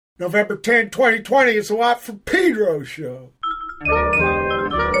November 10, 2020. It's a lot for Pedro Show.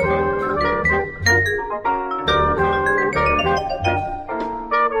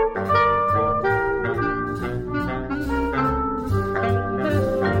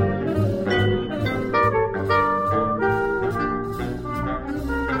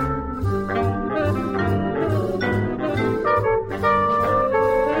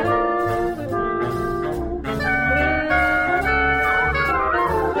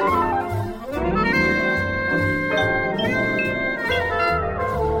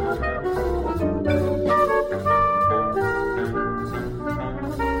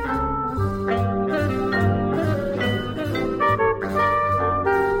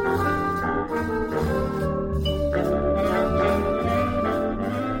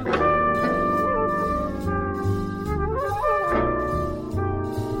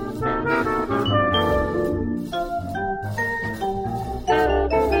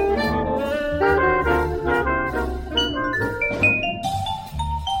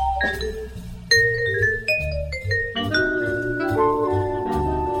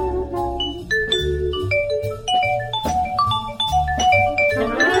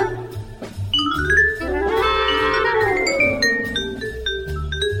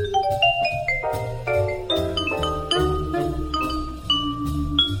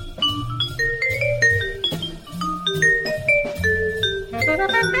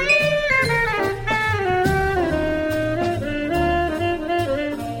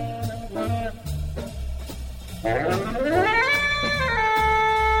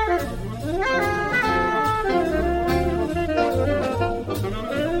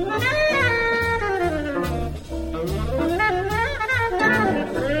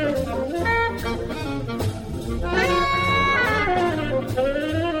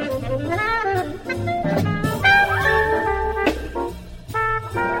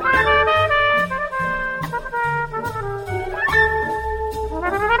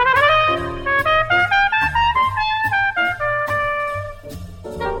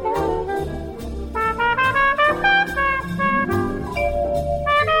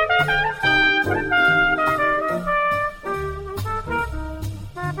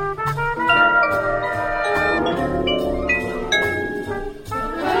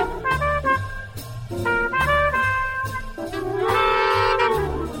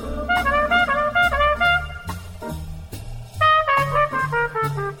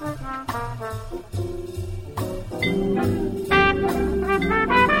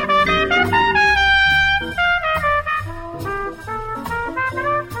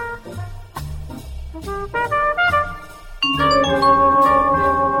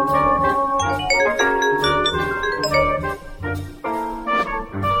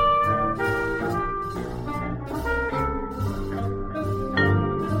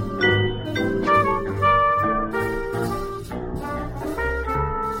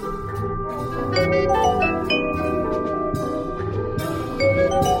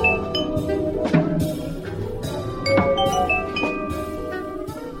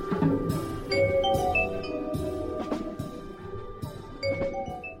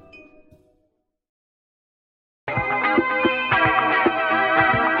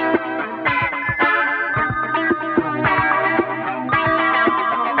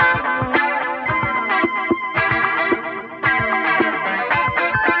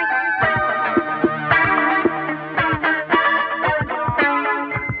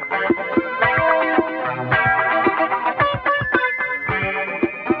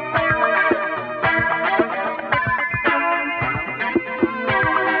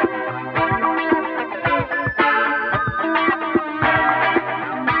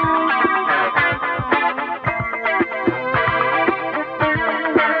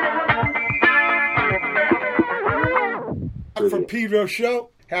 From Pedro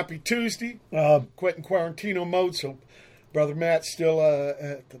Show. Happy Tuesday. Quitting quarantino mode, so Brother Matt's still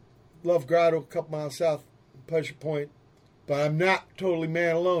at the Love Grotto, a couple miles south of Pleasure Point. But I'm not totally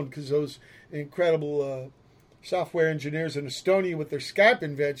man alone because those incredible software engineers in Estonia with their Skype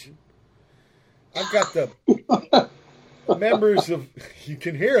invention. I've got the members of... You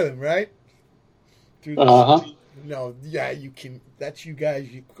can hear them, right? Through this, No, yeah, you can. That's you guys.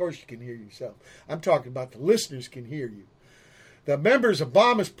 Of course you can hear yourself. I'm talking about the listeners can hear you. The members of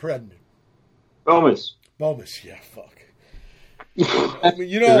bomis prendin. Bomis, yeah, fuck. I mean,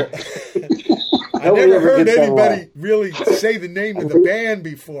 you know, I never heard anybody really say the name of the band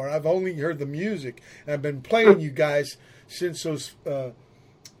before. I've only heard the music. And I've been playing you guys since those...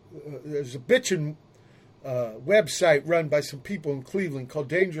 there's a bitchin' website run by some people in Cleveland called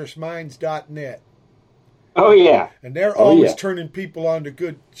dangerousminds.net. Oh, yeah. And they're always turning people on to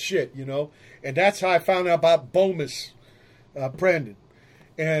good shit, you know. And that's how I found out about bomis, prendin.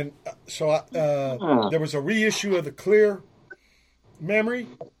 And so there was a reissue of the Clear Memory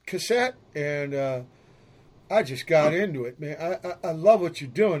cassette, and I just got into it, man. I love what you're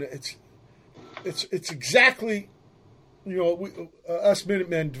doing. It's exactly, you know, us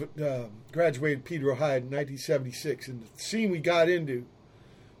Minutemen graduated Pedro High in 1976, and the scene we got into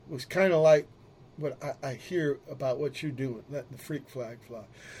was kind of like what I hear about what you're doing, letting the freak flag fly.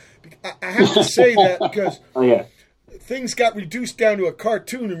 I have to say that because things got reduced down to a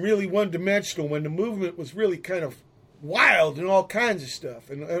cartoon and really one-dimensional when the movement was really kind of wild and all kinds of stuff.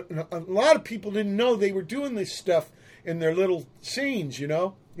 And a lot of people didn't know they were doing this stuff in their little scenes, you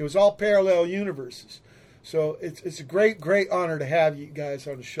know. It was all parallel universes. So it's a great, great honor to have you guys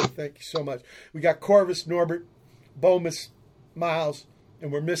on the show. Thank you so much. We got Corvus, Norbert, Bomis, Miles,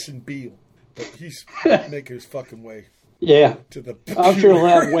 and we're missing Beal. But he's making his fucking way. Yeah. To the I'm sure he'll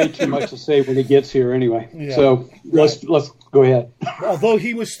have way too much to say when he gets here anyway. Yeah. So let's go ahead. Although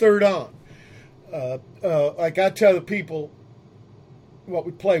he was third on. I got to tell the people what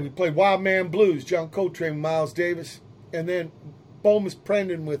we play. We play Wild Man Blues, John Coltrane, Miles Davis, and then Bomis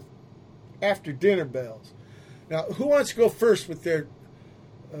Prendin with After Dinner Bells. Now, who wants to go first with their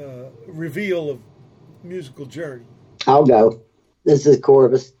reveal of musical journey? I'll go. This is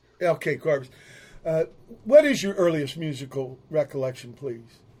Corvus. Okay, Corvus. What is your earliest musical recollection,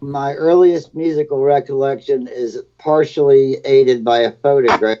 please? My earliest musical recollection is partially aided by a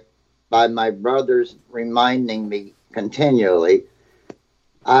photograph by my brothers reminding me continually.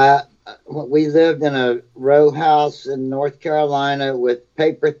 We lived in a row house in North Carolina with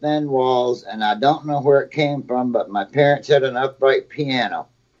paper-thin walls, and I don't know where it came from, but my parents had an upright piano.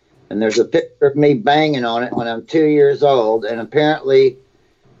 And there's a picture of me banging on it when I'm 2 years old, and apparently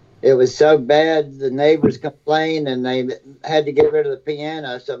it was so bad the neighbors complained and they had to get rid of the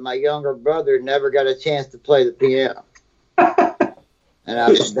piano, so my younger brother never got a chance to play the piano. And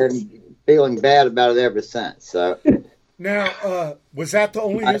I've been feeling bad about it ever since. So now, was that the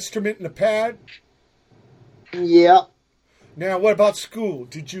only instrument in the pad? Yeah. Now, what about school?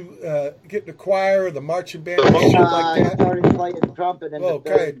 Did you get in the choir or the marching band or shit like that? I started playing trumpet in the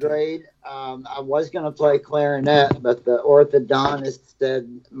third grade. I was going to play clarinet, but the orthodontist said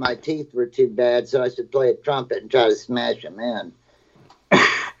my teeth were too bad, so I should play a trumpet and try to smash them in.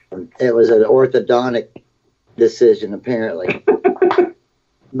 It was an orthodontic decision, apparently.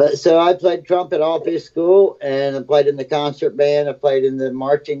 But so I played trumpet all through school, and I played in the concert band. I played in the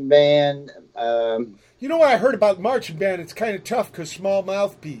marching band. You know what I heard about marching band? It's kind of tough because small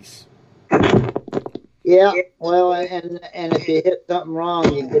mouthpiece. Yeah, well, and if you hit something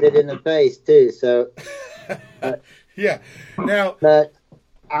wrong, you get it in the face too. So, yeah. Now, but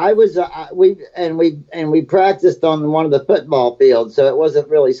I was we practiced on one of the football fields, so it wasn't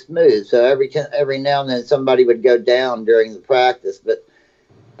really smooth. So every now and then somebody would go down during the practice. But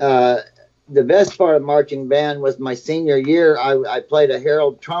the best part of marching band was my senior year. I played a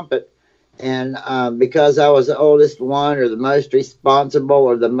herald trumpet. And because I was the oldest one or the most responsible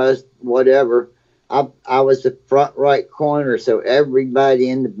or the most whatever, I was the front right corner. So everybody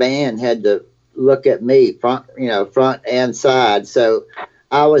in the band had to look at me, front and side. So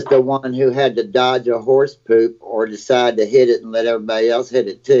I was the one who had to dodge a horse poop or decide to hit it and let everybody else hit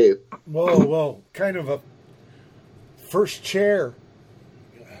it too. Whoa. Kind of a first chair.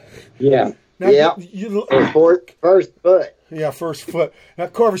 Yeah. Now, first foot. Yeah, first foot. Now,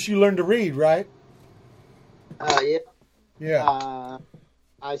 Corvus, you learned to read, right? Yeah. Yeah.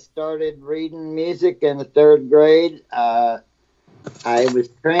 I started reading music in the third grade. I was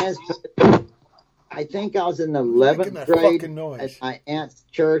transferred. I think I was in the 11th grade. And my aunt's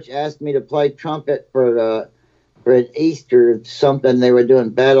church asked me to play trumpet for an Easter something. They were doing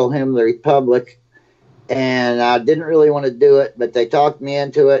Battle Hymn of the Republic. And I didn't really want to do it, but they talked me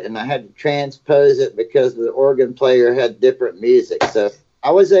into it, and I had to transpose it because the organ player had different music. So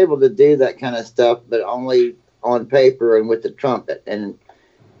I was able to do that kind of stuff, but only on paper and with the trumpet. And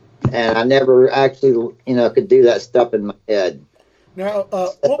I never actually, could do that stuff in my head. Now,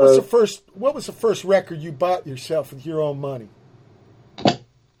 what was the first record you bought yourself with your own money?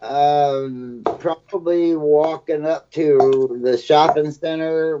 Probably walking up to the shopping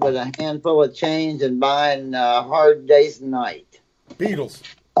center with a handful of change and buying Hard Day's Night. Beatles.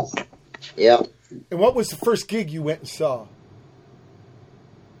 Yep. And what was the first gig you went and saw?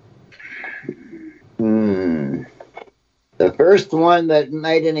 The first one that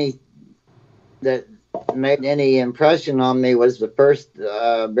made any impression on me was the first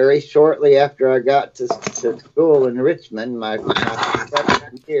very shortly after I got to school in Richmond, my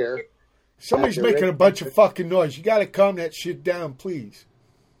freshman year. Somebody's making a bunch of fucking noise. You got to calm that shit down, please.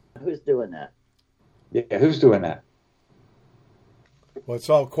 Who's doing that? Yeah, who's doing that? Well, it's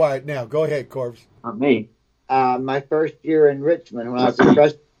all quiet now. Go ahead, Corbs. Not me. My first year in Richmond, when I was a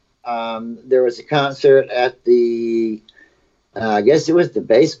freshman, there was a concert at the, I guess it was the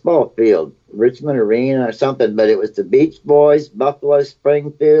baseball field, Richmond Arena or something, but it was the Beach Boys, Buffalo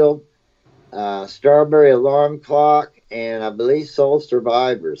Springfield, Strawberry Alarm Clock, and I believe Soul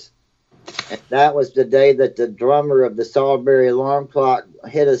Survivors. And that was the day that the drummer of the Strawberry Alarm Clock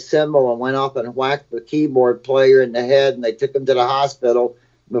hit a cymbal and went off and whacked the keyboard player in the head, and they took him to the hospital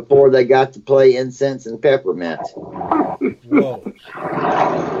before they got to play Incense and Peppermint. Whoa.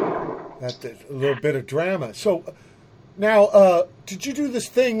 That's a little bit of drama. So, now, did you do this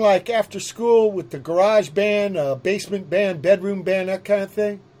thing like after school with the garage band, basement band, bedroom band, that kind of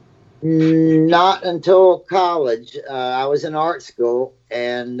thing? Not until college. I was in art school,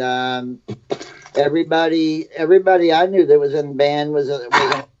 and everybody I knew that was in band was a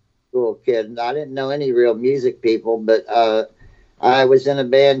high school kid. And I didn't know any real music people, but I was in a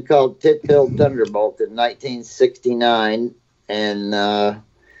band called Titfield Thunderbolt in 1969, and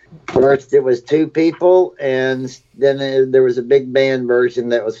first it was 2 people, and then there was a big band version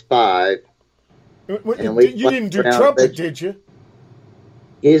that was 5. And you didn't do trumpet, did you?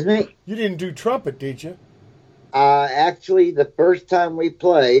 Excuse me? You didn't do trumpet, did you? Actually, the first time we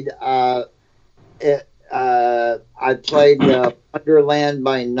played, I played Wonderland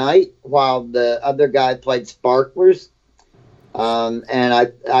by Night while the other guy played Sparklers. And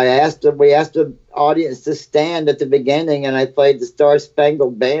we asked the audience to stand at the beginning, and I played the Star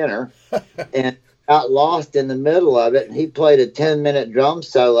Spangled Banner and got lost in the middle of it. And he played a 10-minute drum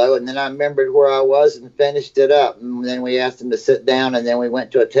solo, and then I remembered where I was and finished it up. And then we asked him to sit down, and then we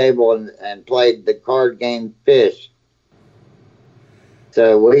went to a table and played the card game Fish.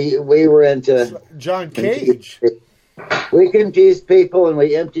 So we were into John Cage. We confused people, and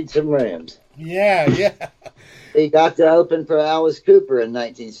we emptied some rooms. Yeah. He got to open for Alice Cooper in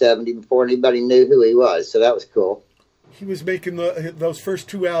 1970 before anybody knew who he was, so that was cool. He was making those first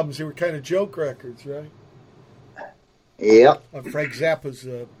 2 albums. They were kind of joke records, right? Yep. Frank Zappa's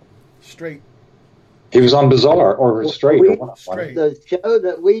Straight. He was on Bizarre or Straight. Straight. The show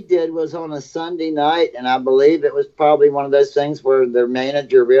that we did was on a Sunday night, and I believe it was probably one of those things where their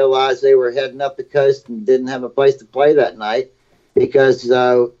manager realized they were heading up the coast and didn't have a place to play that night because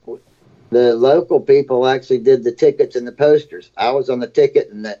the local people actually did the tickets and the posters. I was on the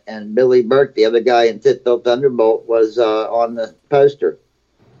ticket, and Billy Burke, the other guy in Titfield Thunderbolt, was on the poster.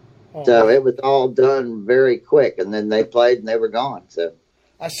 Oh, so it was all done very quick, and then they played and they were gone. So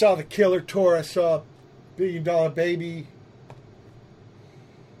I saw the Killer tour. I saw $1 Billion Baby.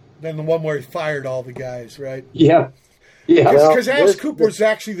 Then the one where he fired all the guys, right? Yeah. Because Alice Cooper was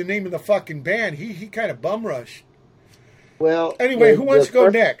actually the name of the fucking band. He kind of bum rushed. Well, anyway, who wants to go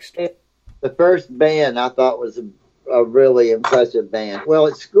next? The first band I thought was a really impressive band. Well,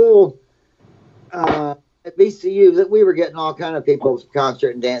 at school, at VCU, that we were getting all kind of people's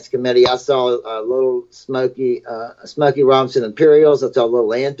concert and dance committee. I saw a little Smokey Robinson Imperials. I saw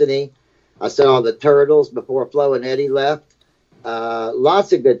Little Anthony. I saw the Turtles before Flo and Eddie left.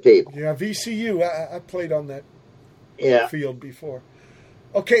 Lots of good people. Yeah, VCU. I played on that field before.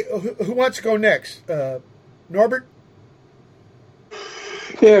 Okay, who wants to go next? Norbert?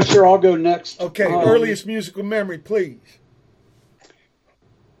 Yeah, sure, I'll go next. Okay, earliest musical memory, please.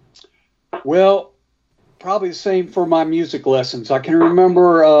 Well, probably the same for my music lessons. I can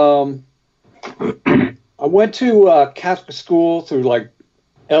remember I went to Catholic school through like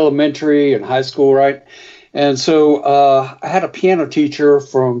elementary and high school, right? And so I had a piano teacher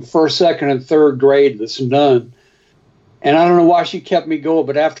from first, second, and third grade, this nun. And I don't know why she kept me going,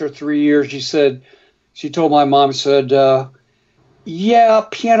 but after 3 years, she told my mom, yeah,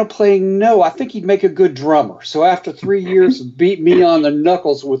 piano playing, no, I think he'd make a good drummer. So after 3 years of beating me on the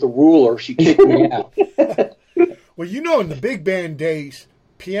knuckles with a ruler, she kicked me out. Well, in the big band days,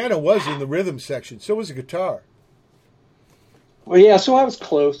 piano was in the rhythm section. So was a guitar. Well, yeah, so I was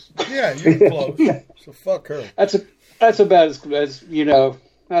close. Yeah, you were close. So fuck her. That's about as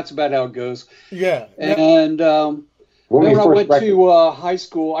that's about how it goes. Yeah. And then when I went to high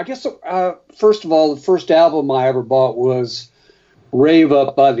school, I guess, first of all, the first album I ever bought was Rave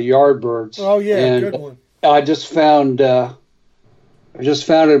Up by the Yardbirds. Oh, yeah, and good one. I just found it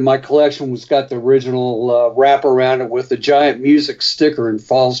in my collection. Was got the original wrap around it with a giant music sticker in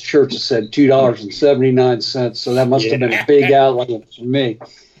Falls Church that said $2.79. So that must have been a big outlay for me.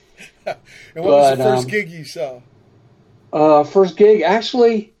 And what was the first gig you saw? First gig,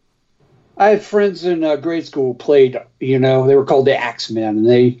 actually, I had friends in grade school who played. They were called the Axemen,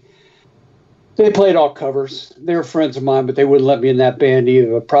 and They played all covers. They were friends of mine, but they wouldn't let me in that band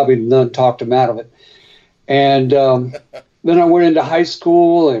either. Probably none talked them out of it. And then I went into high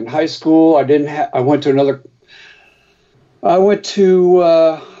school. And high school, I went to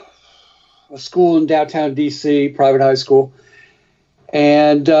a school in downtown D.C., private high school.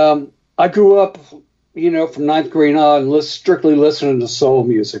 And I grew up, from ninth grade on, strictly listening to soul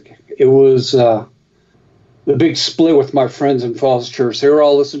music. It was the big split with my friends in Falls Church. They were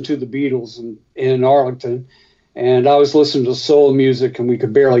all listening to the Beatles in Arlington, and I was listening to soul music, and we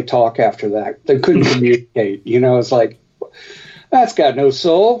could barely talk after that. They couldn't communicate. It's like, that's got no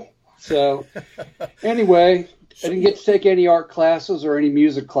soul. So anyway, I didn't get to take any art classes or any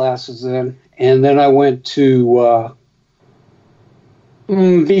music classes then. And then I went to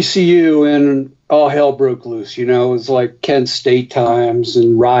VCU, and all hell broke loose. It was like Kent State times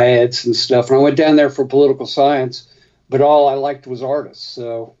and riots and stuff. And I went down there for political science, but all I liked was artists.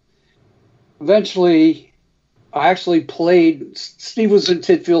 So eventually I actually played. Steve was in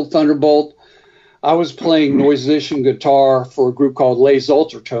Titfield Thunderbolt. I was playing noise-ish guitar for a group called Lay's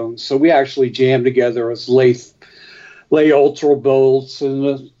Ultratones. So we actually jammed together as Lay Ultrabolts and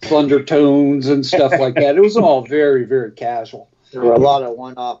the Thundertones and stuff like that. It was all very, very casual. There were a lot of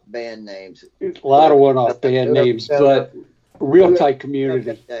one-off band names. A lot of one-off band names, but real tight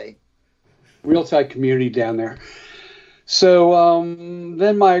community. Real tight community down there. So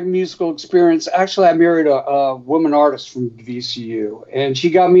then my musical experience, actually I married a woman artist from VCU, and she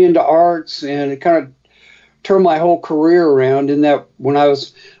got me into arts, and it kind of turned my whole career around in that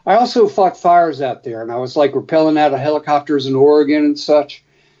I also fought fires out there, and I was like rappelling out of helicopters in Oregon and such.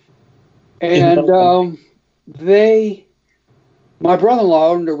 And my brother-in-law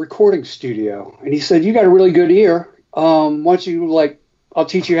owned a recording studio, and he said, "You got a really good ear. Why don't you, I'll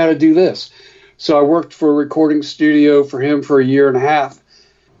teach you how to do this." So I worked for a recording studio for him for a year and a half.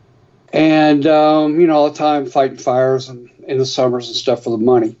 And, all the time fighting fires and in the summers and stuff for the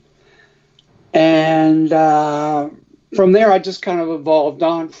money. And from there, I just kind of evolved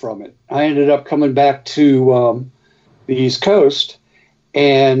on from it. I ended up coming back to the East Coast,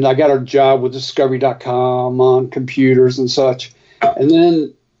 and I got a job with Discovery.com on computers and such. And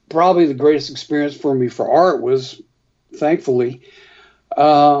then probably the greatest experience for me for art was, thankfully,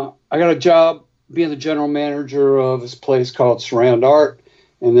 I got a job being the general manager of this place called Surround Art,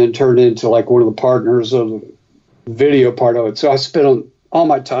 and then turned into one of the partners of the video part of it. So I spent all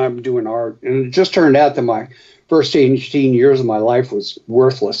my time doing art, and it just turned out that my first 18 years of my life was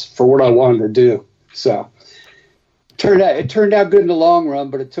worthless for what I wanted to do. So it turned out good in the long run,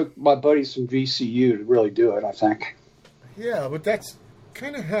 but it took my buddies from VCU to really do it, I think. Yeah, but that's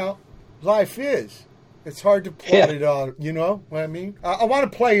kind of how life is. It's hard to plot it all, you know what I mean? I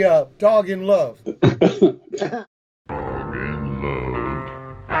want to play Dog in Love. Dog in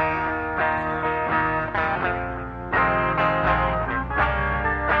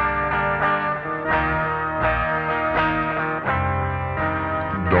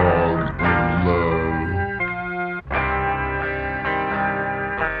Love.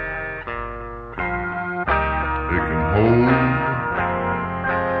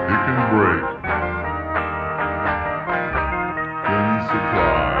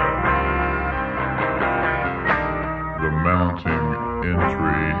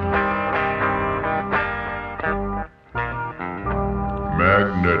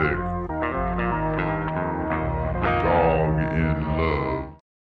 Magnetic. Dog in Love.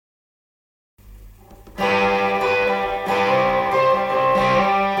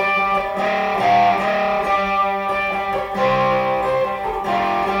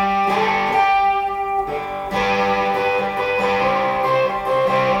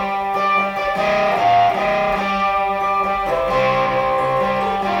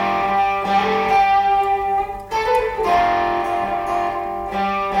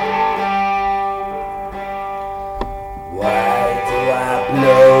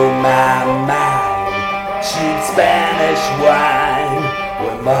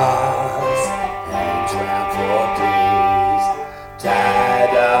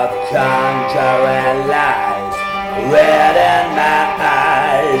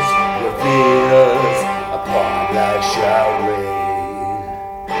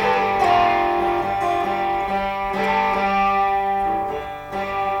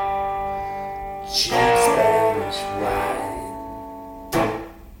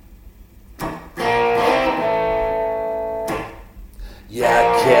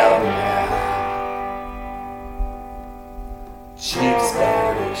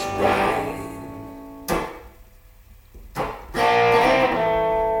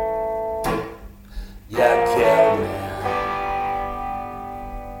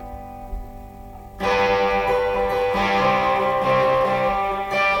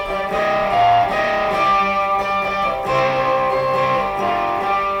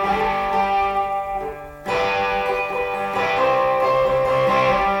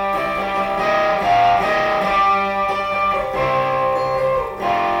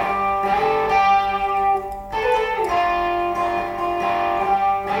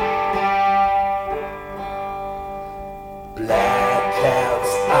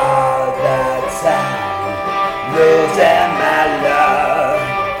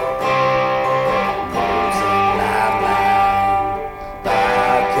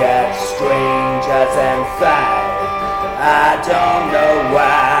 don't know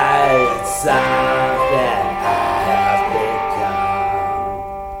why it's something I have become.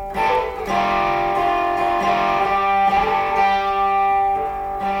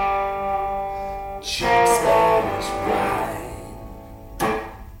 Cheap Spanish wine.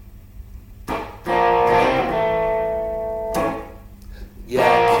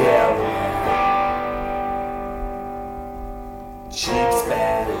 Yeah, killer. Cheap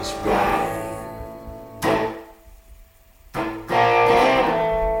Spanish wine.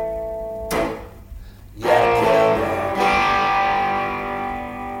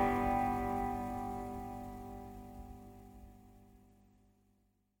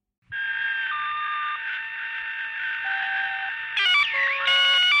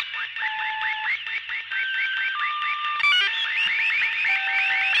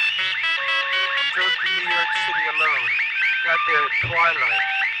 Twilight,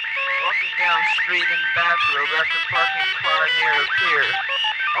 walking down street in bathrobe after parking car near a pier.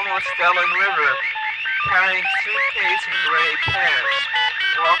 Almost fell in river, carrying suitcase and gray pants.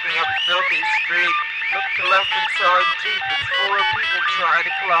 Walking up filthy street, looked to left and saw a jeep with 4 people trying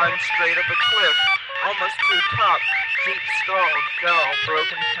to climb straight up a cliff. Almost to the top, jeep stalled, fell,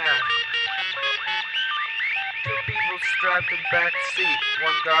 broken half. 2 people strapped in back seat,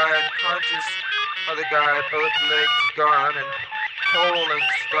 one guy unconscious, other guy both legs gone and hole in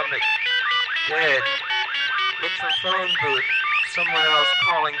stomach, dead. Looked for phone booth, someone else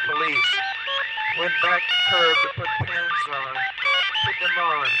calling police. Went back to curb to put pants on, put them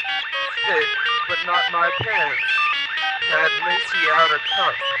on, fit, but not my pants. Had lacy outer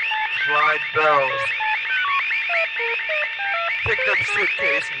cuff, wide bells. Picked up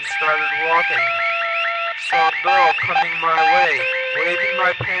suitcase and started walking. Saw a girl coming my way, waving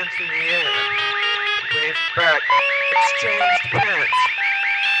my pants in the air. Waved back, exchanged pants,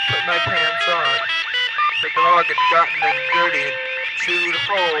 put my pants on. The dog had gotten them dirty and chewed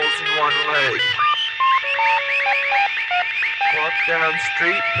holes in one leg. Walked down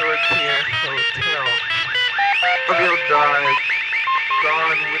street toward Pier Hotel. A real dive,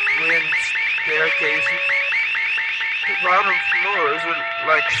 gone with wind staircases. The bottom floors are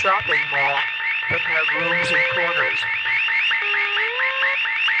like shopping mall, but have rooms and corners.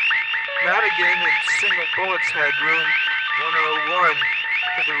 Madigan and Single Bullets had room 101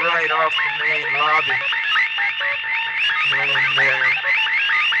 to the right off the main lobby. No one there.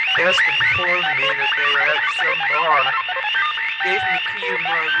 Guest informed me that they were at some bar. Gave me key to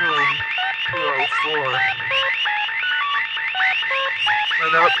my room, 204.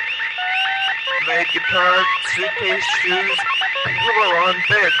 Went up, made guitar, suitcase, shoes, pillow on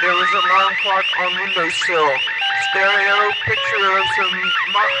bed. There was an alarm clock on windowsill. Stereo picture of some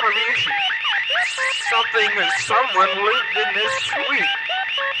maharishi. Something or someone lived in this suite.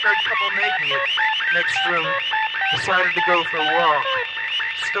 Heard couple making it. Next room. Decided to go for a walk.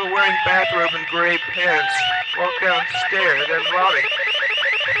 Still wearing bathrobe and gray pants. Walk downstairs, then lobby.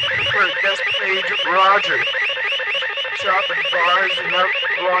 Heard desk page of Roger. Shopping bars and up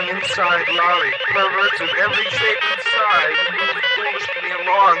along inside lobby. Perverts of every shape and size moved foolishly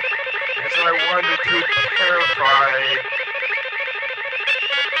along as I wandered through terrified.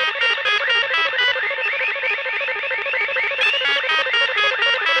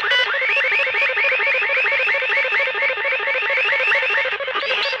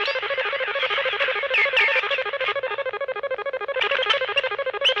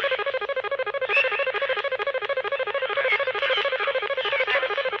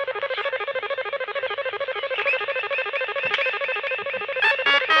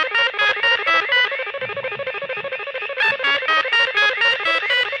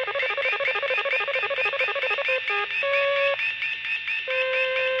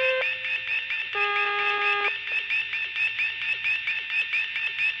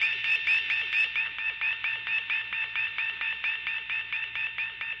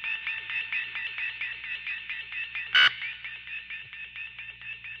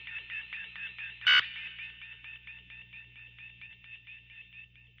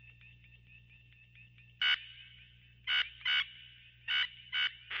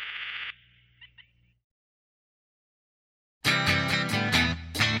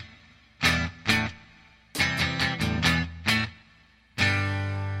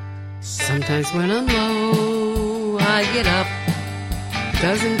 Sometimes when I'm low, I get up.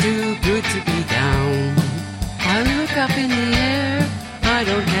 Doesn't do good to be down. I look up in the air, I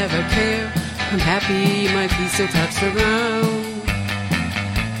don't have a care. I'm happy my feet still touch the ground.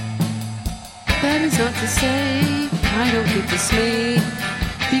 That is not to say I don't get dismayed,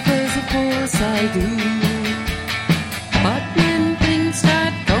 because of course I do. But when things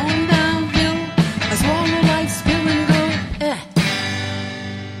start going downhill, I swallow like spill and go,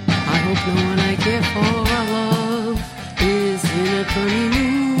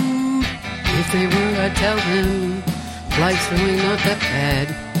 I'd tell them life's really not that bad.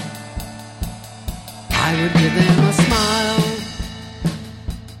 I would give them a smile,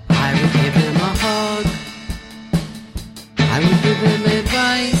 I would give them a hug, I would give them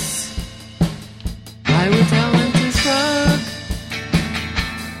advice, I would tell them to shrug.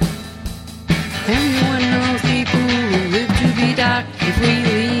 Everyone knows people who live to be dark. If we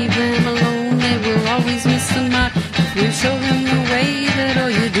leave them alone, they will always miss the mark. If we show them the way, that all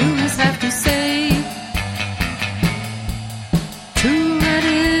you do is have to say two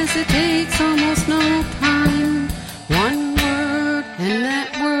letters, it takes almost no time. One word, and that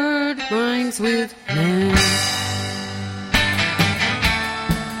word rhymes with man.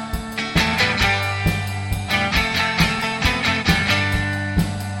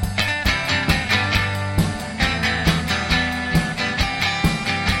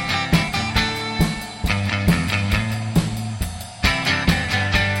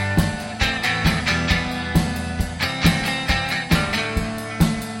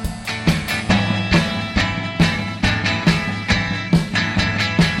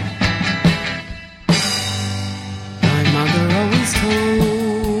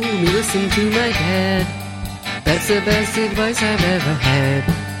 Listen to my dad, that's the best advice I've ever had.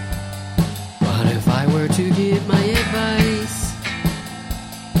 But if I were to give my advice,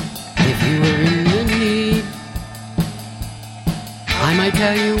 if you were in the need, I might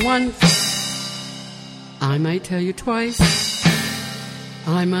tell you once, I might tell you twice,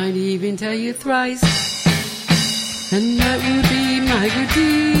 I might even tell you thrice, and that would be my good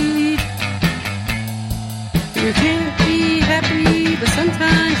deed. You can't be happy, but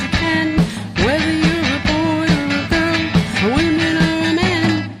sometimes you can, whether you're a boy or a girl, a woman or a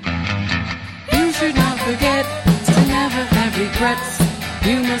man. You should not forget to never have regrets.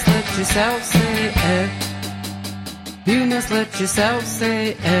 You must let yourself say You must let yourself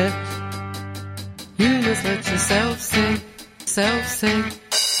say You must let yourself say,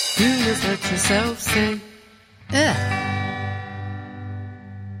 You must let yourself say,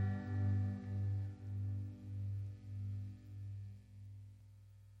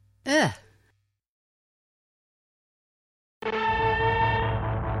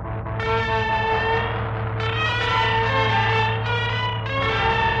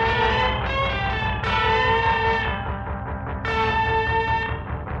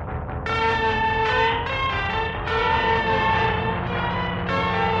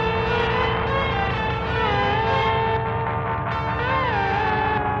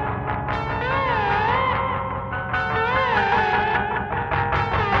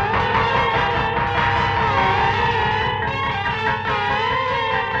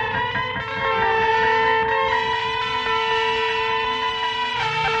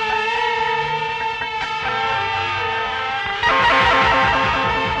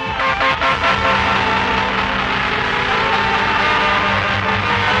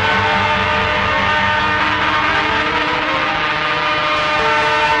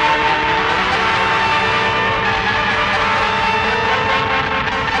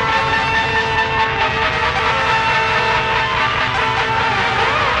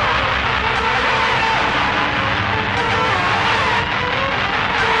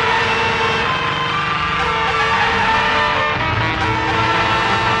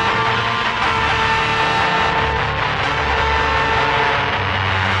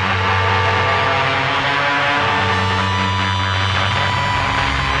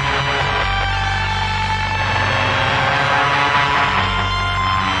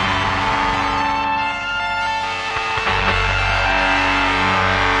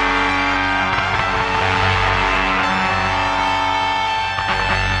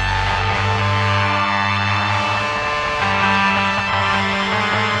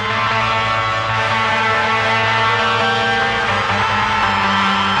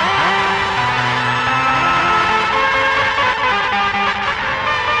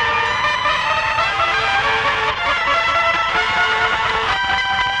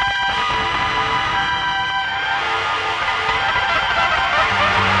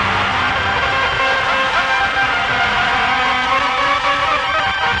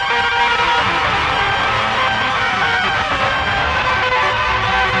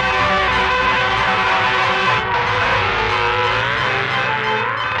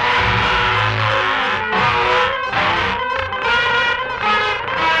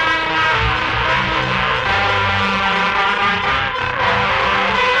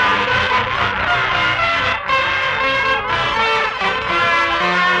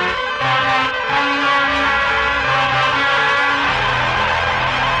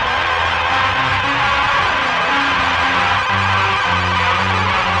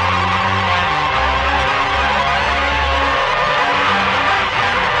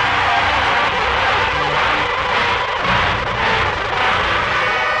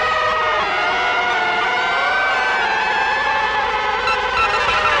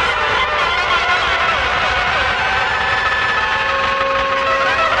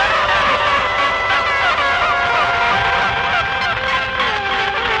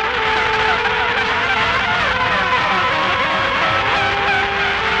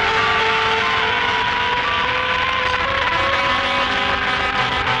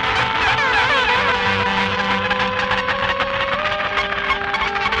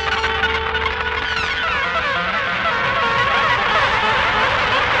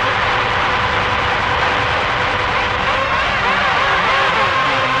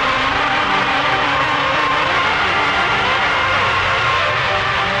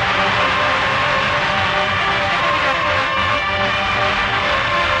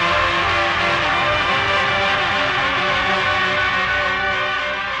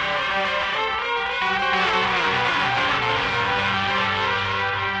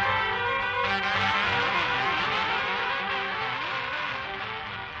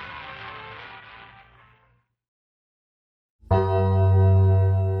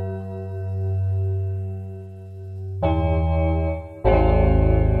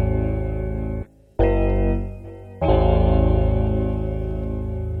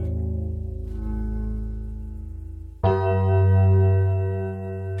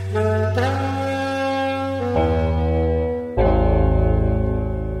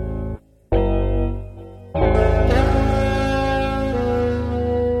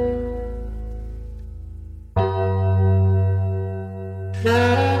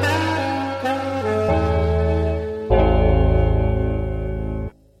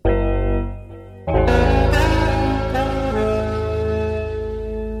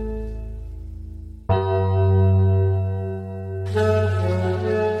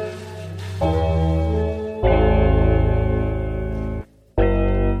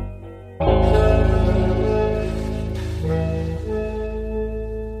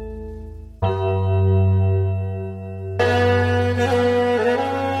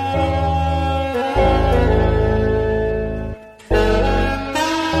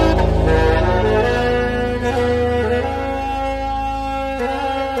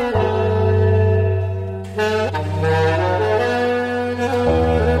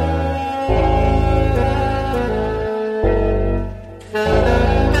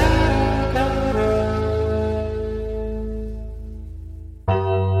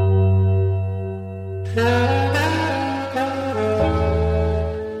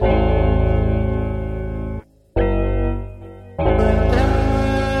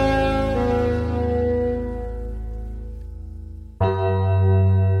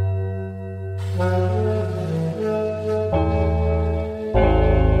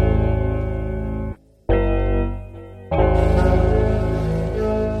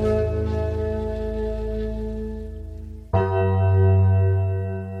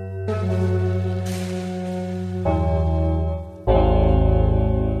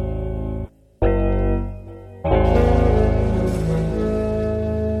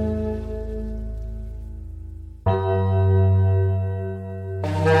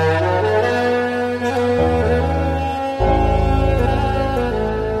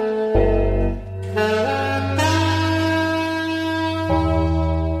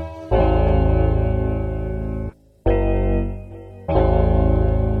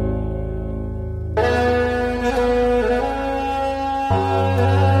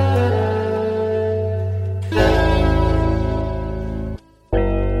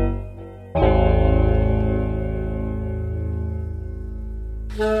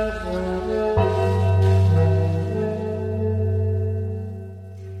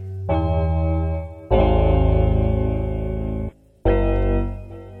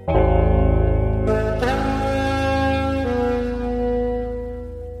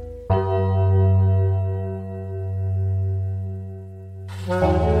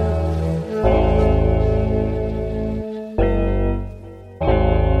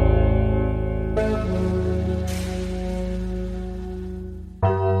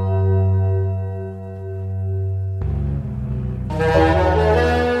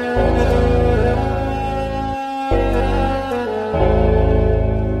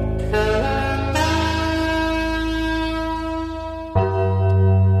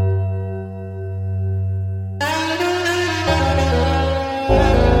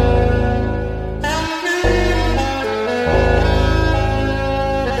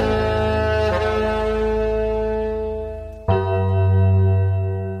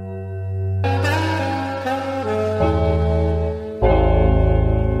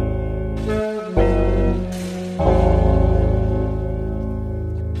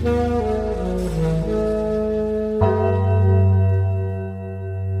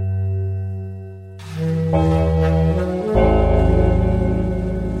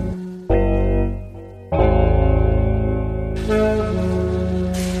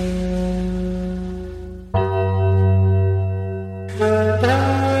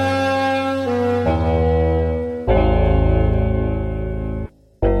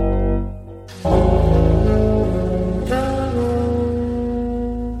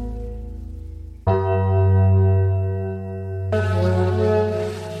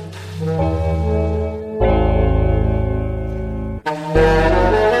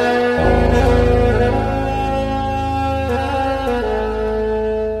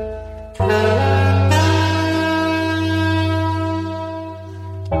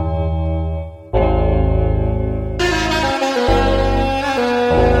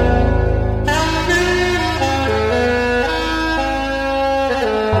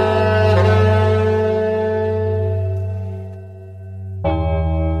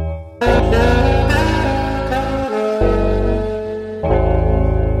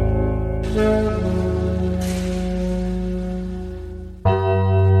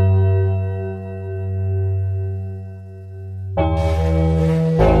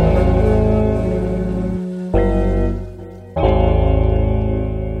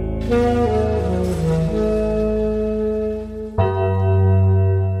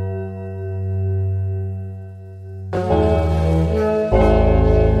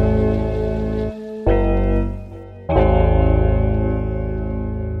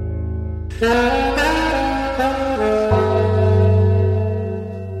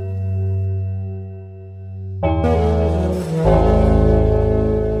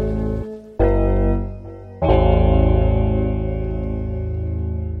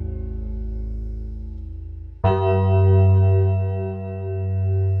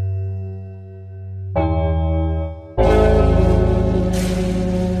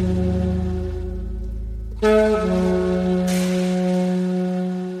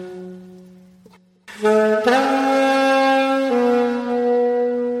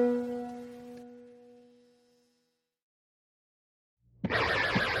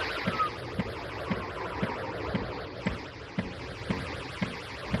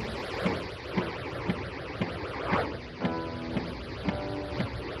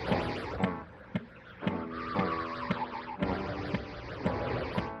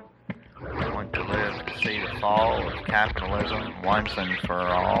 Fall of capitalism once and for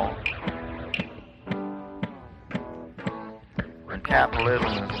all. When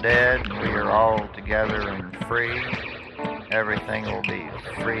capitalism is dead and we are all together and free, everything will be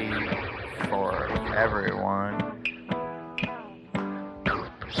free for everyone.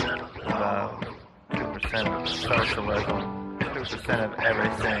 2% of socialism, 2% of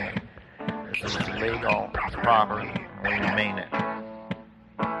everything. This is legal, proper, and we mean it.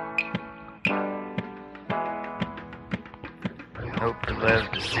 Hope to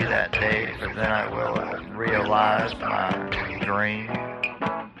live to see that day, for then I will realize my dream.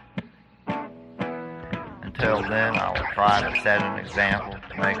 Until then, I will try to set an example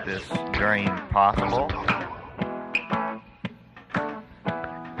to make this dream possible.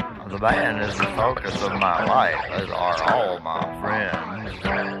 The band is the focus of my life, as are all my friends.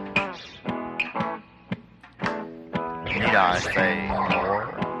 Need I say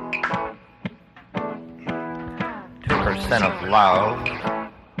more? 2% of love,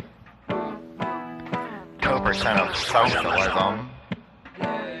 2% of socialism,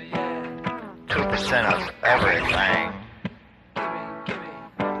 2% of everything.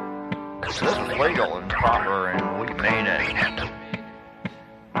 This is legal and proper and we mean it.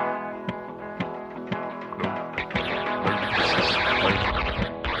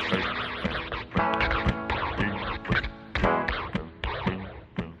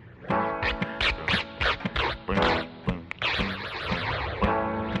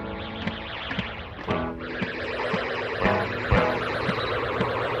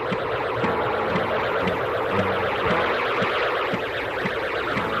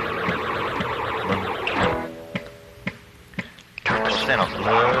 Of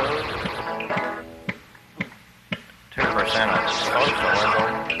love, 2% of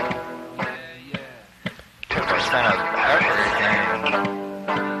socialism, 2% of everything,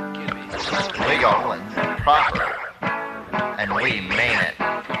 legal and proper, and we mean it.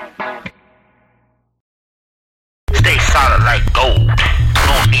 Stay solid like gold,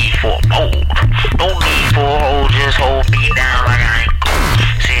 no need for mold, no need for a hole, just hold me down like I ain't gold.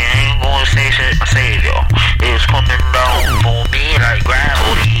 See, I ain't gonna say shit, my savior is coming down for me like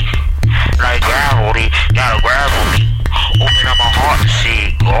gravity, gotta grab on me, open up my heart and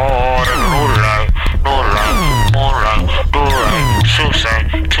see God and know the light, more light, do right, shoot tight,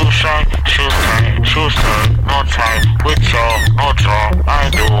 no time, with y'all, no draw, I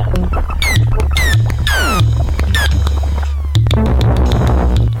do.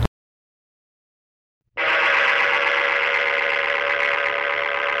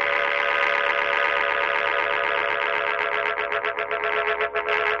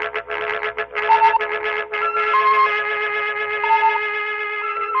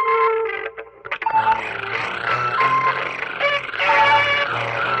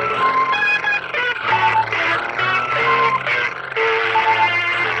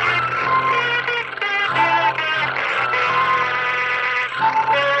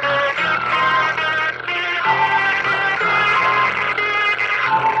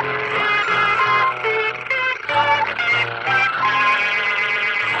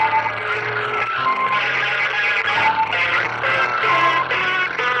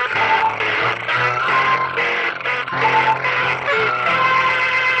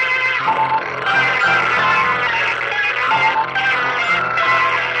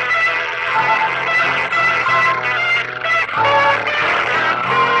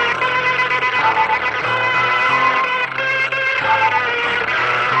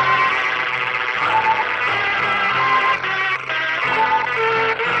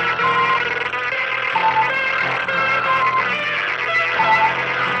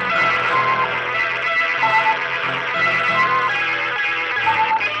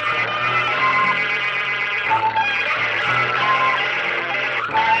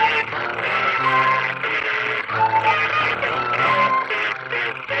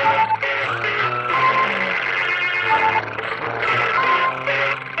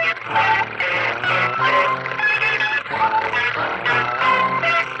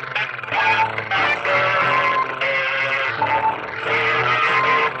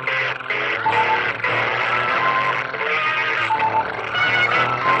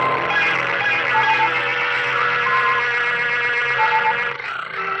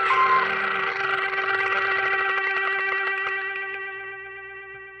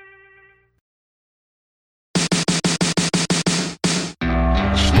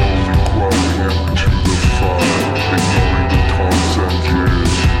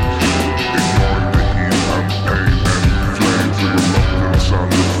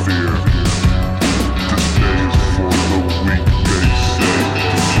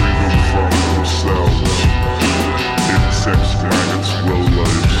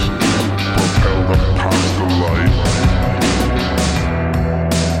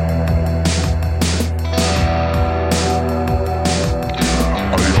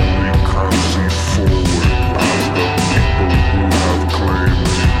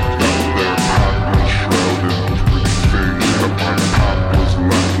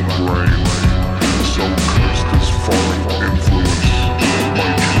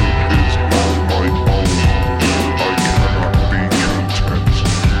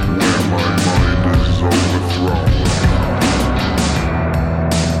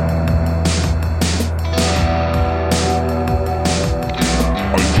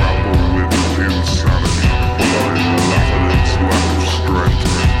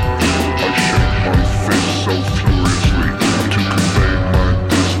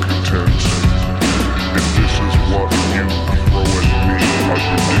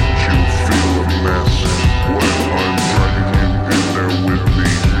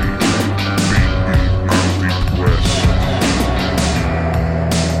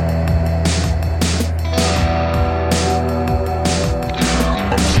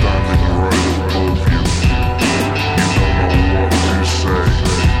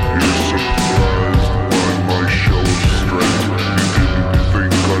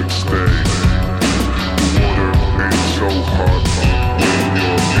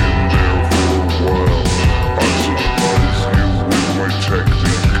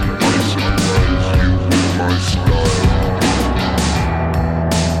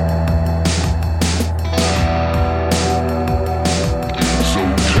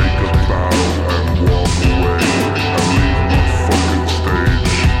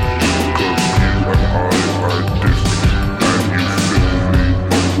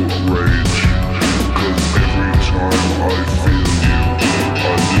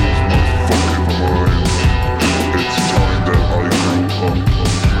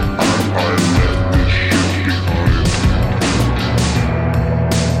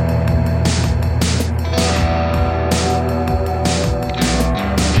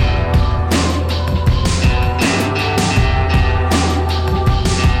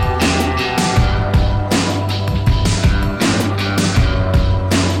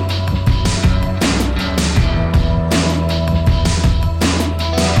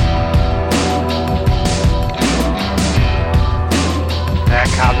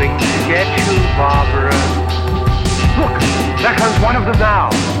 one of them now.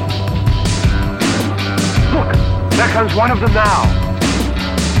 Look, there comes one of them now.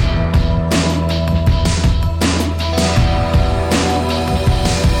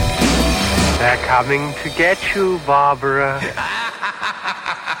 They're coming to get you, Barbara.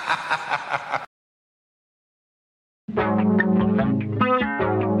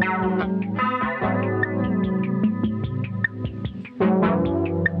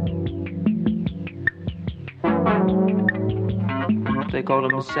 They call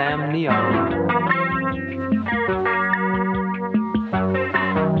him Sam Neon.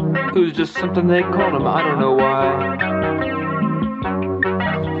 It was just something they called him, I don't know why.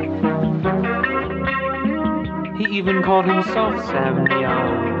 He even called himself Sam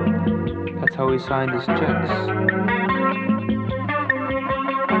Neon. That's how he signed his checks.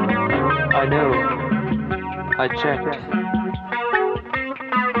 I know. I checked.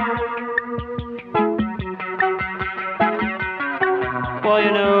 Well,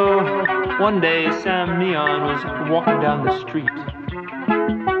 you know, one day Sam Neon was walking down the street.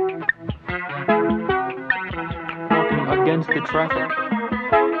 Walking against the traffic.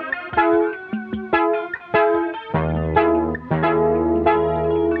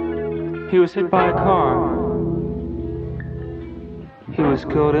 He was hit by a car. He was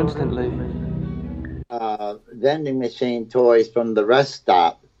killed instantly. Vending machine toys from the rest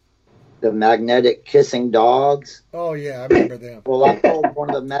stop. The magnetic kissing dogs. Oh, yeah, I remember them. Well, I pulled one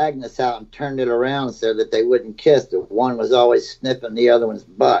of the magnets out and turned it around so that they wouldn't kiss. The one was always sniffing the other one's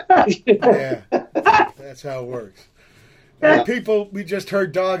butt. Yeah, that's how it works. People, we just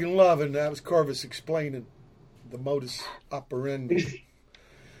heard Dog and Love, and that was Corvus explaining the modus operandi.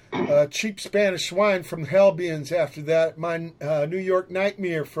 Cheap Spanish Swine from Hellbeans after that. My New York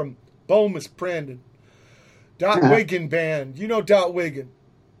Nightmare from bomis, prendin. Dot Wiggin Band. You know Dot Wiggin.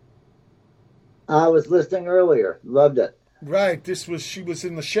 I was listening earlier. Loved it. Right. She was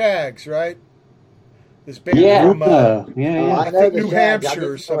in the Shags, right? This band from I know New Shags.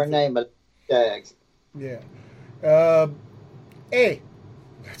 Hampshire or something. Her name, but Shags. Yeah. A.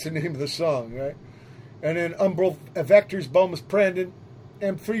 That's the name of the song, right? And then Umbral Vectors, bomis, prendin.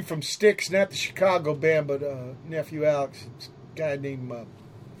 M3 from Styx, not the Chicago band, but nephew Alex, a guy named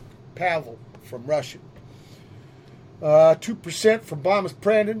Pavel from Russia. 2% from bomis,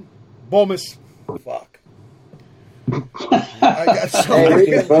 prendin. Bomis. Fuck. I got so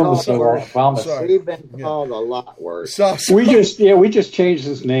We've been Yeah. called a lot worse. We just changed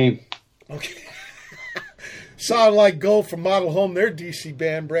his name. Okay. Sound Like Gold from Model Home, their DC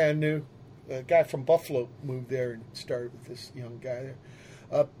band, brand new. A guy from Buffalo moved there and started with this young guy there.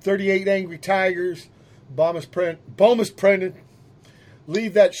 38 Angry Tigers, bomis, prendin.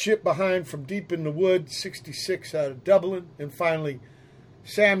 Leave That Shit Behind from Deep in the Wood, 66 out of Dublin. And finally,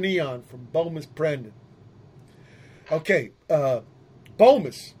 Sam Neon from bomis, prendin. Okay,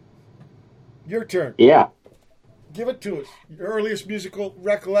 bomis, your turn. Yeah. Give it to us. Your earliest musical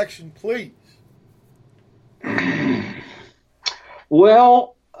recollection, please.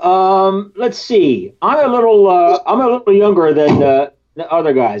 Well, let's see. I'm a little younger than the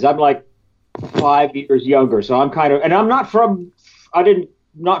other guys. I'm like 5 years younger, so I'm kind of, and I'm not from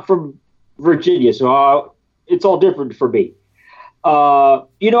Virginia, so it's all different for me.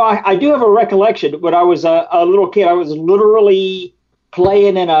 I do have a recollection. When I was a little kid, I was literally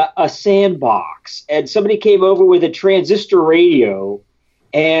playing in a sandbox, and somebody came over with a transistor radio,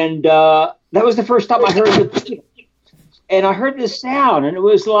 and that was the first time I heard it. And I heard this sound, and it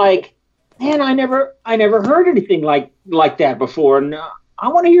was like, man, I never heard anything like that before, and I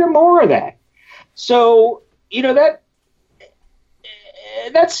want to hear more of that. So,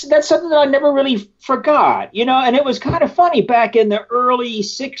 that's something that I never really forgot, and it was kind of funny back in the early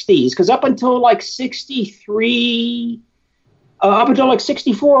 60s, because up until like 63, up until like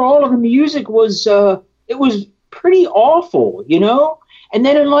 64, all of the music was, it was pretty awful, and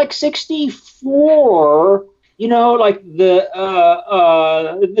then in like 64, like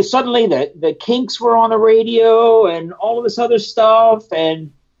suddenly the Kinks were on the radio and all of this other stuff,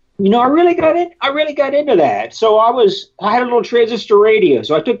 and I really got into that. So I had a little transistor radio,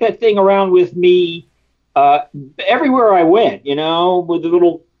 so I took that thing around with me everywhere I went, with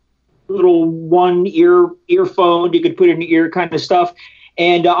a little one earphone you could put in your ear kind of stuff.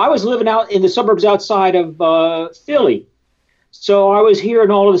 And I was living out in the suburbs outside of Philly. So I was hearing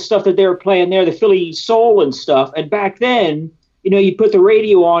all of the stuff that they were playing there, the Philly soul and stuff. And back then, you'd put the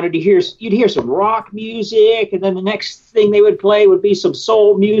radio on and you'd hear some rock music, and then the next thing they would play would be some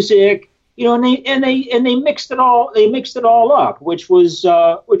soul music, and they mixed it all. They mixed it all up, which was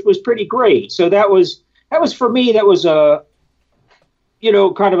pretty great. So that was for me. That was a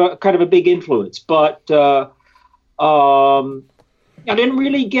kind of a big influence. But I didn't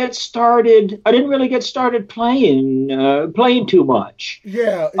really get started playing too much.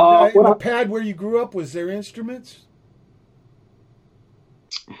 Yeah. In the pad where you grew up, was there instruments?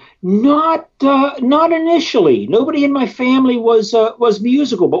 Not initially. Nobody in my family was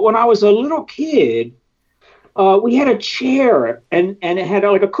musical. But when I was a little kid, we had a chair and it had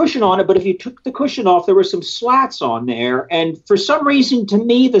like a cushion on it. But if you took the cushion off, there were some slats on there. And for some reason, to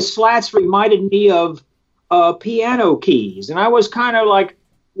me, the slats reminded me of piano keys. And I was kind of like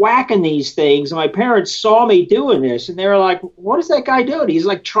whacking these things. And my parents saw me doing this, and they were like, "What is that guy doing? He's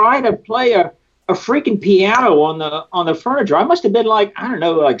like trying to play a freaking piano on the furniture." I must have been like, I don't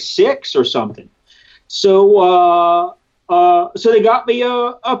know, like 6 or something. So so they got me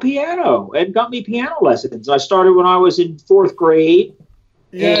a piano and got me piano lessons. I started when I was in 4th grade.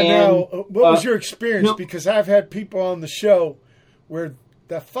 Yeah. Now, what was your experience? Because I've had people on the show where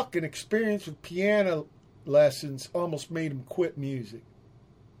that fucking experience with piano lessons almost made them quit music.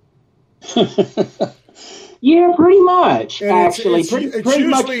 Yeah, pretty much. And actually, it's pretty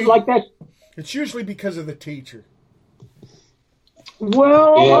much like that. It's usually because of the teacher.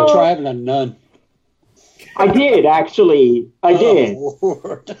 Well, yeah, try having a nun. I did actually. I did.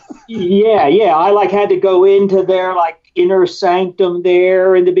 Lord. Yeah. I had to go into their inner sanctum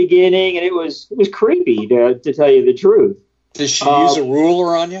there in the beginning, and it was creepy to tell you the truth. Did she use a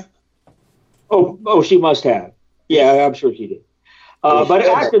ruler on you? Oh, she must have. Yeah, I'm sure she did. But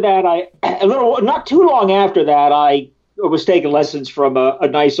after that, not too long after that, I was taking lessons from a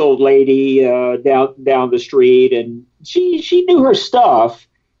nice old lady down the street, and she knew her stuff,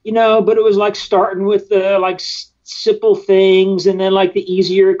 but it was like starting with the simple things, and then the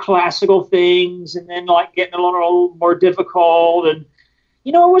easier classical things, and then getting a little more difficult, and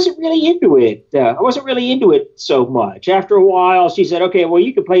I wasn't really into it. I wasn't really into it so much. After a while, she said, "Okay, well,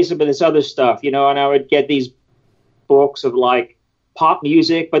 you can play some of this other stuff," and I would get these books of pop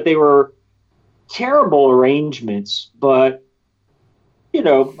music, but they were terrible arrangements, but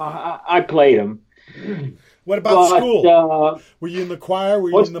I played them. What about school? Were you in the choir? Were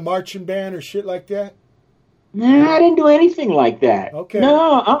you in the marching band or shit like that? No, I didn't do anything like that. Okay.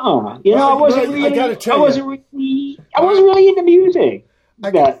 No, I wasn't really into music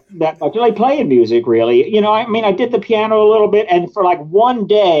that much. Like playing music, really. I did the piano a little bit, and for one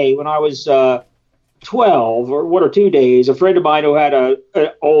day when I was 12 or 1 or 2 days, a friend of mine who had an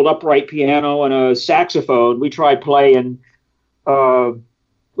old upright piano and a saxophone, we tried playing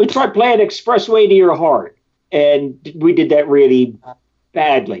Expressway to Your Heart, and we did that really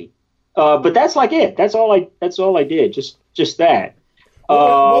badly. But that's it. That's all I did. Just that.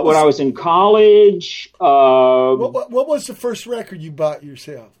 When I was in college, what was the first record you bought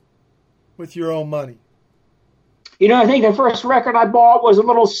yourself with your own money? I think the first record I bought was a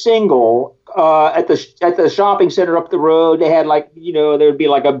little single at the shopping center up the road. They had there'd be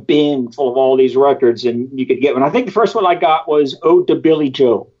a bin full of all these records, and you could get one. I think the first one I got was "Ode to Billy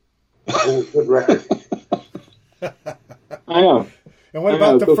Joe." Oh, good record. I know. And what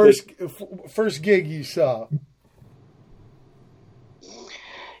about the first gig you saw?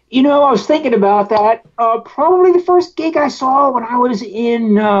 I was thinking about that. Probably the first gig I saw when I was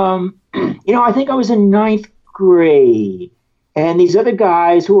in, I think I was in 9th grade, and these other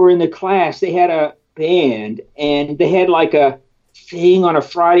guys who were in the class, they had a band, and they had a thing on a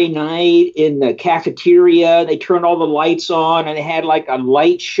Friday night in the cafeteria. They turned all the lights on, and they had a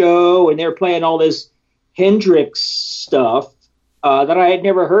light show, and they were playing all this Hendrix stuff that I had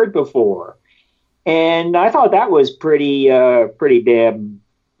never heard before, and I thought that was pretty damn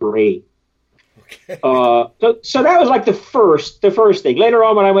great. Okay. So that was the first thing. Later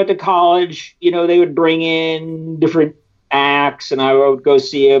on, when I went to college, they would bring in different acts, and I would go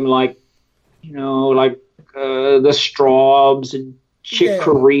see them, the Straubs and Chick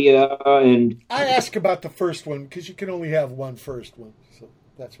Corea. And I ask about the first one because you can only have one first one, so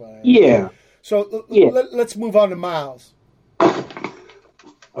that's why I asked. Yeah. So let's move on to Miles.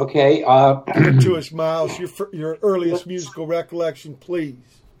 Okay. Give it to us, Miles. Your earliest musical recollection, please.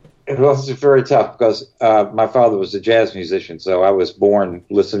 Well, it's very tough because my father was a jazz musician, so I was born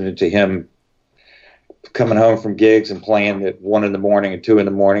listening to him coming home from gigs and playing at 1 in the morning and 2 in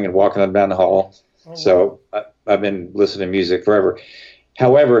the morning and walking up down the hall. Oh, so I've been listening to music forever.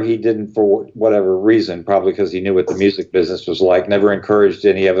 However, he didn't, for whatever reason, probably because he knew what the music business was like, never encouraged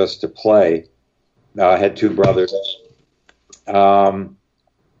any of us to play. I had 2 brothers. And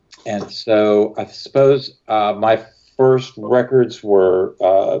so I suppose my first records were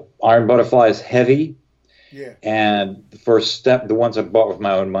Iron Butterfly's Heavy. Yeah. And the first step, the ones I bought with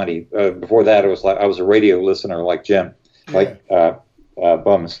my own money. Before that, it was I was a radio listener like Jim,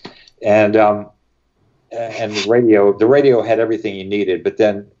 bomis. And and the radio had everything you needed. But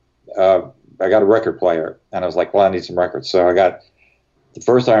then I got a record player, and I was like, well, I need some records. So I got the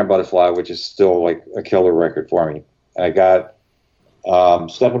first Iron Butterfly, which is still like a killer record for me. I got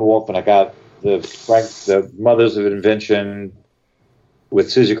Steppenwolf, and I got the Mothers of Invention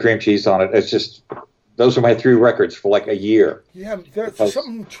with Susie Cream Cheese on it. It's just, those are my 3 records for like a year. Yeah,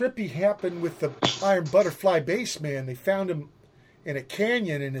 something trippy happened with the Iron Butterfly bass man. They found him in a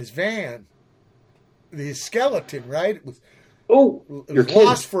canyon in his van. His skeleton, right? It was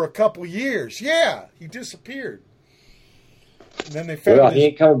lost for a couple years. Yeah, he disappeared. And then they found he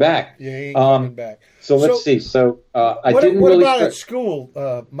ain't coming back. Yeah, he ain't coming back. So let's see. So I didn't what really. What about at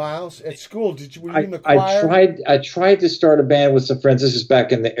school, Miles? At school, were you in the choir? I tried to start a band with some friends. This is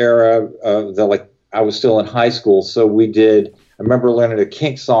back in the era of I was still in high school. So we did. I remember learning a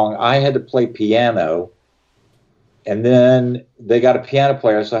Kinks song. I had to play piano, and then they got a piano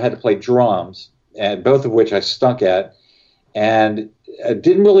player, so I had to play drums, and both of which I stunk at, and I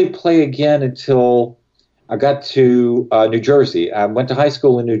didn't really play again until I got to New Jersey. I went to high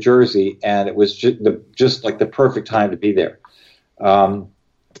school in New Jersey, and it was just like the perfect time to be there.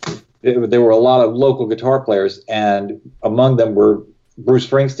 There were a lot of local guitar players, and among them were Bruce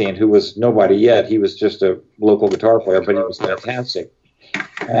Springsteen, who was nobody yet. He was just a local guitar player, but he was fantastic.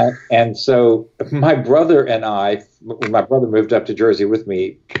 And so my brother and my brother moved up to Jersey with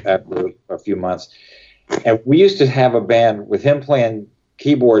me after a few months, and we used to have a band with him playing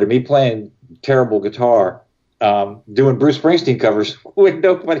keyboard and me playing terrible guitar, doing Bruce Springsteen covers with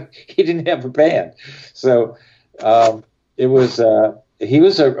nobody. He didn't have a band. So it was he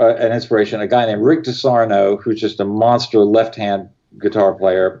was an inspiration, a guy named Rick DeSarno, who's just a monster left-hand guitar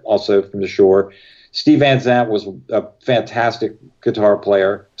player, also from the Shore. Steve Van Zandt was a fantastic guitar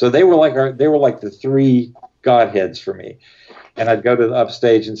player. So they were like the 3 godheads for me. And I'd go to the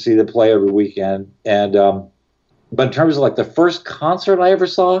upstage and see them play every weekend. And but in terms of like the first concert I ever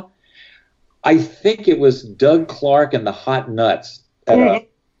saw, I think it was Doug Clark and the Hot Nuts at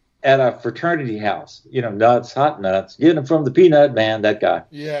a fraternity house. You know, nuts, hot nuts, getting them from the Peanut Man, that guy.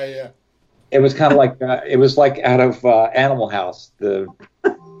 Yeah, yeah. It was kind of like it was like out of Animal House, the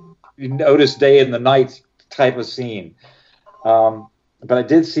Otis Day in the Night type of scene. But I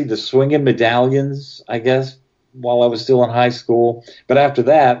did see the Swingin' Medallions, I guess, while I was still in high school. But after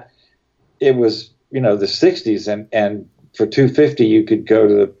that, it was, the 60s, and for $2.50 you could go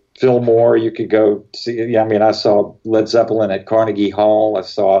to the Fillmore, you could go see. I saw Led Zeppelin at Carnegie Hall. I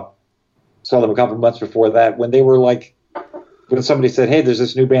saw them a couple months before that when they were like, when somebody said, "Hey, there's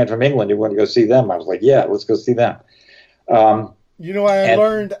this new band from England. You want to go see them?" I was like, "Yeah, let's go see them." I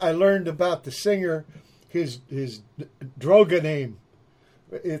learned about the singer, his droga name.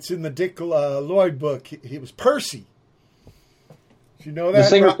 It's in the Dick Lloyd book. He was Percy. Do you know that? The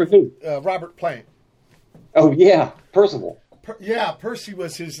singer for who? Robert Plant. Oh yeah, Percival. Percy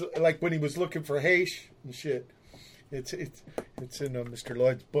was his, like when he was looking for Haish and shit. It's in Mr.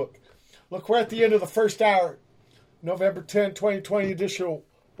 Lloyd's book. Look, we're at the end of the first hour. November 10, 2020 edition of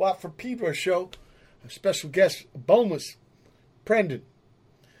Watt from Pedro Show. A special guest, bomis, Prendin.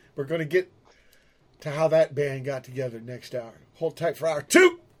 We're going to get to how that band got together next hour. Hold tight for hour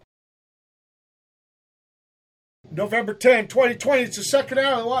 2. November 10, 2020. It's the second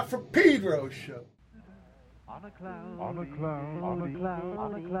hour of the Watt from Pedro Show. On a cloud, on a cloud, on a cloud,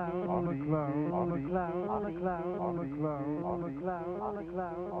 on a cloud, on a cloud, on a cloud, on a cloud, on a cloud, on a cloud,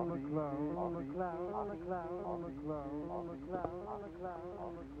 on a cloud, on a cloud, on a cloud, on a cloud, on a cloud, on a cloud, on a cloud,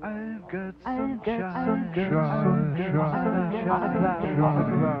 on a cloud. I've got some shine on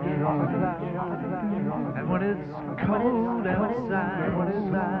a cloud, and when it's cold outside,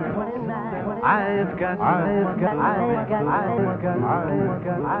 I've got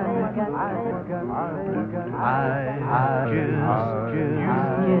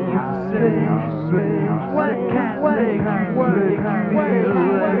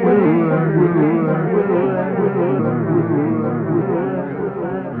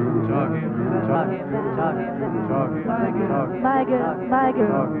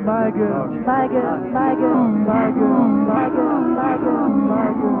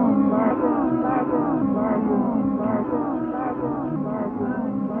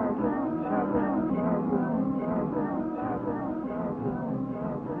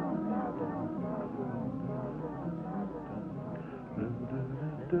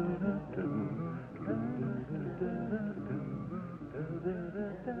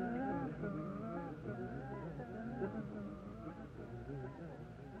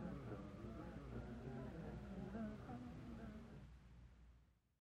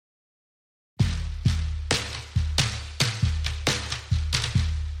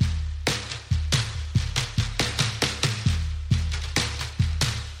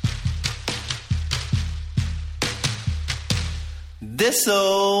This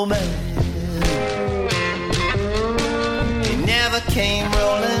old man, he never came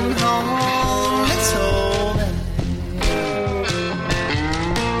rolling home. This old man,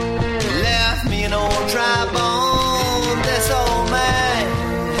 he left me an old dry bone. This old man,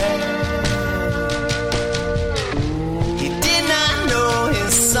 he did not know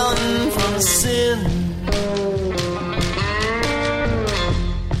his son from sin.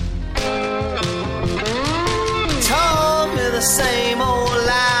 The same old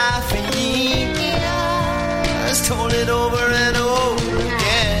lie for years, told it over and over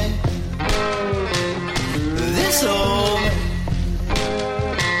again. This old man,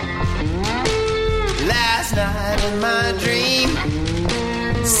 last night in my dream,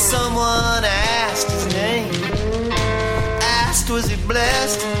 someone asked his name. Asked was he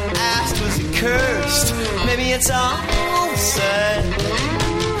blessed, asked was he cursed. Maybe it's all the same.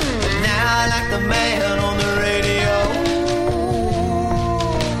 But now, like the man on the radio,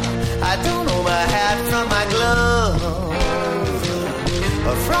 I don't know my hat from my glove,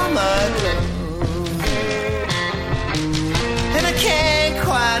 or from my glove, and I can't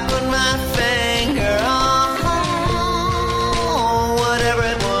quite put my finger on whatever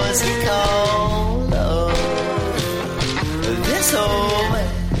it was he called love. This old man,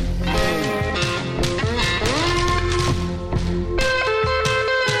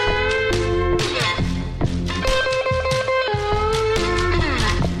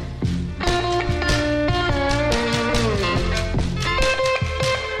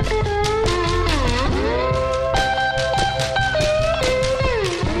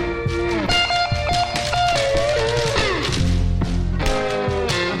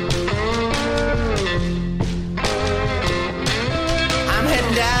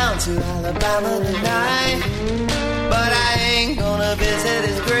 to Alabama tonight, but I ain't gonna visit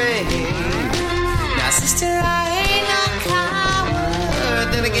his grave. Now, sister, I ain't no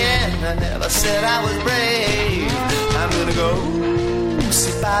coward. Then again, I never said I was brave. I'm gonna go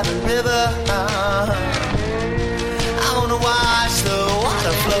sit by the river. I wanna watch the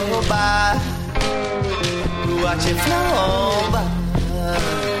water flow by, watch it flow by.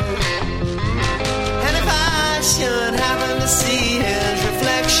 And if I should happen to see his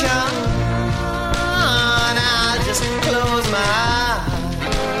reflection, I'll just close my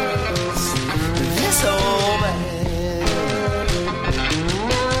eyes. This old man,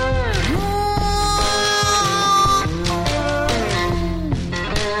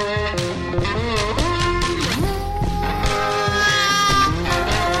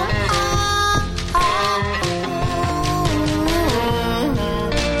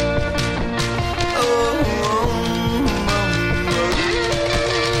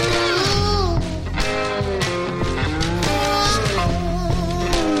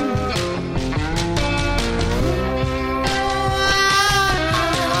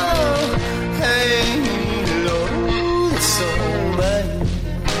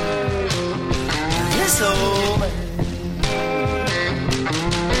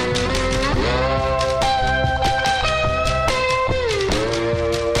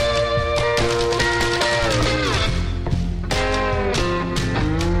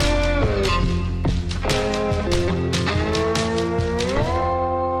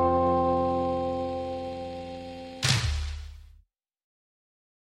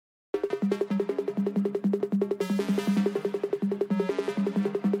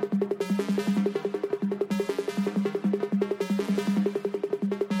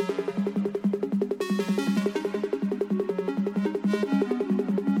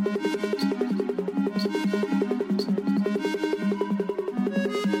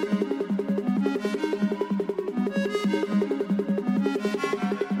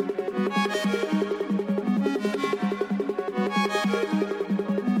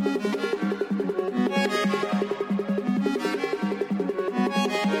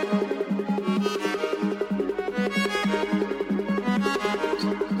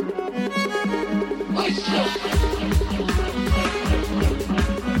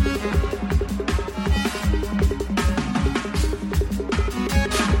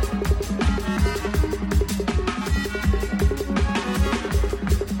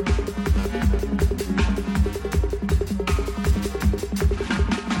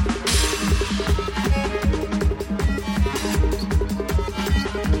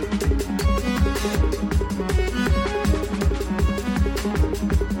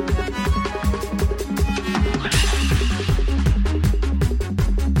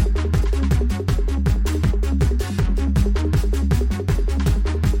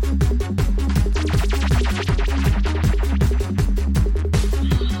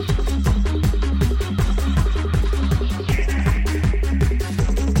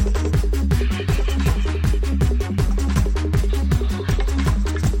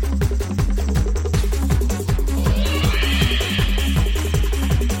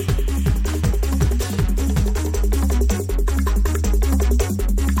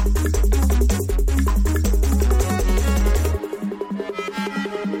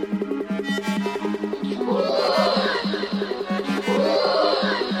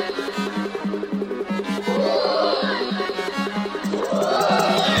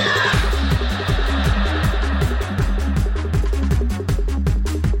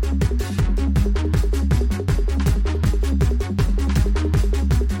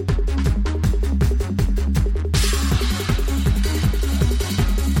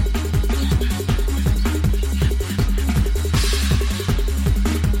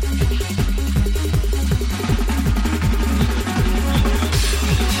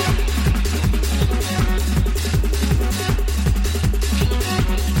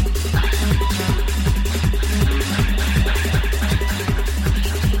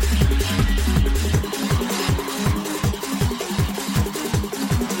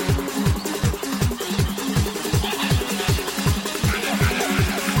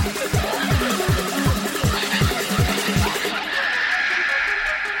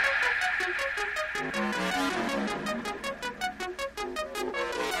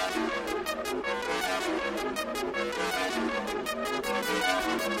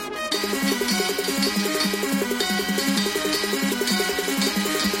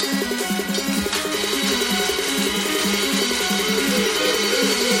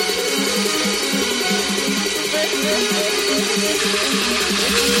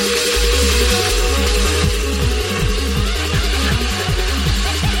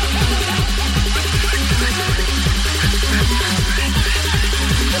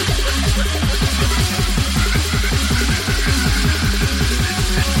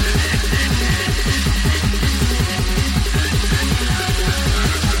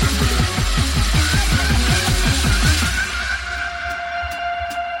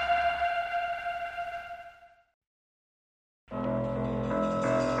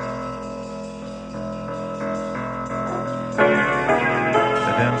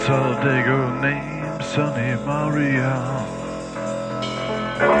 Talladega named Sunny Maria.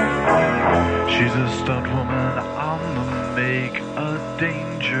 She's a stunt woman on the make, a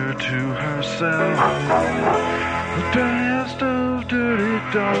danger to herself. The dirtiest of dirty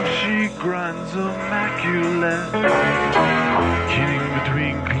dogs, she grinds immaculate. Keening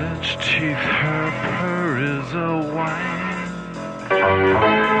between clenched teeth, her purr is a whine.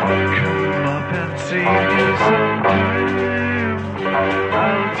 Come up and see me sometime.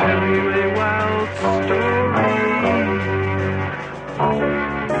 I'll tell you a wild story.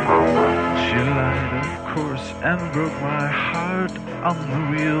 She lied, of course, and broke my heart on the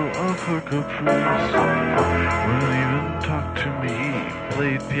wheel of her caprice. Wouldn't even talk to me,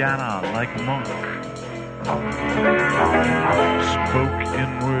 played piano like a monk. Spoke in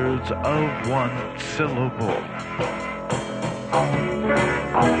words of one syllable.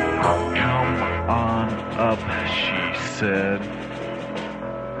 Come on up, she said.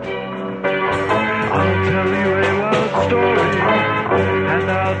 I'll tell you a wild story, and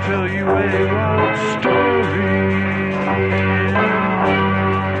I'll tell you a wild story.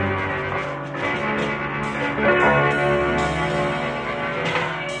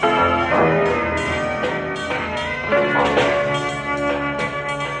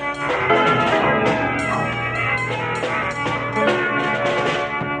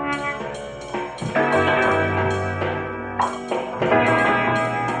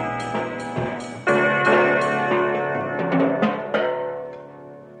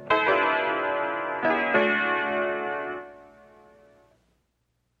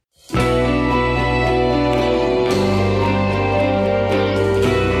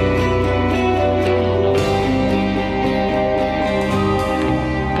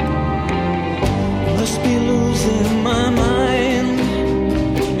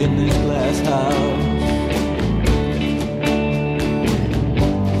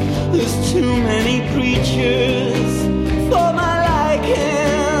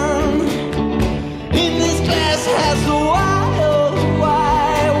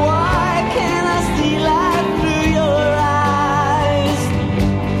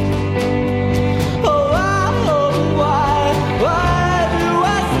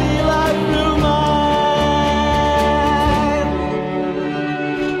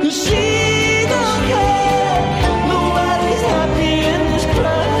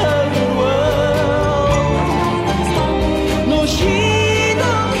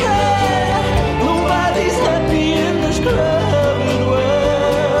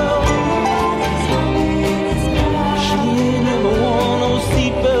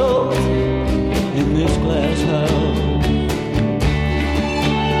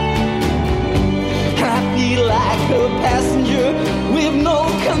 Passenger with no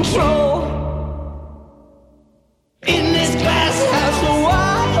control.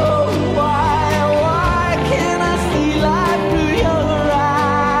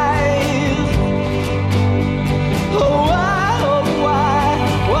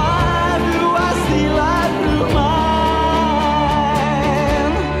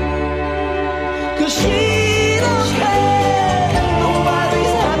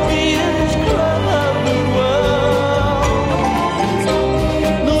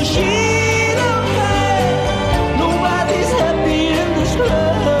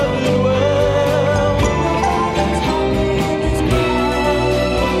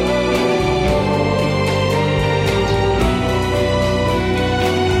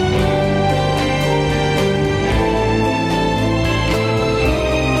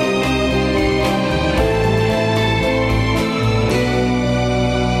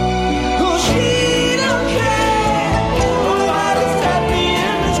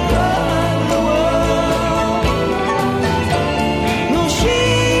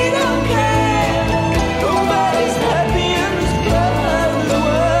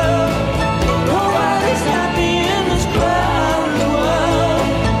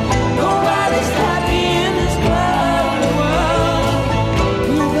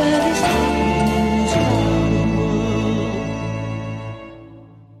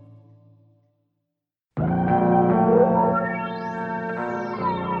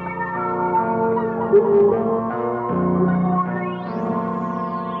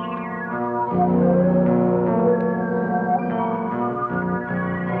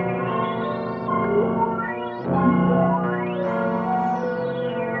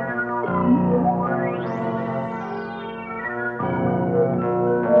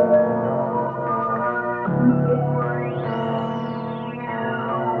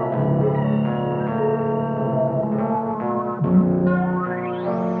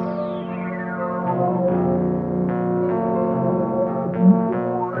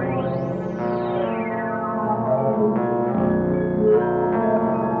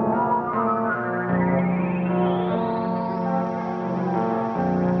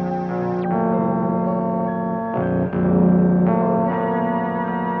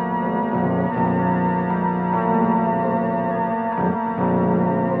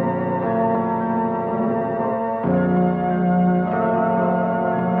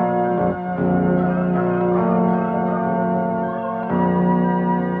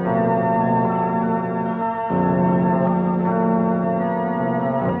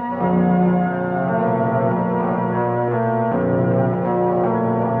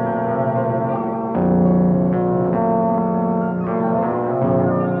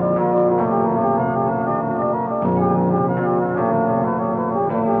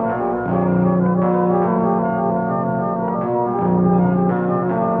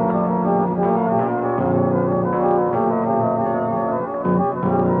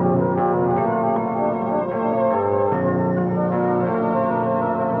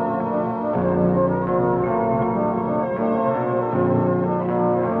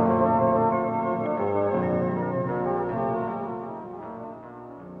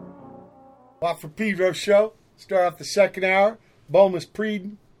 For Pedro Show. Start off the second hour. Bomis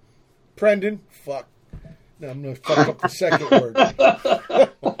prendin. Fuck. Now I'm going to fuck up the second word.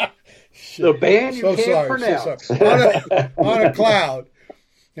 The band you can't pronounce. So on a cloud.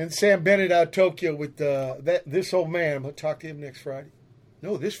 And Sam Bennett out of Tokyo with this old man. I'm going to talk to him next Friday.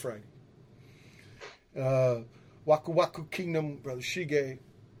 No, this Friday. Waqwaq Kingdom, Brother Shige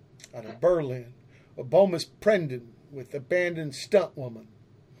out of Berlin. Bomis prendin with Abandoned Stunt Woman.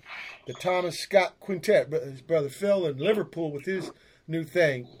 The Thomas Scott Quintet, his brother Phil in Liverpool with his new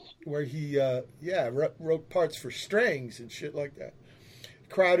thing where he, wrote parts for strings and shit like that.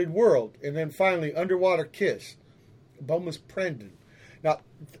 Crowded World. And then finally, Underwater Kiss, Bomis prendin. Now,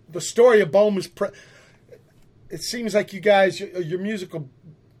 the story of Bomis it seems like you guys, your musical,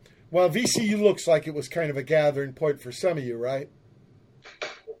 well, VCU looks like it was kind of a gathering point for some of you, right?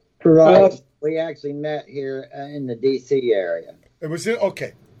 Right. We actually met here in the D.C. area. It was it?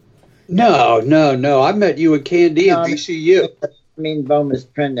 Okay. No. I met you at Candy at VCU. I mean, Bomis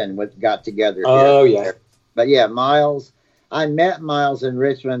prendin got together here. Oh, yeah. But yeah, Miles. I met Miles in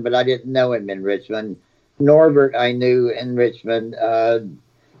Richmond, but I didn't know him in Richmond. Norbert I knew in Richmond.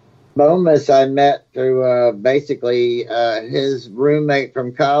 Bomis I met through basically his roommate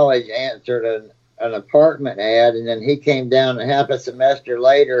from college answered an apartment ad, and then he came down a half a semester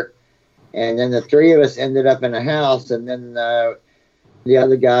later, and then the three of us ended up in a house, and then the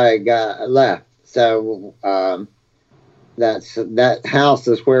other guy left. So that house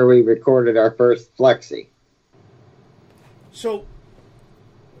is where we recorded our first flexi. So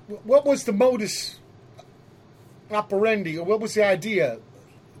what was the modus operandi, or what was the idea?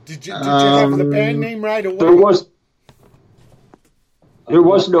 Did you have the band name right away? There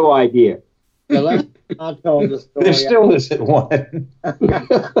was no idea. I told the story. There still isn't one.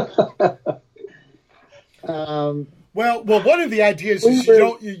 Well, one of the ideas is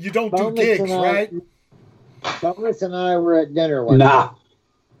you don't do gigs, right? Bomis and I were at dinner one night.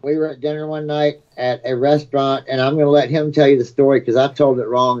 We were at dinner one night at a restaurant, and I'm going to let him tell you the story because I told it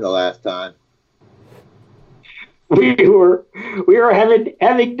wrong the last time. We were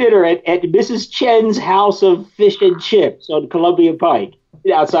having dinner at Mrs. Chen's House of Fish and Chips on Columbia Pike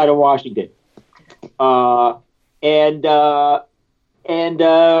outside of Washington, and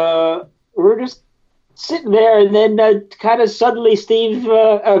we're just sitting there, and then kind of suddenly Steve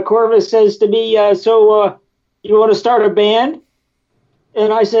Corvus says to me, "So you want to start a band?"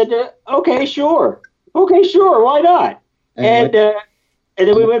 And I said, "Okay, sure, why not?" And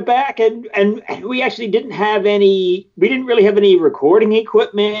then we went back, and we actually didn't have any. We didn't really have any recording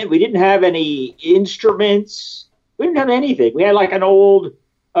equipment. We didn't have any instruments. We didn't have anything. We had like an old.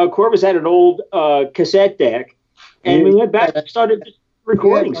 Corvus had an old cassette deck, and we went back and started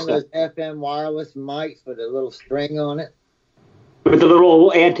recording stuff. One of those FM wireless mics with a little string on it. With a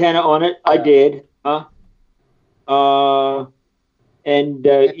little antenna on it, I did. And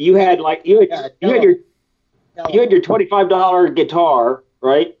you had your $25 guitar,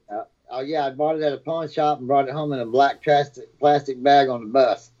 right? yeah, I bought it at a pawn shop and brought it home in a black plastic bag on the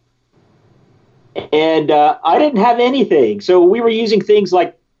bus. And I didn't have anything, so we were using things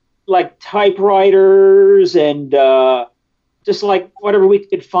like typewriters and just like whatever we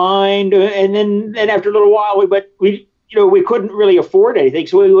could find. And then after a little while, we couldn't really afford anything,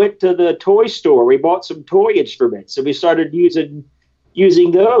 so we went to the toy store. We bought some toy instruments, and we started using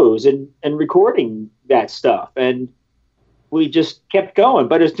those and recording that stuff. And we just kept going.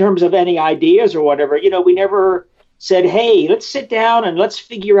 But in terms of any ideas or whatever, we never said, hey, let's sit down and let's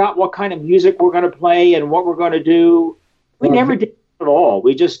figure out what kind of music we're going to play and what we're going to do. We never did at all.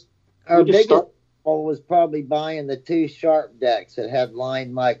 Our biggest goal was probably buying the 2 sharp decks that had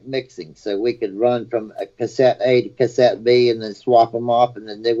line mic mixing, so we could run from a cassette A to cassette B and then swap them off and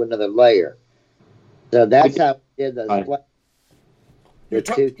then do another layer. So that's how we did those. You're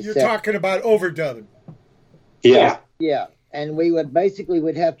talking about overdubbing. Yeah. Yeah. And we would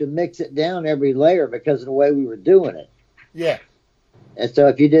have to mix it down every layer because of the way we were doing it. Yeah. And so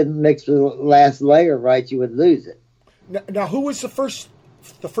if you didn't mix the last layer right, you would lose it. Now who was the first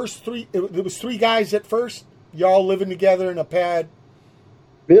 3? It was 3 guys at first. Y'all living together in a pad.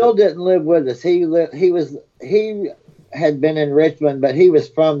 Bill didn't live with us. He had been in Richmond, but he was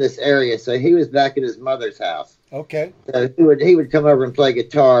from this area, so he was back at his mother's house. Okay. So he would come over and play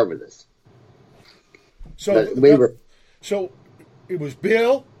guitar with us. So it was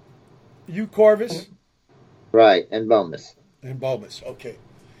Bill, you Corvus, right, and Bomis. Okay.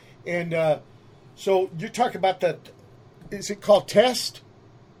 And so you're talking about that. Is it called Test?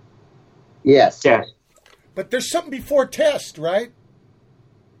 Yes. Yes. But there's something before Test, right?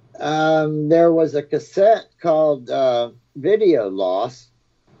 There was a cassette called Video Loss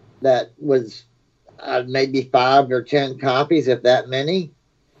that was maybe 5 or 10 copies, if that many.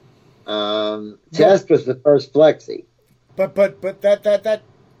 Test was the first flexi. But that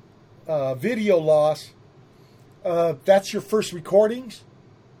Video Loss, that's your first recordings?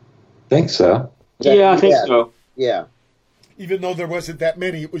 Think so. Yeah, I think so. Yeah. Even though there wasn't that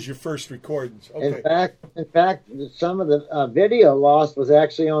many, it was your first recordings. Okay. In fact, some of the Video Loss was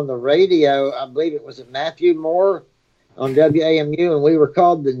actually on the radio. I believe it was at Matthew Moore on WAMU, and we were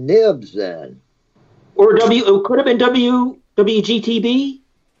called the Nibs then. Or it could have been WGTB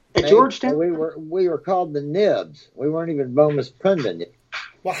at Georgetown. We were called the Nibs. We weren't even Bomis Prendin.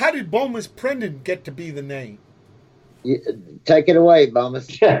 Well, how did Bomis Prendin get to be the name? Take it away,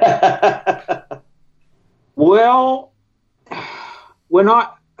 Bomis. Well, when I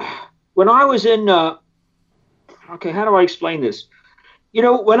was in okay, how do I explain this?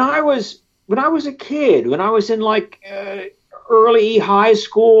 When I was a kid, when I was in like early high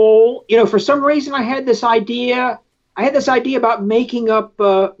school, for some reason I had this idea about making up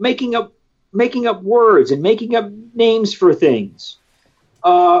words and making up names for things.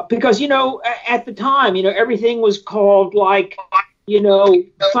 Because at the time, everything was called like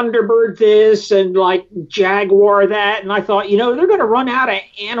Thunderbird this and like Jaguar that, and I thought, they're going to run out of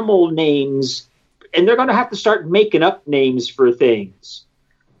animal names, and they're going to have to start making up names for things.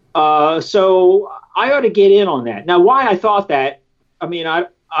 So I ought to get in on that. Now, why I thought that, I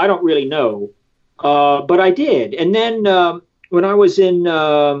don't really know, but I did. And then when I was in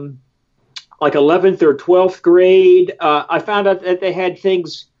like 11th or 12th grade, I found out that they had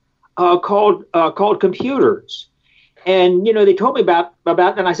things called computers. And, they told me about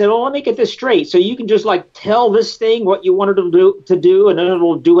that, and I said, well, let me get this straight. So you can just, like, tell this thing what you wanted to do, and then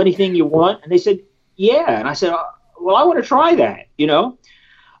it'll do anything you want? And they said, yeah. And I said, well, I want to try that,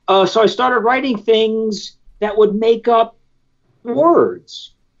 So I started writing things that would make up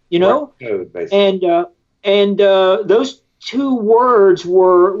words, And those 2 words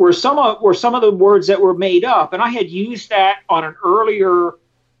were some of the words that were made up. And I had used that on an earlier,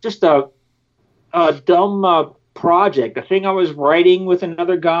 just a dumb project, a thing I was writing with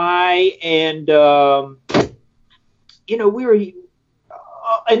another guy, and we were,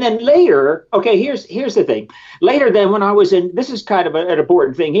 and then later, okay, here's the thing. Later, then, when I was in, this is kind of an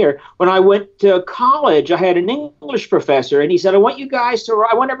important thing here. When I went to college, I had an English professor, and he said, I want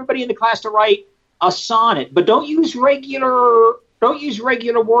everybody in the class to write a sonnet, but don't use regular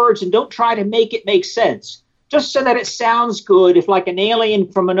words, and don't try to make it make sense. Just so that it sounds good. If like an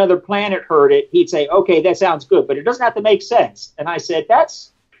alien from another planet heard it, he'd say, okay, that sounds good, but it doesn't have to make sense. And I said,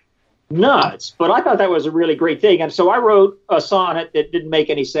 that's nuts. But I thought that was a really great thing. And so I wrote a sonnet that didn't make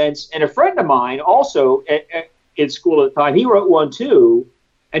any sense. And a friend of mine also in school at the time, he wrote one too.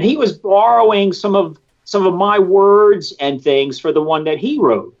 And he was borrowing some of my words and things for the one that he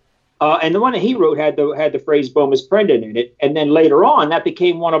wrote. And the one that he wrote had the phrase Bomis Prendin in it. And then later on, that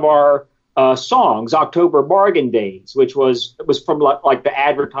became one of our songs, October Bargain Days, which was from like the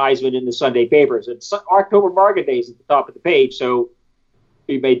advertisement in the Sunday papers. It's October Bargain Days at the top of the page, so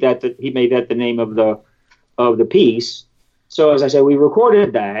he made that the name of the piece. So as I said, we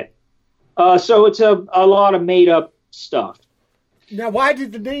recorded that. So it's a lot of made up stuff. Now, why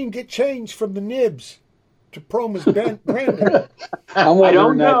did the name get changed from the Nibs to Proma's Prendin? I'm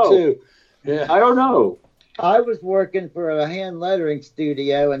wondering that too. Yeah. I don't know. I was working for a hand lettering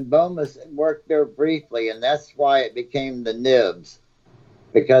studio, and bomis worked there briefly, and that's why it became the Nibs,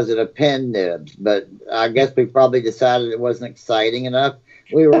 because of the pen nibs. But I guess we probably decided it wasn't exciting enough.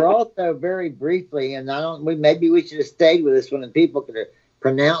 We were also very briefly, and maybe we should have stayed with this one, and people could have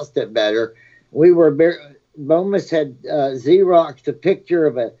pronounced it better. Bomis had Xeroxed a picture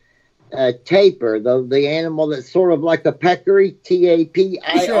of a tapir, the animal that's sort of like a peccary,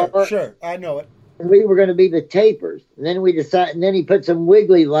 Tapir. Sure, I know it. We were going to be the tapirs, and then we decided. And then he put some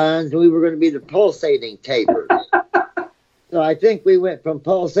wiggly lines, and we were going to be the pulsating tapirs. So I think we went from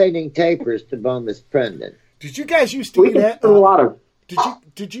pulsating tapirs to bomis Prendin. Did you guys used to eat a lot of?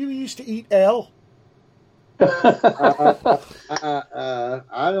 Did you used to eat L? I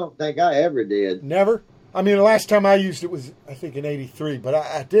don't think I ever did. Never? I mean, the last time I used it was, I think, in '83, but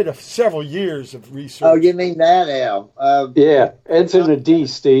I did several years of research. Oh, you mean that, Al? Yeah, it's in a D,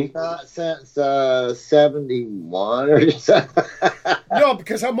 Steve. Not since 71 or something. No,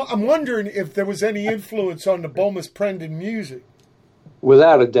 because I'm wondering if there was any influence on the bomis Prendin music.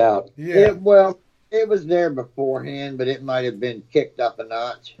 Without a doubt. Yeah. It was there beforehand, but it might have been kicked up a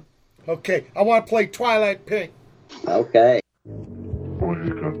notch. Okay, I want to play Twilight Pink. Okay.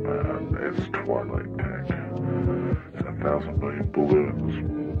 Wiggin, man, it's Twilight Pink. And 1,000 million balloons,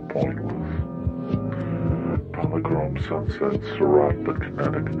 pointless. Polychrome sunset, Syrah but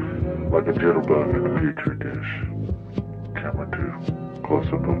kinetic, like a jitterbug in a petri dish. Camera 2,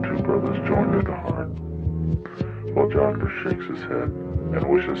 close-up of two brothers joined at the heart, while Doctor shakes his head and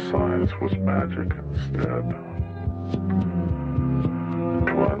wishes science was magic instead.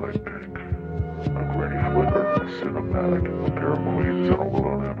 Twilight Pink. A grainy flicker, a cinematic, a pair of queens on a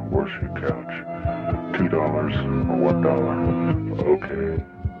willow and horseshoe couch. $2 or $1. Okay,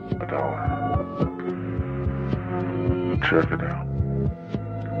 $1. Check it out.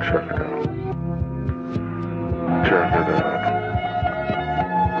 Check it out. Check it out.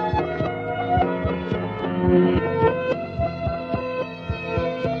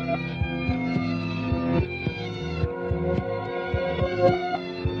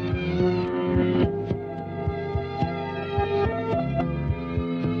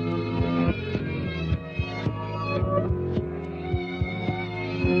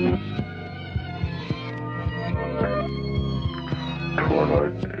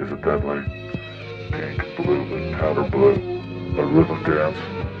 Twilight is a deadly pink, blue, and powder blue, a rhythm dance,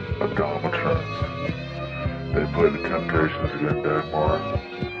 a dominatrance. They play the Temptations again, Dagmar.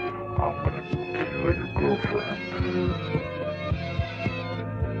 I'm gonna kill your girlfriend.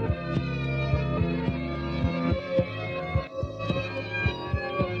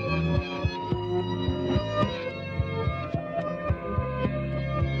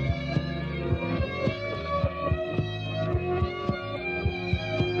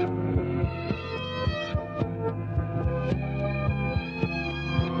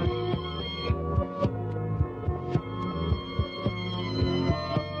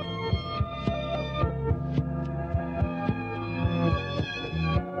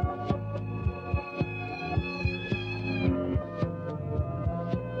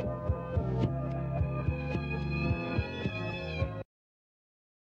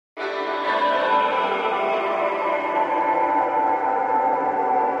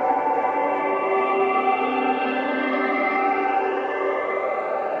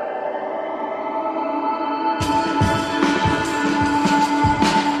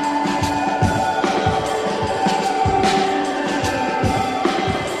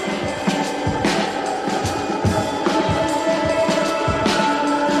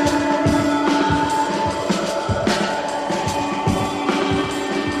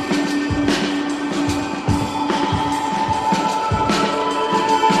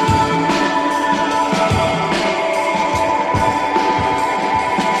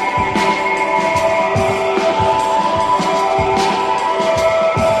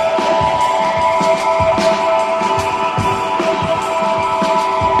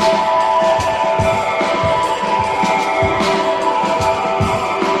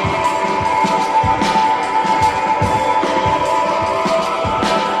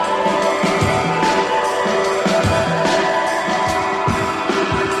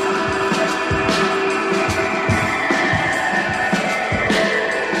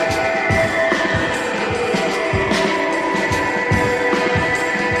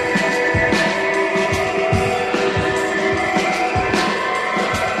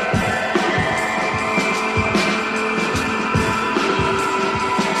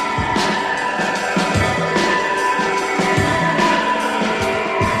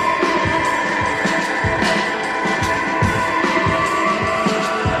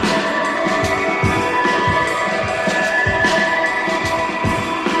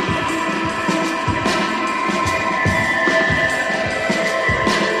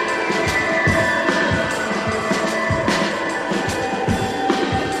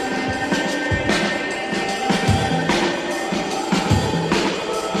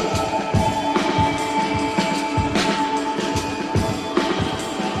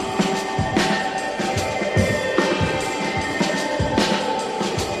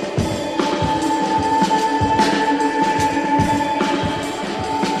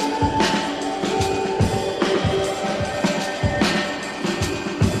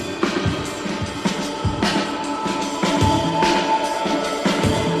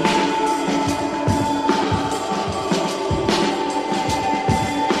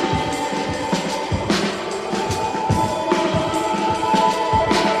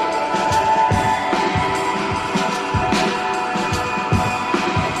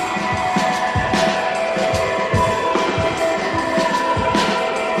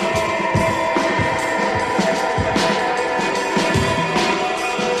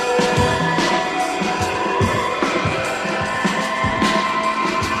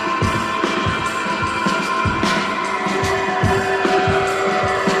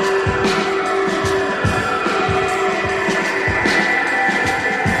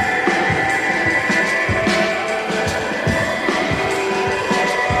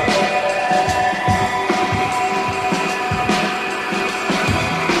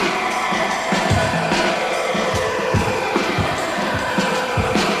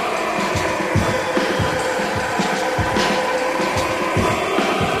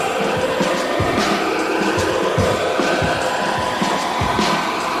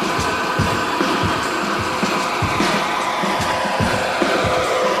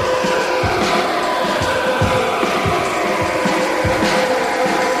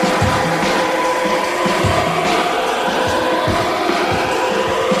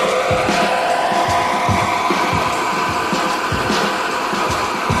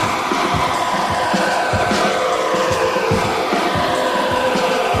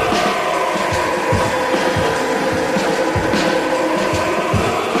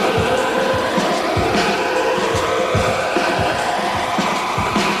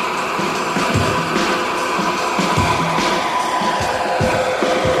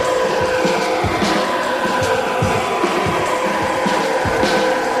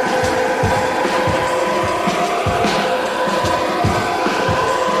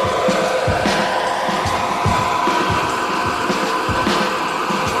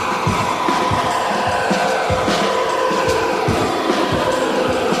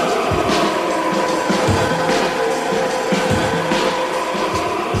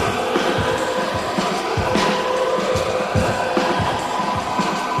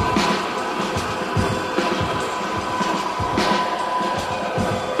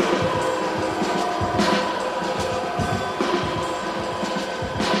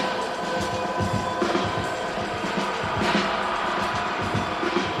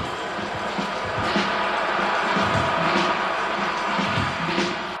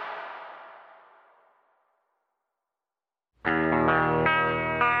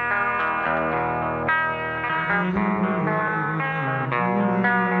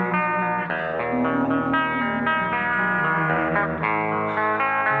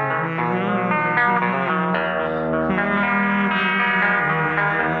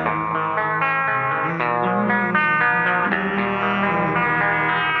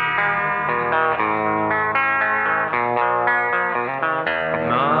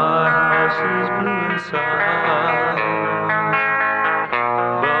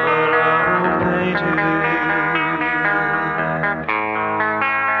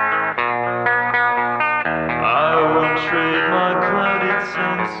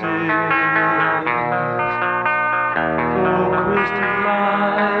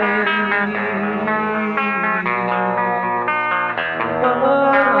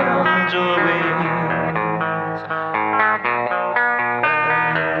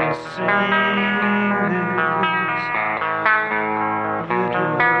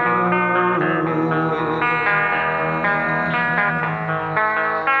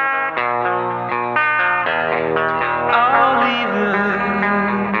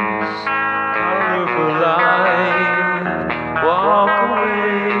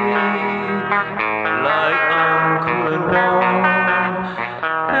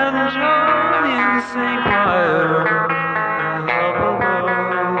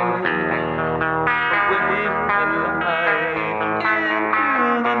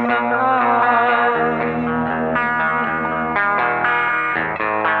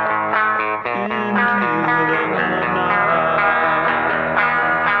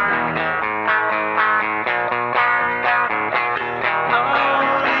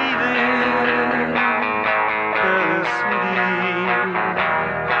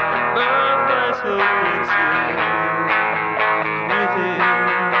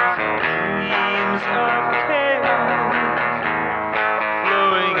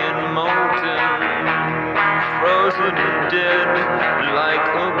 but dead like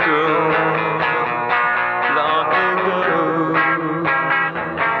a girl long ago.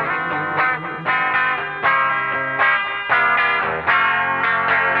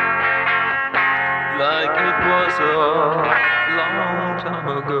 Like it was a long time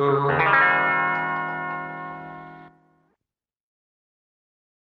ago.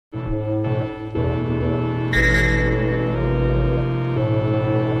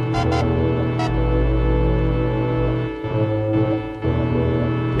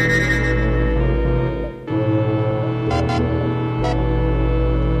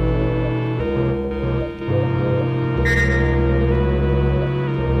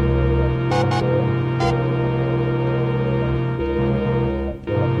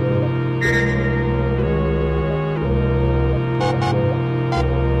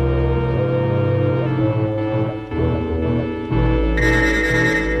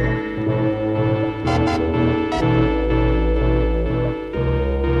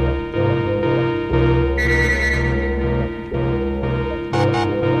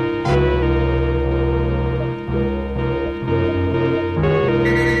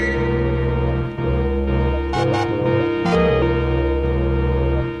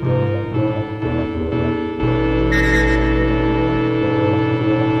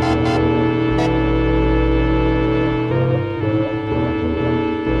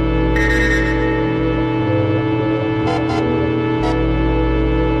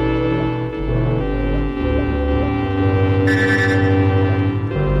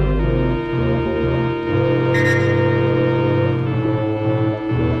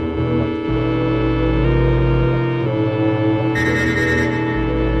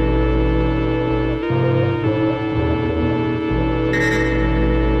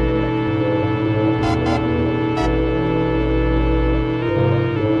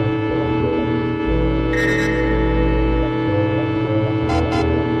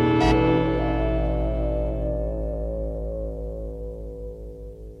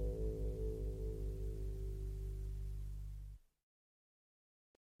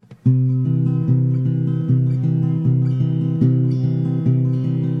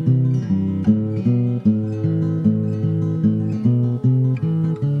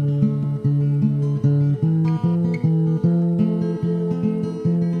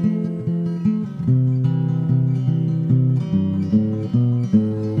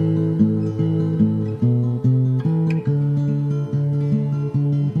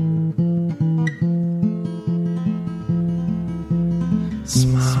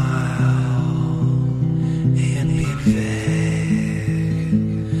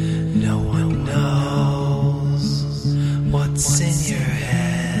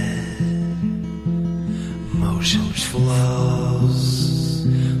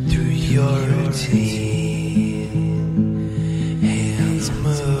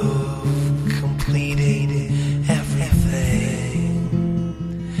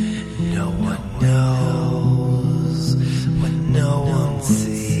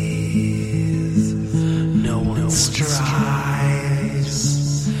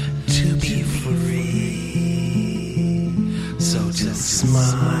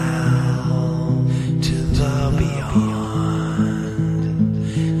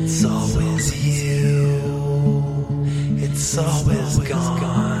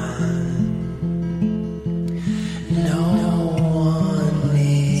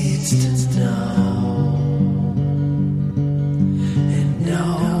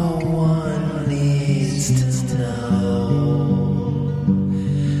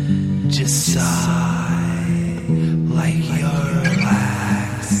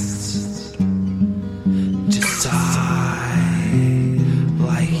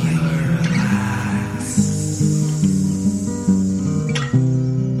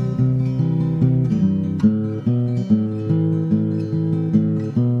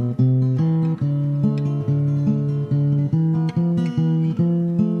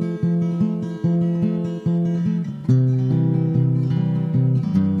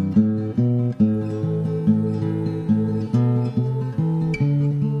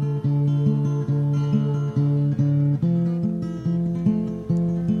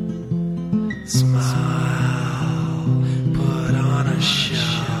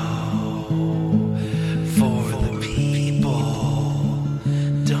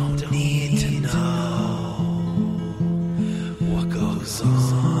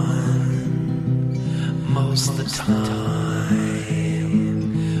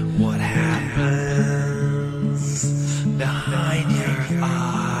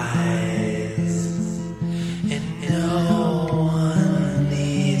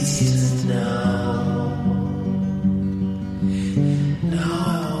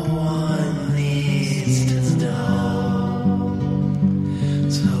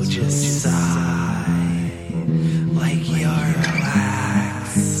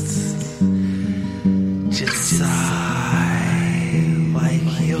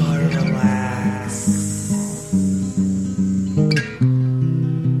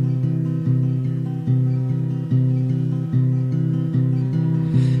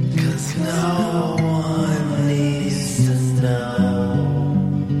 know.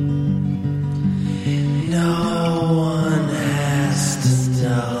 No one has to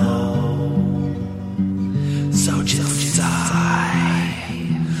know. So just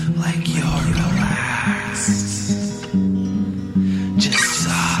sigh like you're relaxed. Just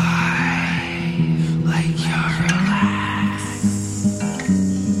sigh like you're relaxed.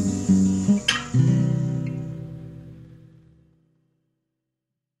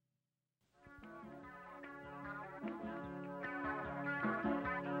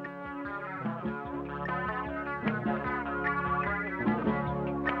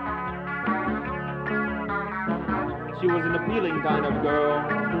 She was an appealing kind of girl.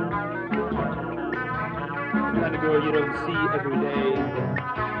 The kind of girl you don't see every day.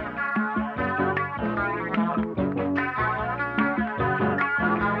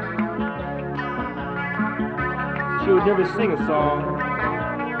 She would never sing a song.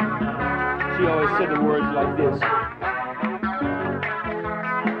 She always said the words like this.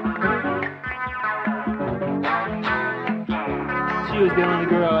 She was the only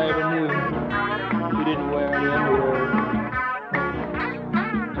girl I ever knew who didn't wear any underwear.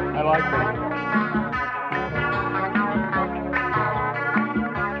 I like her.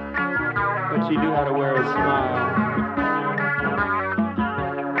 But she knew how to wear a smile.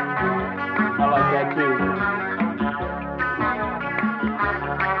 I like that too.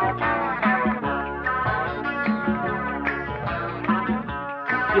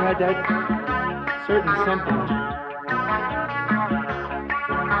 She had that certain something.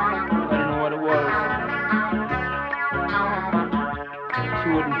 I don't know what it was. She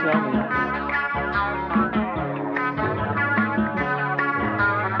wouldn't tell me.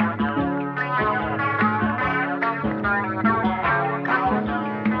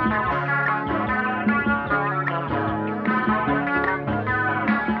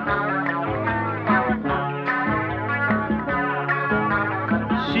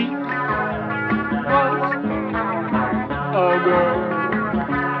 She was a girl.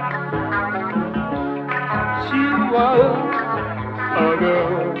 She was a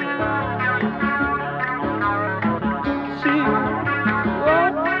girl. She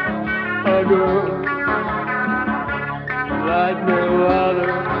was a girl like no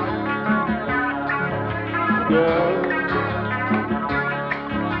other girl.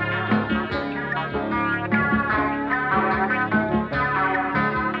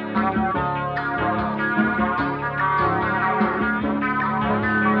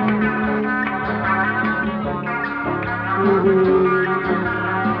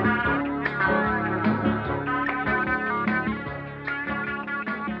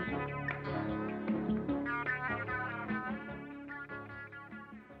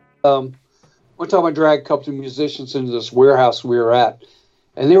 One time I dragged a couple of musicians into this warehouse we were at,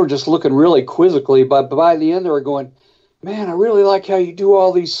 and they were just looking really quizzically, but by the end they were going, man, I really like how you do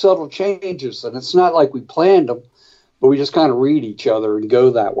all these subtle changes, and it's not like we planned them, but we just kind of read each other and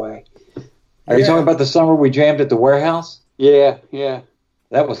go that way. Are you talking about the summer we jammed at the warehouse? Yeah, yeah.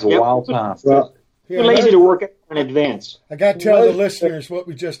 That was a wild time. Well, you're lazy to work in advance. I got to tell the listeners what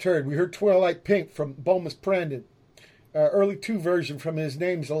we just heard. We heard Twilight Pink from bomis prendin, early 2 version from His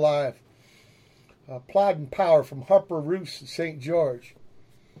Name's Alive. Plodding Power from Harper, Russe, and St. George.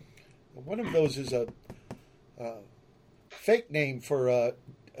 One of those is a fake name for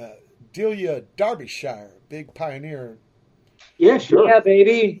Delia Derbyshire, big pioneer. Yeah, sure. Yeah,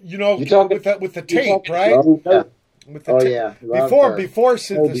 baby. You know, with the tape, right? Yeah. With the yeah. Before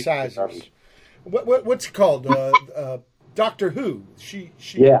synthesizers. What's it called? Doctor Who. She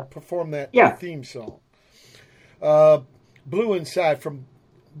performed that theme song. Blue Inside from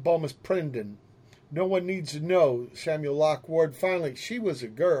bomis prendin. No One Needs to Know, Samuel Locke Ward. Finally, She Was a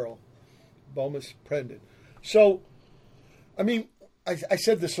Girl, bomis prendin. So, I mean, I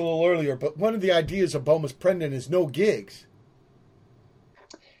said this a little earlier, but one of the ideas of bomis prendin is no gigs.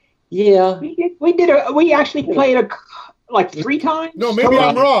 Yeah, we actually played like 3 times. No, maybe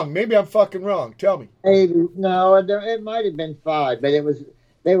I'm wrong. Maybe I'm fucking wrong. Tell me. Maybe no, it might have been 5, but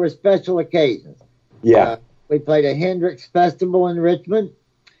they were special occasions. Yeah, we played a Hendrix festival in Richmond.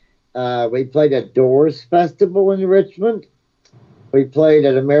 We played a Doors festival in Richmond. We played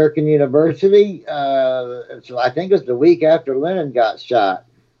at American University. So I think it was the week after Lennon got shot.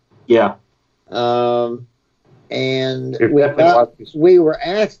 Yeah. And we were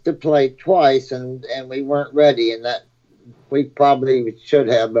asked to play twice, and we weren't ready, and that we probably should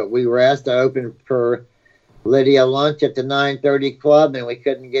have, but we were asked to open for Lydia Lunch at the 9:30 Club, and we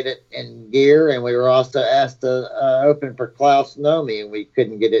couldn't get it in gear, and we were also asked to open for Klaus Nomi, and we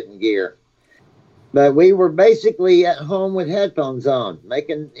couldn't get it in gear. But we were basically at home with headphones on,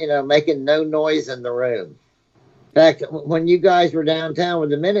 making no noise in the room. In fact, when you guys were downtown with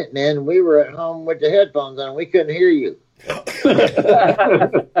the Minutemen, we were at home with the headphones on. We couldn't hear you.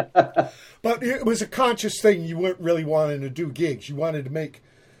 But it was a conscious thing. You weren't really wanting to do gigs. You wanted to make...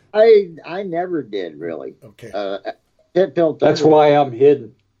 I never did, really. Okay. That's why I'm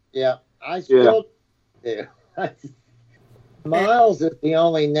hidden. Yeah, I still do. Miles is the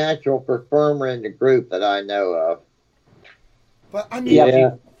only natural performer in the group that I know of. But I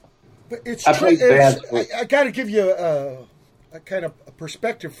mean, but it's I got to give you a kind of a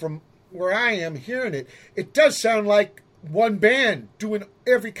perspective from where I am hearing it. It does sound like one band doing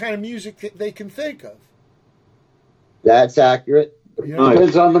every kind of music that they can think of. That's accurate. You know,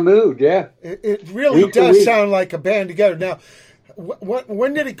 depends on the mood, yeah. It really does sound like a band together. Now,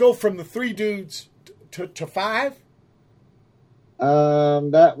 when did it go from the 3 dudes to 5?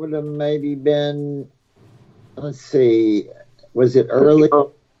 That would have maybe been, let's see, was it early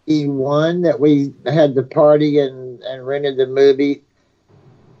E1 that we had the party and rented the movie,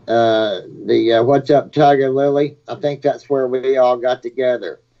 the What's Up Tiger Lily? I think that's where we all got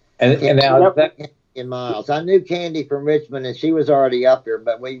together. And now in Miles, I knew Candy from Richmond, and she was already up there,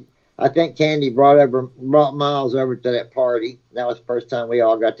 but I think Candy brought Miles over to that party. That was the first time we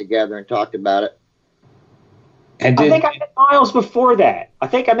all got together and talked about it. I think I met Miles before that. I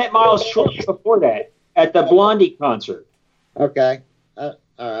think I met Miles shortly before that at the Blondie concert. Okay. All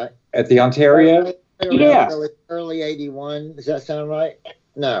right. At the Ontario? Yeah. Early 81. Does that sound right?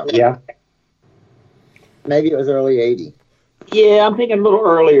 No. Yeah. Maybe it was early 80. Yeah, I'm thinking a little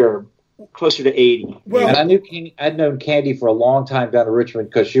earlier, closer to 80. Well, and I'd known Candy for a long time down in Richmond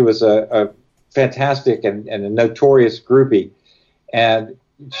because she was a fantastic and a notorious groupie. And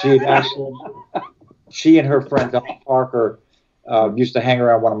she and her friend Don Parker used to hang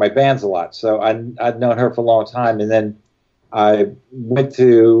around one of my bands a lot. So I'd known her for a long time. And then I went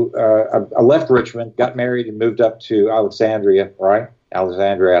to, I left Richmond, got married, and moved up to Alexandria, right?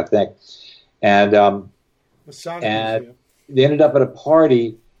 Alexandria, I think. And they ended up at a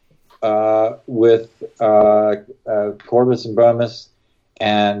party with Corvus and Bomis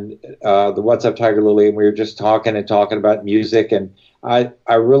and the What's Up Tiger Lily, and we were just talking about music, and I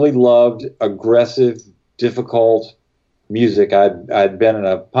really loved aggressive, difficult music. I'd been in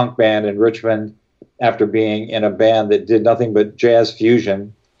a punk band in Richmond after being in a band that did nothing but jazz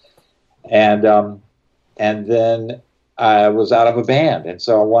fusion, and then I was out of a band, and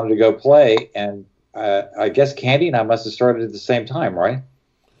so I wanted to go play, and I guess Candy and I must have started at the same time, right?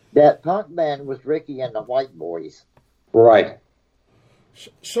 That punk band was Ricky and the White Boys. Right.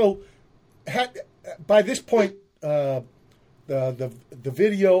 So, by this point, the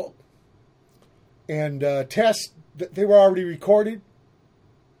video and test, they were already recorded?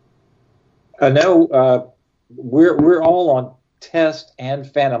 No, we're all on Test and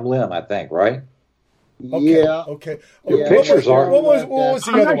Phantom Limb, I think, right? Okay, yeah. Okay. Yeah. Pictures are. What was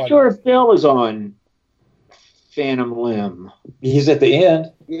the other one? I'm not sure if Bill is on Phantom Limb. He's at the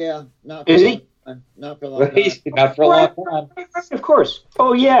end. Yeah. Not is he? Not for a long time. Not for a long time. Of course.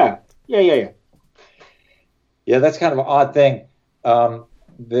 Oh, yeah. Yeah. Yeah, that's kind of an odd thing.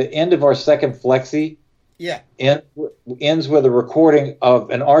 The end of our second flexi ends with a recording of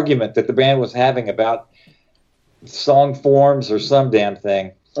an argument that the band was having about song forms or some damn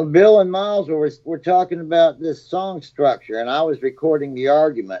thing. Well, Bill and Miles were talking about this song structure, and I was recording the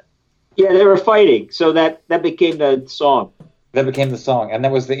argument. Yeah, they were fighting, so that became the song. That became the song, and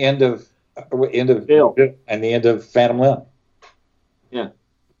that was the end of Bill and the end of Phantom Limb. Yeah.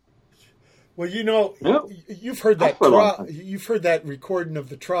 Well, you've heard that. You've heard that recording of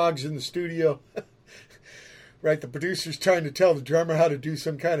the Trogs in the studio, right? The producer's trying to tell the drummer how to do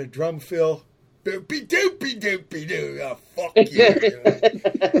some kind of drum fill. Doopy doopy doopy doo. Oh, fuck you.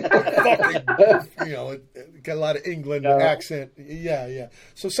 It got a lot of England accent. Yeah.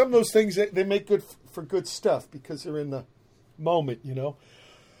 So some of those things they make good for good stuff because they're in the moment,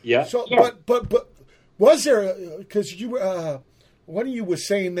 Yeah. So, but was there? Because you one of you was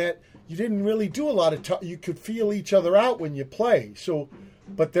saying that you didn't really do a lot of you could feel each other out when you play. So,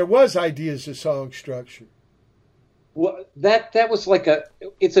 but there was ideas of song structure. Well, that was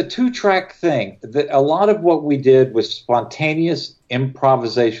it's a 2-track thing. A lot of what we did was spontaneous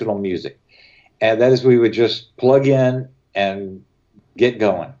improvisational music. And that is, we would just plug in and get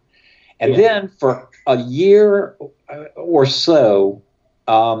going. And then for a year or so,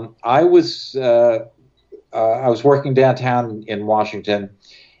 I was working downtown in Washington,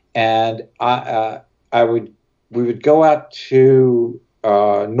 and we would go out to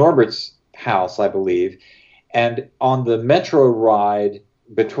Norbert's house, I believe. And on the metro ride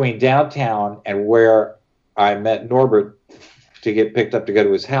between downtown and where I met Norbert to get picked up to go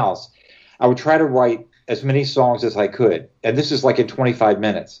to his house, I would try to write as many songs as I could. And this is like in 25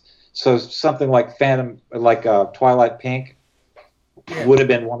 minutes. So something like Twilight Pink would have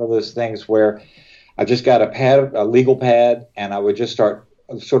been one of those things where I just got a legal pad, and I would just start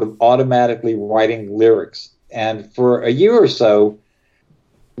sort of automatically writing lyrics. And for a year or so,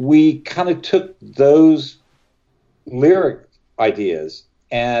 we kind of took those lyric ideas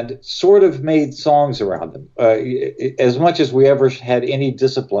and sort of made songs around them. As much as we ever had any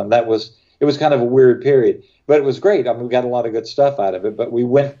discipline, it was kind of a weird period, but it was great. I mean, we got a lot of good stuff out of it, but we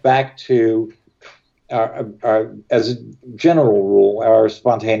went back to as a general rule, our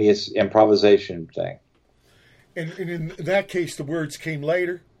spontaneous improvisation thing. And in that case, the words came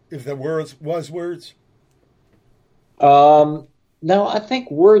later, if there was words? No, I think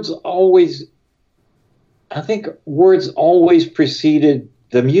words always preceded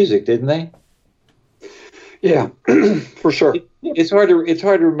the music, didn't they? Yeah, for sure. It's hard to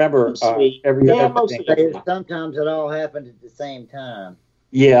remember everything. Sometimes it all happened at the same time.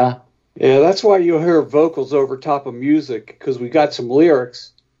 Yeah. Yeah, that's why you'll hear vocals over top of music, because we got some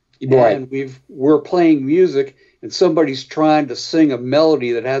lyrics, right, and we're playing music, and somebody's trying to sing a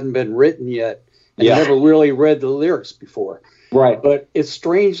melody that hasn't been written yet, and never really read the lyrics before. Right. But it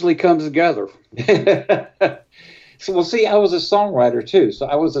strangely comes together. So, well, see, I was a songwriter too. So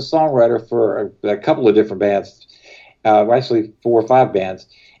I was a songwriter for a couple of different bands, actually 4 or 5 bands,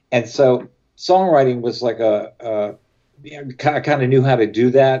 and so songwriting was like I kind of knew how to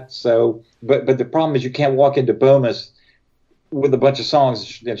do that. So, but the problem is you can't walk into bomis with a bunch of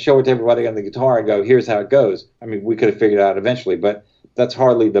songs and show it to everybody on the guitar and go, "Here's how it goes." I mean, we could have figured it out eventually, but that's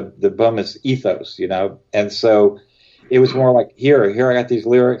hardly the bomis ethos, you know. And so it was more like, here I got these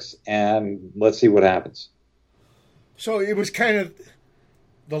lyrics, and let's see what happens. So it was kind of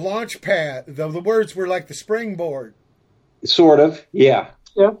the launch pad. The words were like the springboard. Sort of, yeah.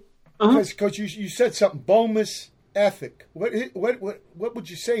 Yeah. Because you said something, bomis ethic. What would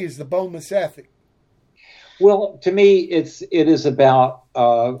you say is the bomis ethic? Well, to me, it is about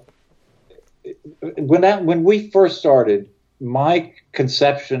when we first started. My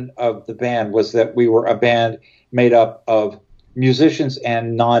conception of the band was that we were a band made up of musicians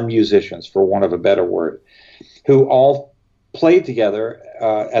and non-musicians, for want of a better word, who all played together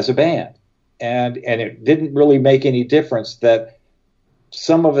as a band. And it didn't really make any difference that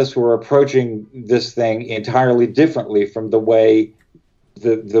some of us were approaching this thing entirely differently from the way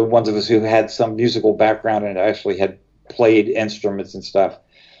the ones of us who had some musical background and actually had played instruments and stuff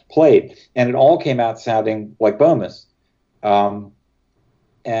played. And it all came out sounding like bomis. So,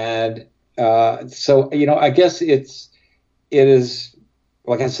 you know, I guess it is,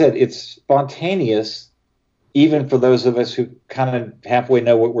 like I said, it's spontaneous, even for those of us who kind of halfway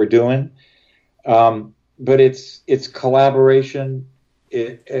know what we're doing. But it's collaboration.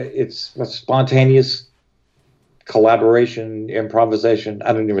 It's a spontaneous collaboration, improvisation.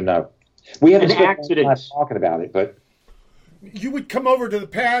 I don't even know. We haven't spent much time talking about it, but you would come over to the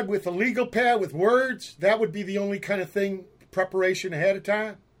pad with a legal pad with words. That would be the only kind of thing, preparation ahead of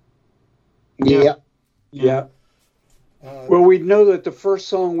time. Yeah. Well, we know that the first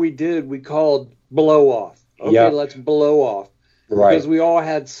song we did, we called "Blow Off." Okay, let's blow off. Right. Because we all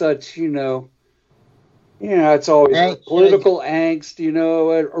had such, it's always political angst,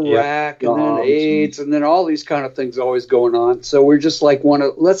 Iraq and then AIDS and then all these kind of things always going on. So we're just like,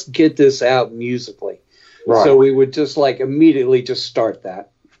 let's get this out musically. Right. So we would just like immediately just start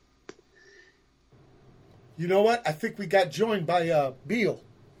that. You know what? I think we got joined by Beal.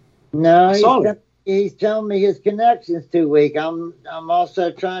 No, he's telling me his connection's too weak. I'm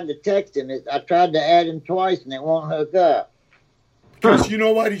also trying to text him. I tried to add him twice and it won't hook up. Because you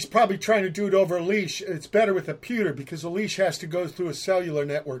know what? He's probably trying to do it over a leash. It's better with a pewter because a leash has to go through a cellular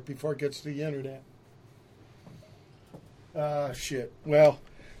network before it gets to the internet. Shit. Well,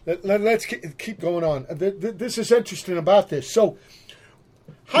 let's keep going on. This is interesting about this. So,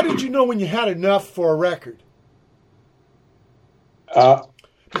 how did you know when you had enough for a record?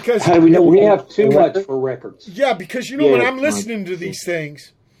 Because how do we know we have too much for records? Yeah, because when I'm listening to these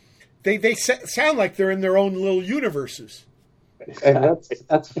things, they sound like they're in their own little universes. And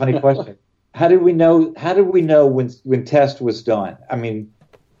that's a funny question. How did we know when test was done? I mean,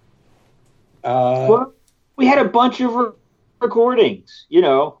 well, we had a bunch of recordings.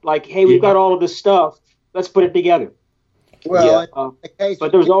 Like, hey, we've got all of this stuff. Let's put it together. Well,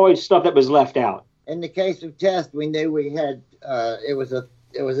 but there was always stuff that was left out. In the case of test, we knew we had it was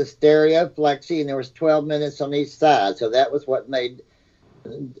a stereo flexi, and there was 12 minutes on each side. So that was what made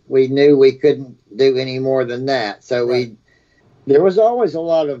we knew we couldn't do any more than that. So there was always a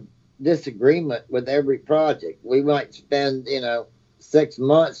lot of disagreement with every project. We might spend 6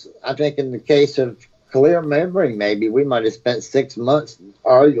 months. I think in the case of clear memory, maybe we might have spent 6 months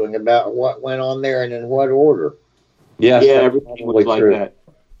arguing about what went on there and in what order. Yes, yeah, everything was like that.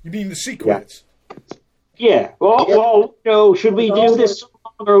 You mean the sequence? Yeah. Well, should we do this song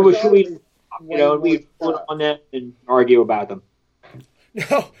or should we, we put on that and argue about them?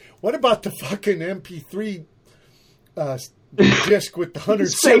 No. What about the fucking MP3 disc with the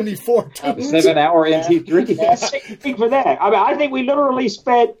 174 tunes? 7-hour MP3. Same for that. I mean, I think we literally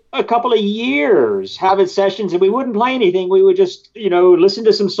spent a couple of years having sessions, and we wouldn't play anything. We would just, listen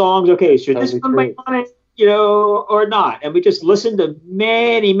to some songs. Okay, should this one be on it? Or not. And we just listened to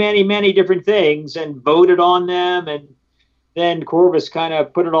many, many, many different things and voted on them. And then Corvus kind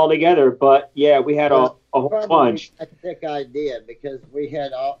of put it all together. But yeah, we had a whole bunch. That's a thick idea because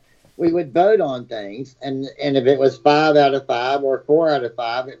we would vote on things. And if it was 5 out of 5 or 4 out of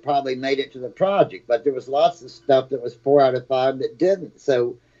 5, it probably made it to the project. But there was lots of stuff that was 4 out of 5 that didn't.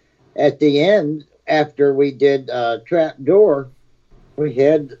 So at the end, after we did Trapdoor, we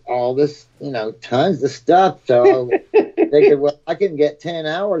had all this, tons of stuff. So I figured, well, I can get 10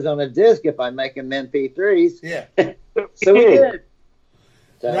 hours on a disc if I make them MP3s. Yeah. So we did.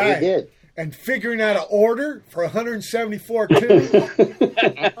 Right. We did. And figuring out an order for 174 tunes.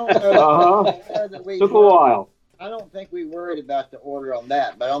 I don't know Took a while. I don't think we worried about the order on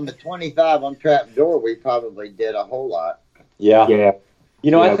that. But on the 25 on Trapdoor, we probably did a whole lot. Yeah. Yeah.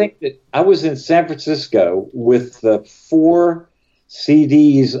 I think that I was in San Francisco with the 4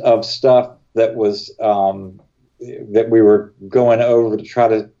 CDs of stuff that was that we were going over to try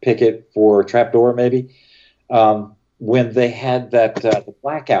to pick it for Trapdoor, maybe when they had that the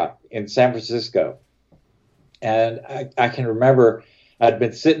blackout in San Francisco, and I can remember I'd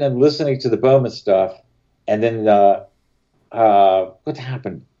been sitting and listening to the bomis stuff, and then what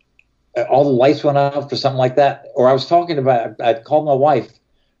happened? All the lights went off or something like that, or I was talking about. I'd called my wife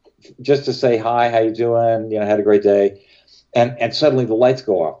just to say hi, how you doing? Had a great day. And suddenly the lights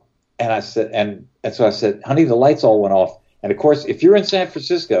go off. And I said, and so I said, honey, the lights all went off. And of course, if you're in San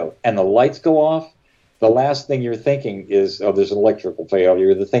Francisco and the lights go off, the last thing you're thinking is, oh, there's an electrical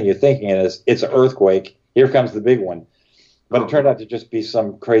failure. The thing you're thinking is, it's an earthquake. Here comes the big one. But it turned out to just be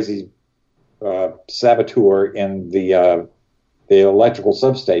some crazy saboteur in the electrical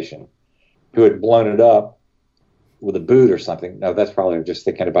substation who had blown it up with a boot or something. No, that's probably just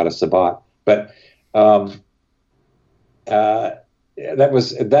thinking about a sabbat. But that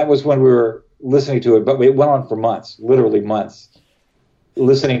was when we were listening to it, but it went on for months, literally months,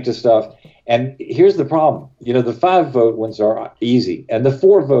 listening to stuff. And here's the problem. The 5-vote ones are easy, and the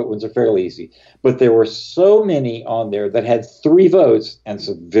 4-vote ones are fairly easy. But there were so many on there that had 3 votes and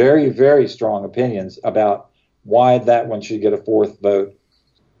some very, very strong opinions about why that one should get a 4th vote.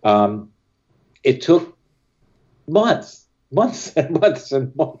 It took months and months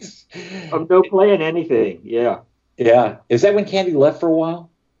and months of no playing anything. Yeah. Yeah. Is that when Candy left for a while?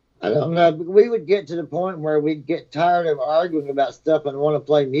 I don't know. But we would get to the point where we'd get tired of arguing about stuff and want to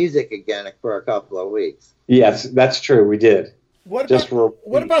play music again for a couple of weeks. Yes, that's true. We did. What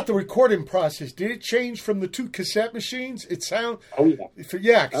about the recording process? Did it change from the 2 cassette machines? It sound. Oh yeah.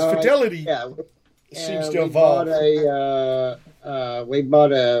 Because fidelity seems to evolve. We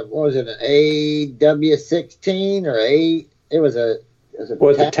bought a what was it, an AW16 or a? It was a.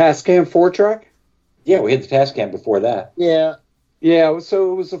 Was it Tascam 4-track? Yeah, we had the Tascam before that. Yeah. Yeah,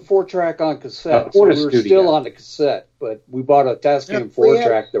 so it was a 4-track on cassette. So we were still on the cassette, but we bought a Tascam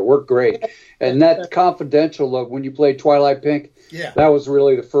 4-track that worked great. And that Confidential of when you played Twilight Pink, that was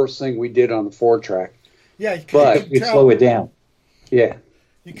really the first thing we did on the 4-track. Yeah, but you slow it down. Yeah,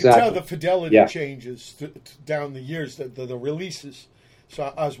 you can tell the fidelity changes down the years, the releases.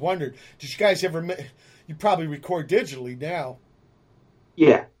 So I was wondering, did you guys ever? You probably record digitally now.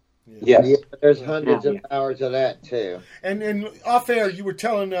 Yeah. Yeah, there's hundreds of hours of that too. And off air, you were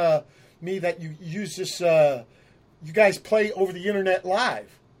telling me that you use this. You guys play over the internet live.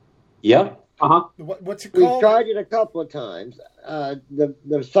 Yeah. What's it called? We've tried it a couple of times.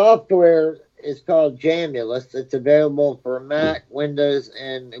 The software is called Jamulus. It's available for Mac, Windows,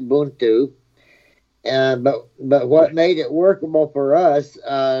 and Ubuntu. But what made it workable for us,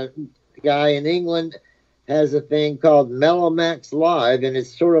 a guy in England has a thing called Melomax Live, and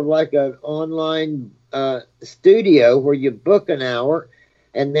it's sort of like an online studio where you book an hour,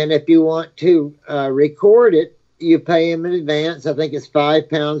 and then if you want to record it, you pay them in advance. I think it's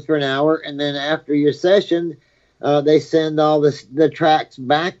 £5 for an hour, and then after your session, they send all the tracks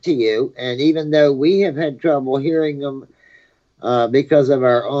back to you. And even though we have had trouble hearing them because of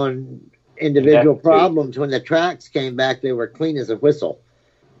our own individual problems, when the tracks came back, they were clean as a whistle.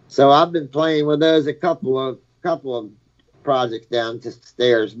 So I've been playing with those a couple of projects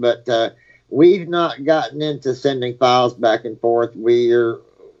downstairs, but we've not gotten into sending files back and forth. We're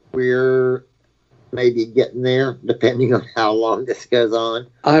maybe getting there, depending on how long this goes on.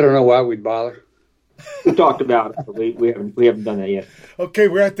 I don't know why we'd bother. We talked about it, but we haven't done that yet. Okay,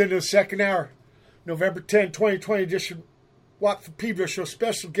 we're at the end of the second hour. November 10, 2020 edition. Watt for Pedro Show.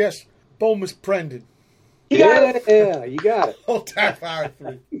 Special guest, bomis prendin. Yeah, you got it. Whole time hour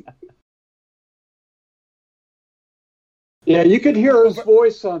 3. Yeah, you could hear his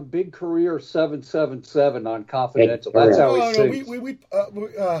voice on Big Career 777 on Confidential. That's how he sings.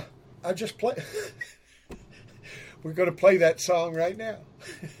 I just play. We're going to play that song right now.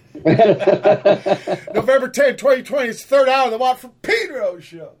 November 10, 2020. It's the third hour of the Watt from Pedro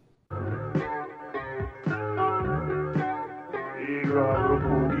Show. He got a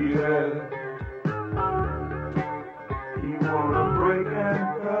boogie head. He wanna break and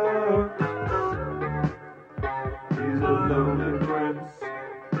cut. He's a lonely prince.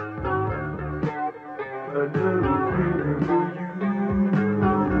 A little queen for you.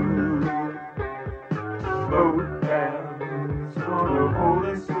 Both hands on a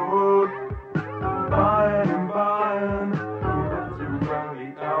holy sword. Buying and buying. To round the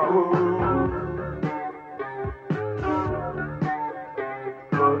hour.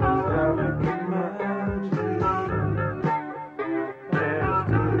 But his African magic adds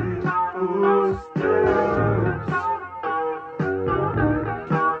to his footsteps.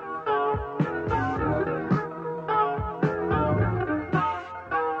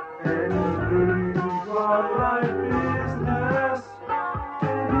 And he's doing twilight business.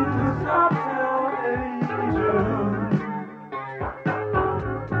 And he's a uptown agent.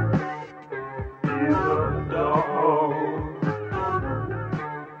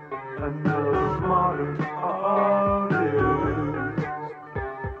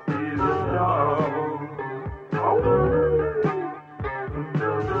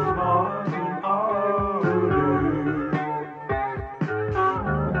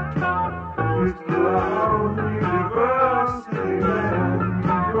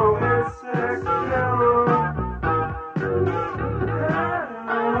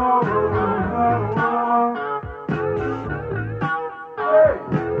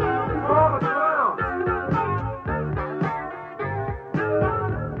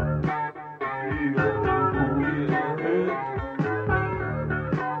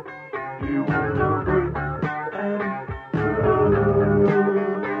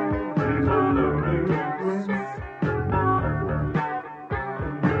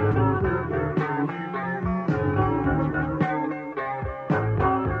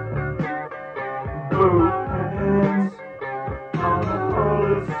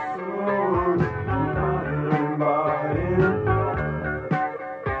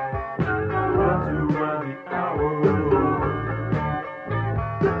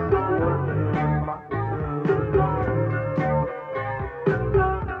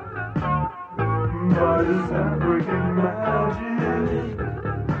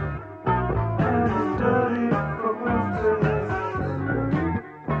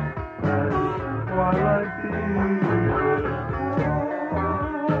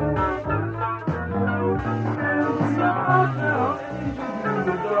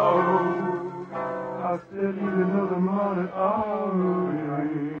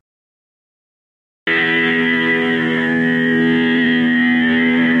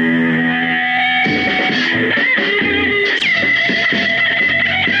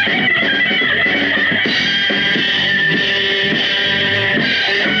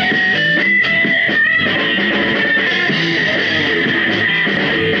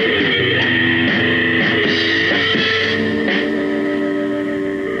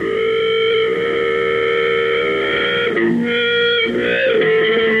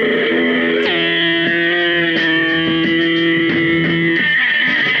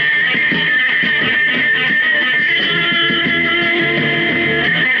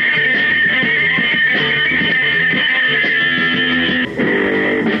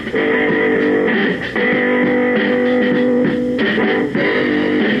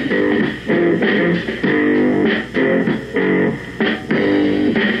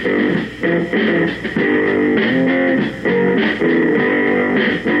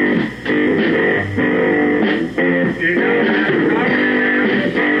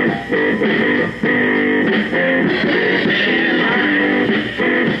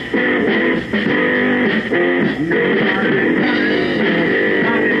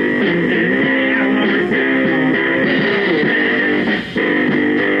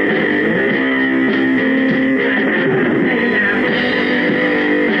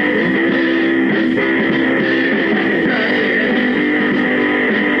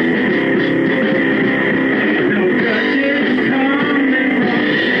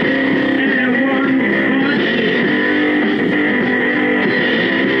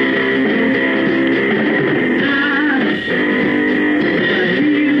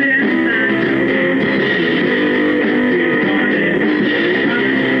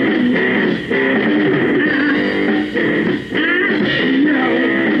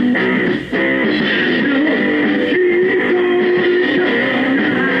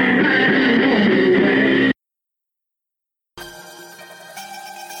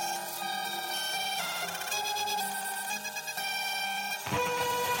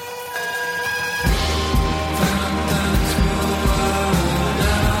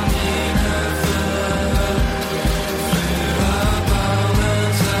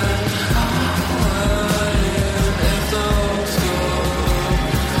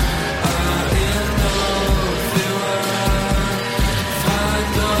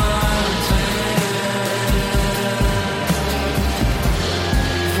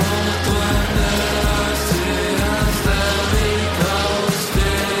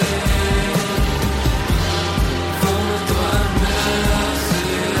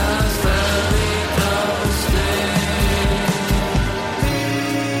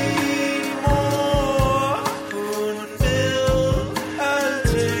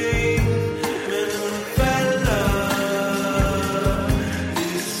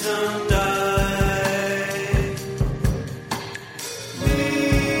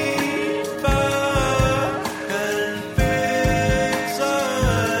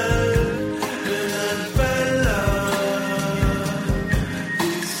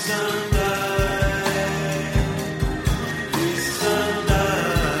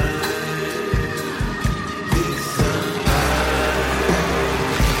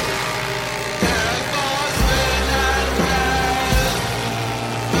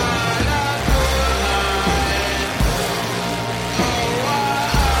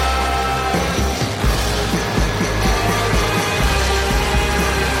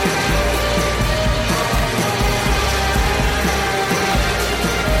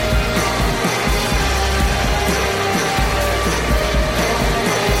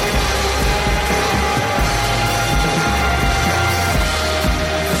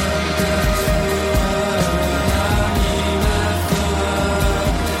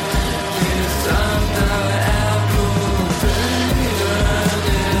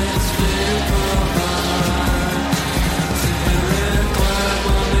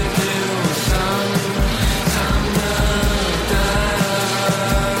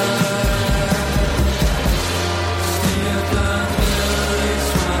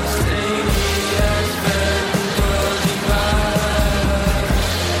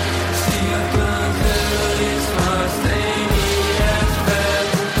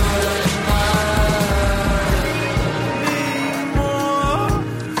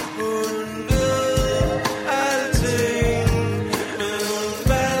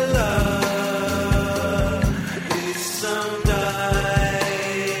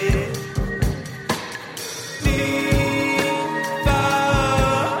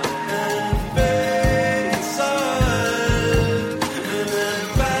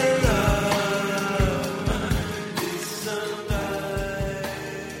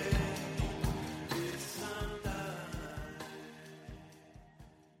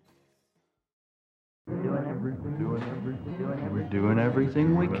 We're doing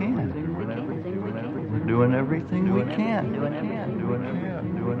everything we can. We're doing everything we can.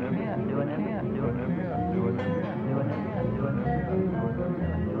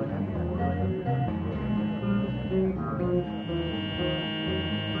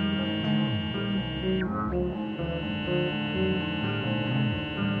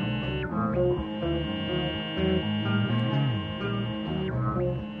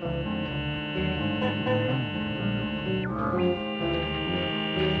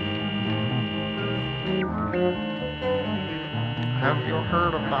 Have you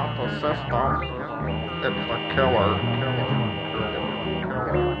heard about the system? It's a killer.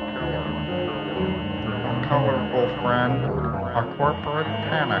 A colorful friend, a corporate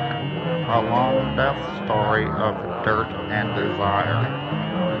panic, a long death story of dirt and desire.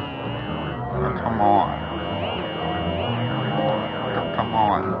 Come on. Come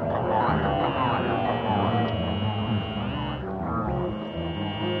on.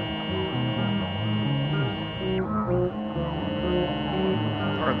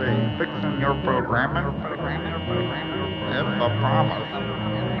 Are they fixing your programming? It's a promise.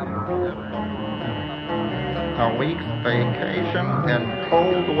 A week's vacation in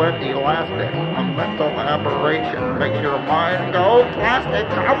cold, wet elastic. A mental aberration makes your mind go plastic.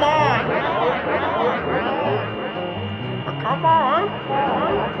 Come on! Come on!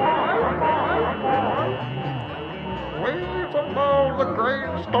 Waves above the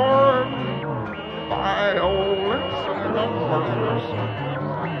great storm. Violence and numbers.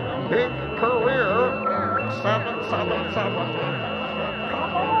 Big career, 777.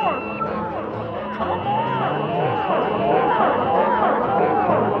 Come on! Come on!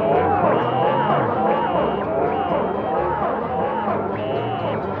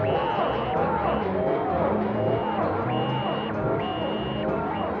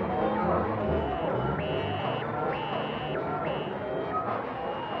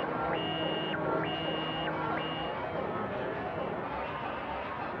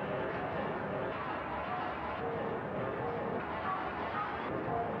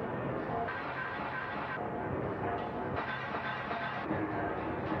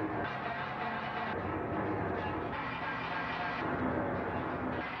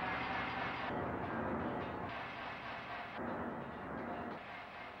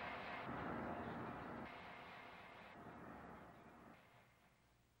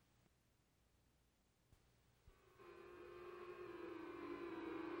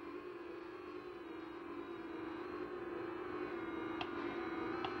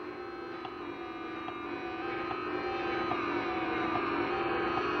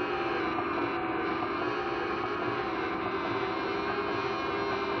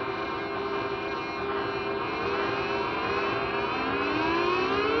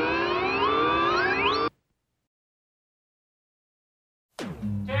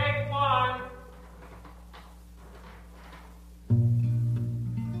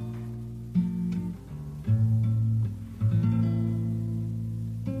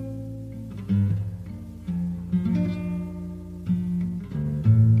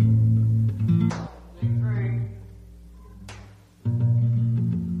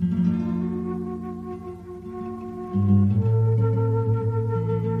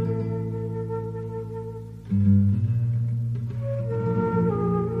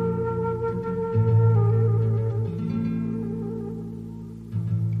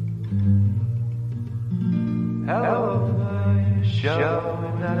 hell of a show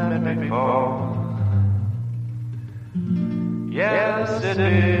that made me fall. Yes, it'd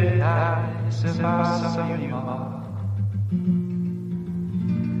be nice if I saw you more.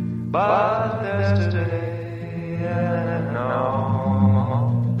 But there's today and no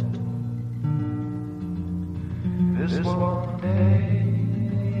more. This one day.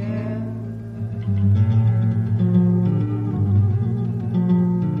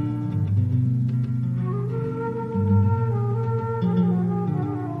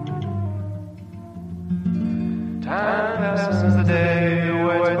 Time passes the day,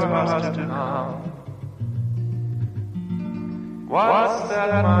 waits for us to come. What's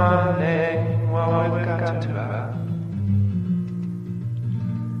that Monday? Well, we've got to have.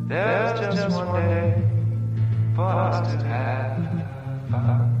 There's just one day for us to have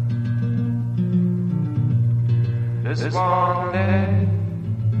fun. This one day.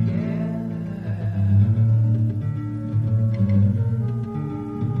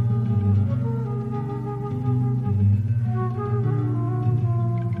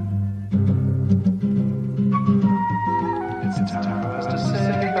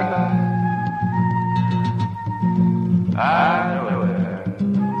 I know it hurts.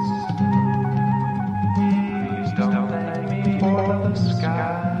 Please don't thank me for the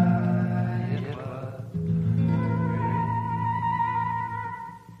sky. It was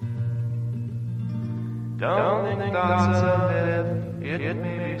don't think thoughts of it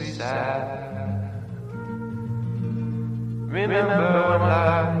may be sad. Remember when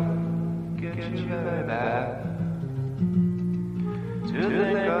life gets you very bad. To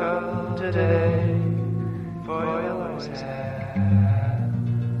think of today. For you always had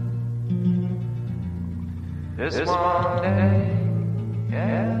this one day,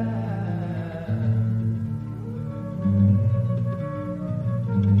 yeah.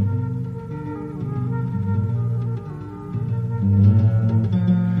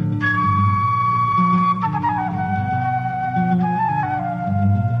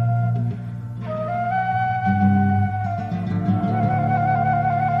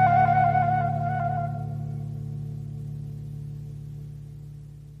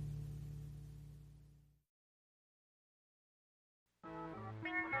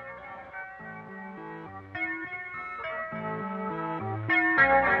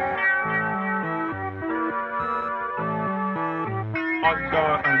 I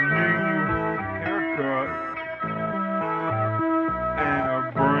got a new haircut and a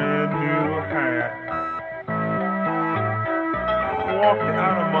brand new hat. Walked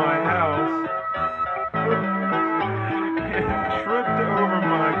out of my house and tripped over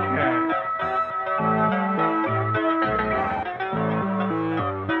my cat.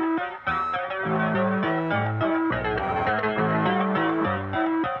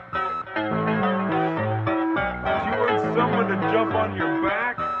 Do you want someone to jump on your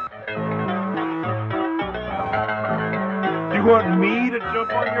back? Do you want me to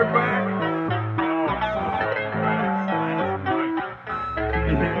jump on your back?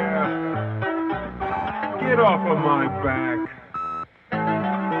 Yeah. Get off of my back.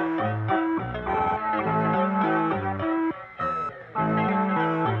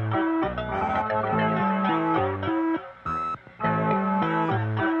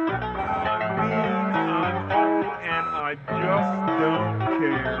 I just don't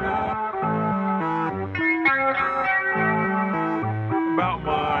care about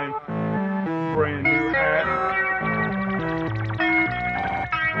my brand new hat.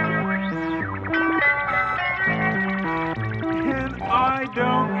 And I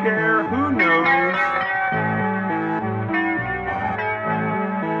don't care who knows,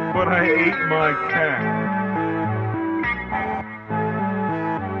 but I ate my cat.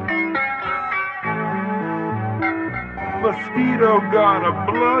 Mosquito got a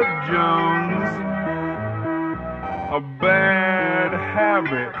blood Jones, a bad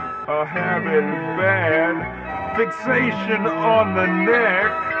habit, a habit bad, fixation on the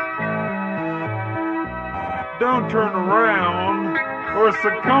neck. Don't turn around or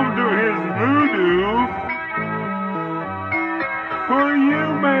succumb to his voodoo, or you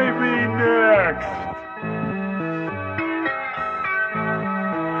may be next.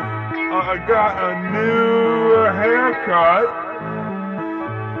 I got a new haircut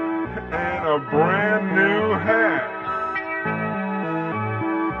and a brand new hat.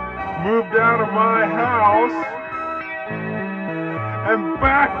 Moved out of my house and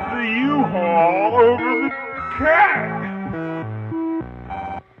backed the U-Haul over the cat.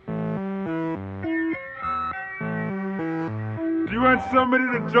 Do you want somebody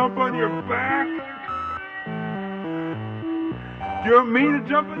to jump on your back? Do you want me to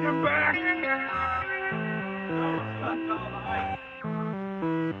jump on your back?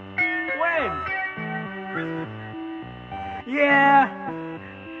 When? Yeah.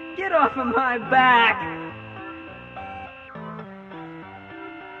 Get off of my back.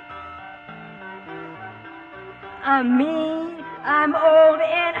 I'm mean, I'm old,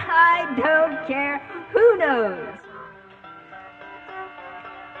 and I don't care. Who knows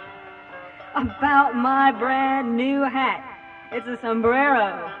about my brand new hat? It's a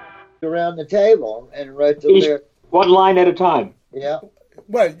sombrero. Around the table and wrote the Each lyrics. one line at a time. Yeah.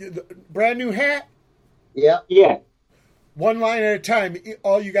 What, the brand new hat? Yeah. Yeah. One line at a time.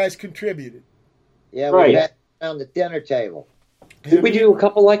 All you guys contributed. Yeah, Right. we had around the dinner table. Did we do a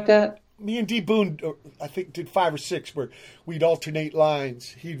couple like that? Me and D. Boone, I think, did 5 or 6 where we'd alternate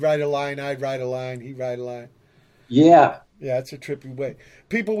lines. He'd write a line, I'd write a line, he'd write a line. Yeah. Yeah, it's a trippy way.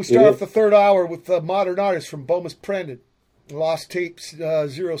 People, we start off the third hour with Modern Artists from bomis prendin. Lost Tapes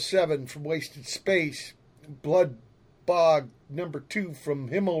 07 from Wasted Space. Blodbog #2 from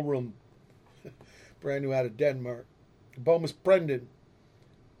Himmelrum. Brand new out of Denmark. bomis prendin.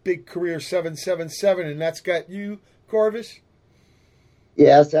 Big Career 777, and that's got you, Corvus?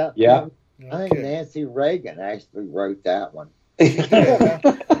 Yes. Yeah. I think Nancy Reagan actually wrote that one.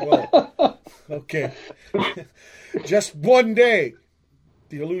 Well, okay. Just One Day.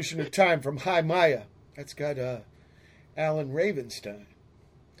 The Illusion of Time from High Maya. That's got Alan Ravenstein.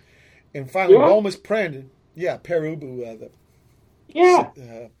 And finally, bomis prendin. Yeah, Perubu,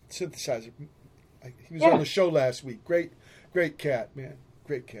 the synthesizer. He was on the show last week. Great cat, man.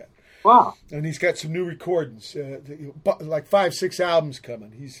 Great cat. Wow. And he's got some new recordings, like 5-6 albums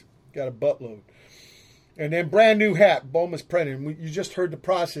coming. He's got a buttload. And then brand new hat, bomis prendin. You just heard the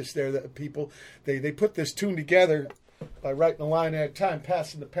process there. That people they put this tune together by writing a line at a time,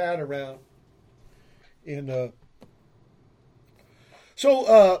 passing the pad around. And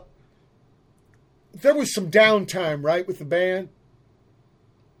so there was some downtime, right, with the band?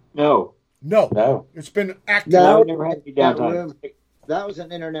 No. It's been active. No, never had any downtime. That was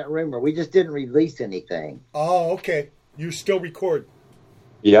an internet rumor. We just didn't release anything. Oh, okay. You still record?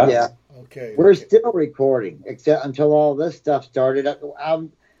 Yeah. Yeah. Okay. We're still recording, except until all this stuff started. I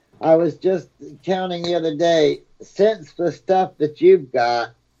was just counting the other day. Since the stuff that you've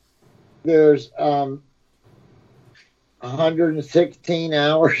got, there's 116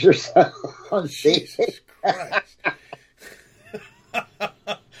 hours or so on Jesus Christ.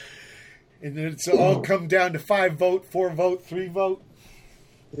 And it's all come down to 5 vote, 4 vote, 3 vote.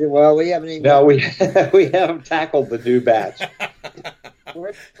 Well, we haven't even. No, we haven't tackled the new batch.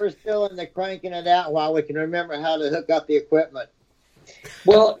 We're still in the cranking it out while we can remember how to hook up the equipment.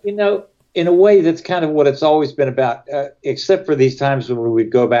 Well, in a way, that's kind of what it's always been about, except for these times when we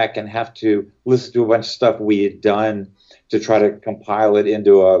would go back and have to listen to a bunch of stuff we had done to try to compile it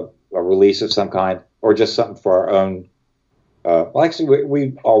into a release of some kind, or just something for our own. Well, actually,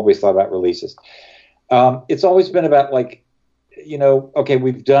 we always thought about releases. It's always been about, like, okay,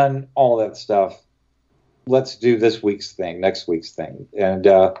 we've done all that stuff. Let's do this week's thing, next week's thing. And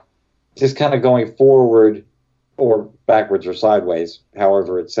just kind of going forward or backwards or sideways,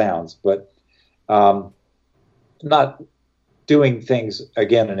 however it sounds, but not doing things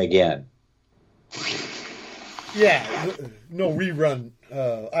again and again. Yeah, no rerun.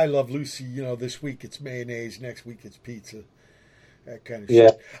 I Love Lucy, this week it's mayonnaise, next week it's pizza. That kind of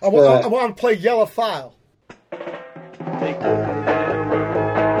shit. I want to play Yellow File. They go to their room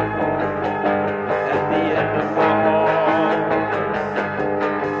at the end of the hall,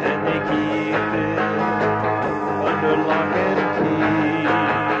 and they keep it under lock and key.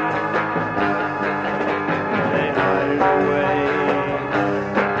 They hide it away,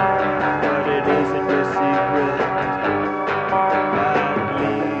 but it isn't a secret. At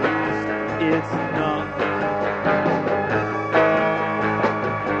least it's not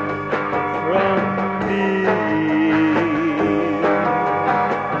from me.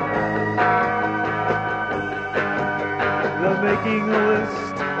 They're making a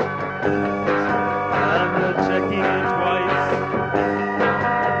list, and they're checking it twice,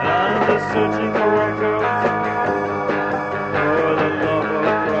 and they're searching the records for the love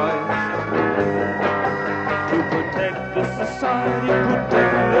of Christ. To protect the society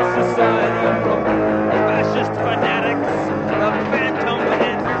from fascist fanatics, the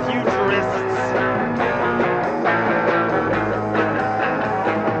phantom-head futurists.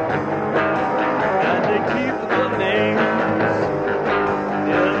 And they keep the names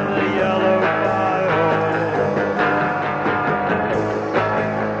in the yellow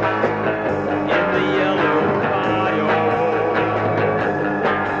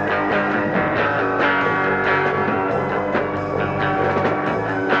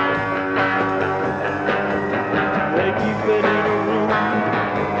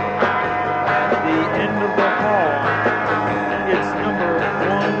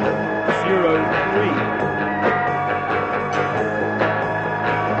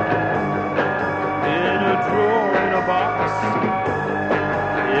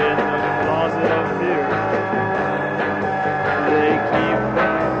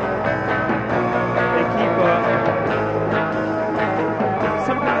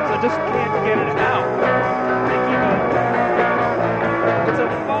I just can't get it out. They keep on. It's a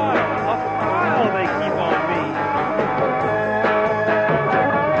file they keep on me.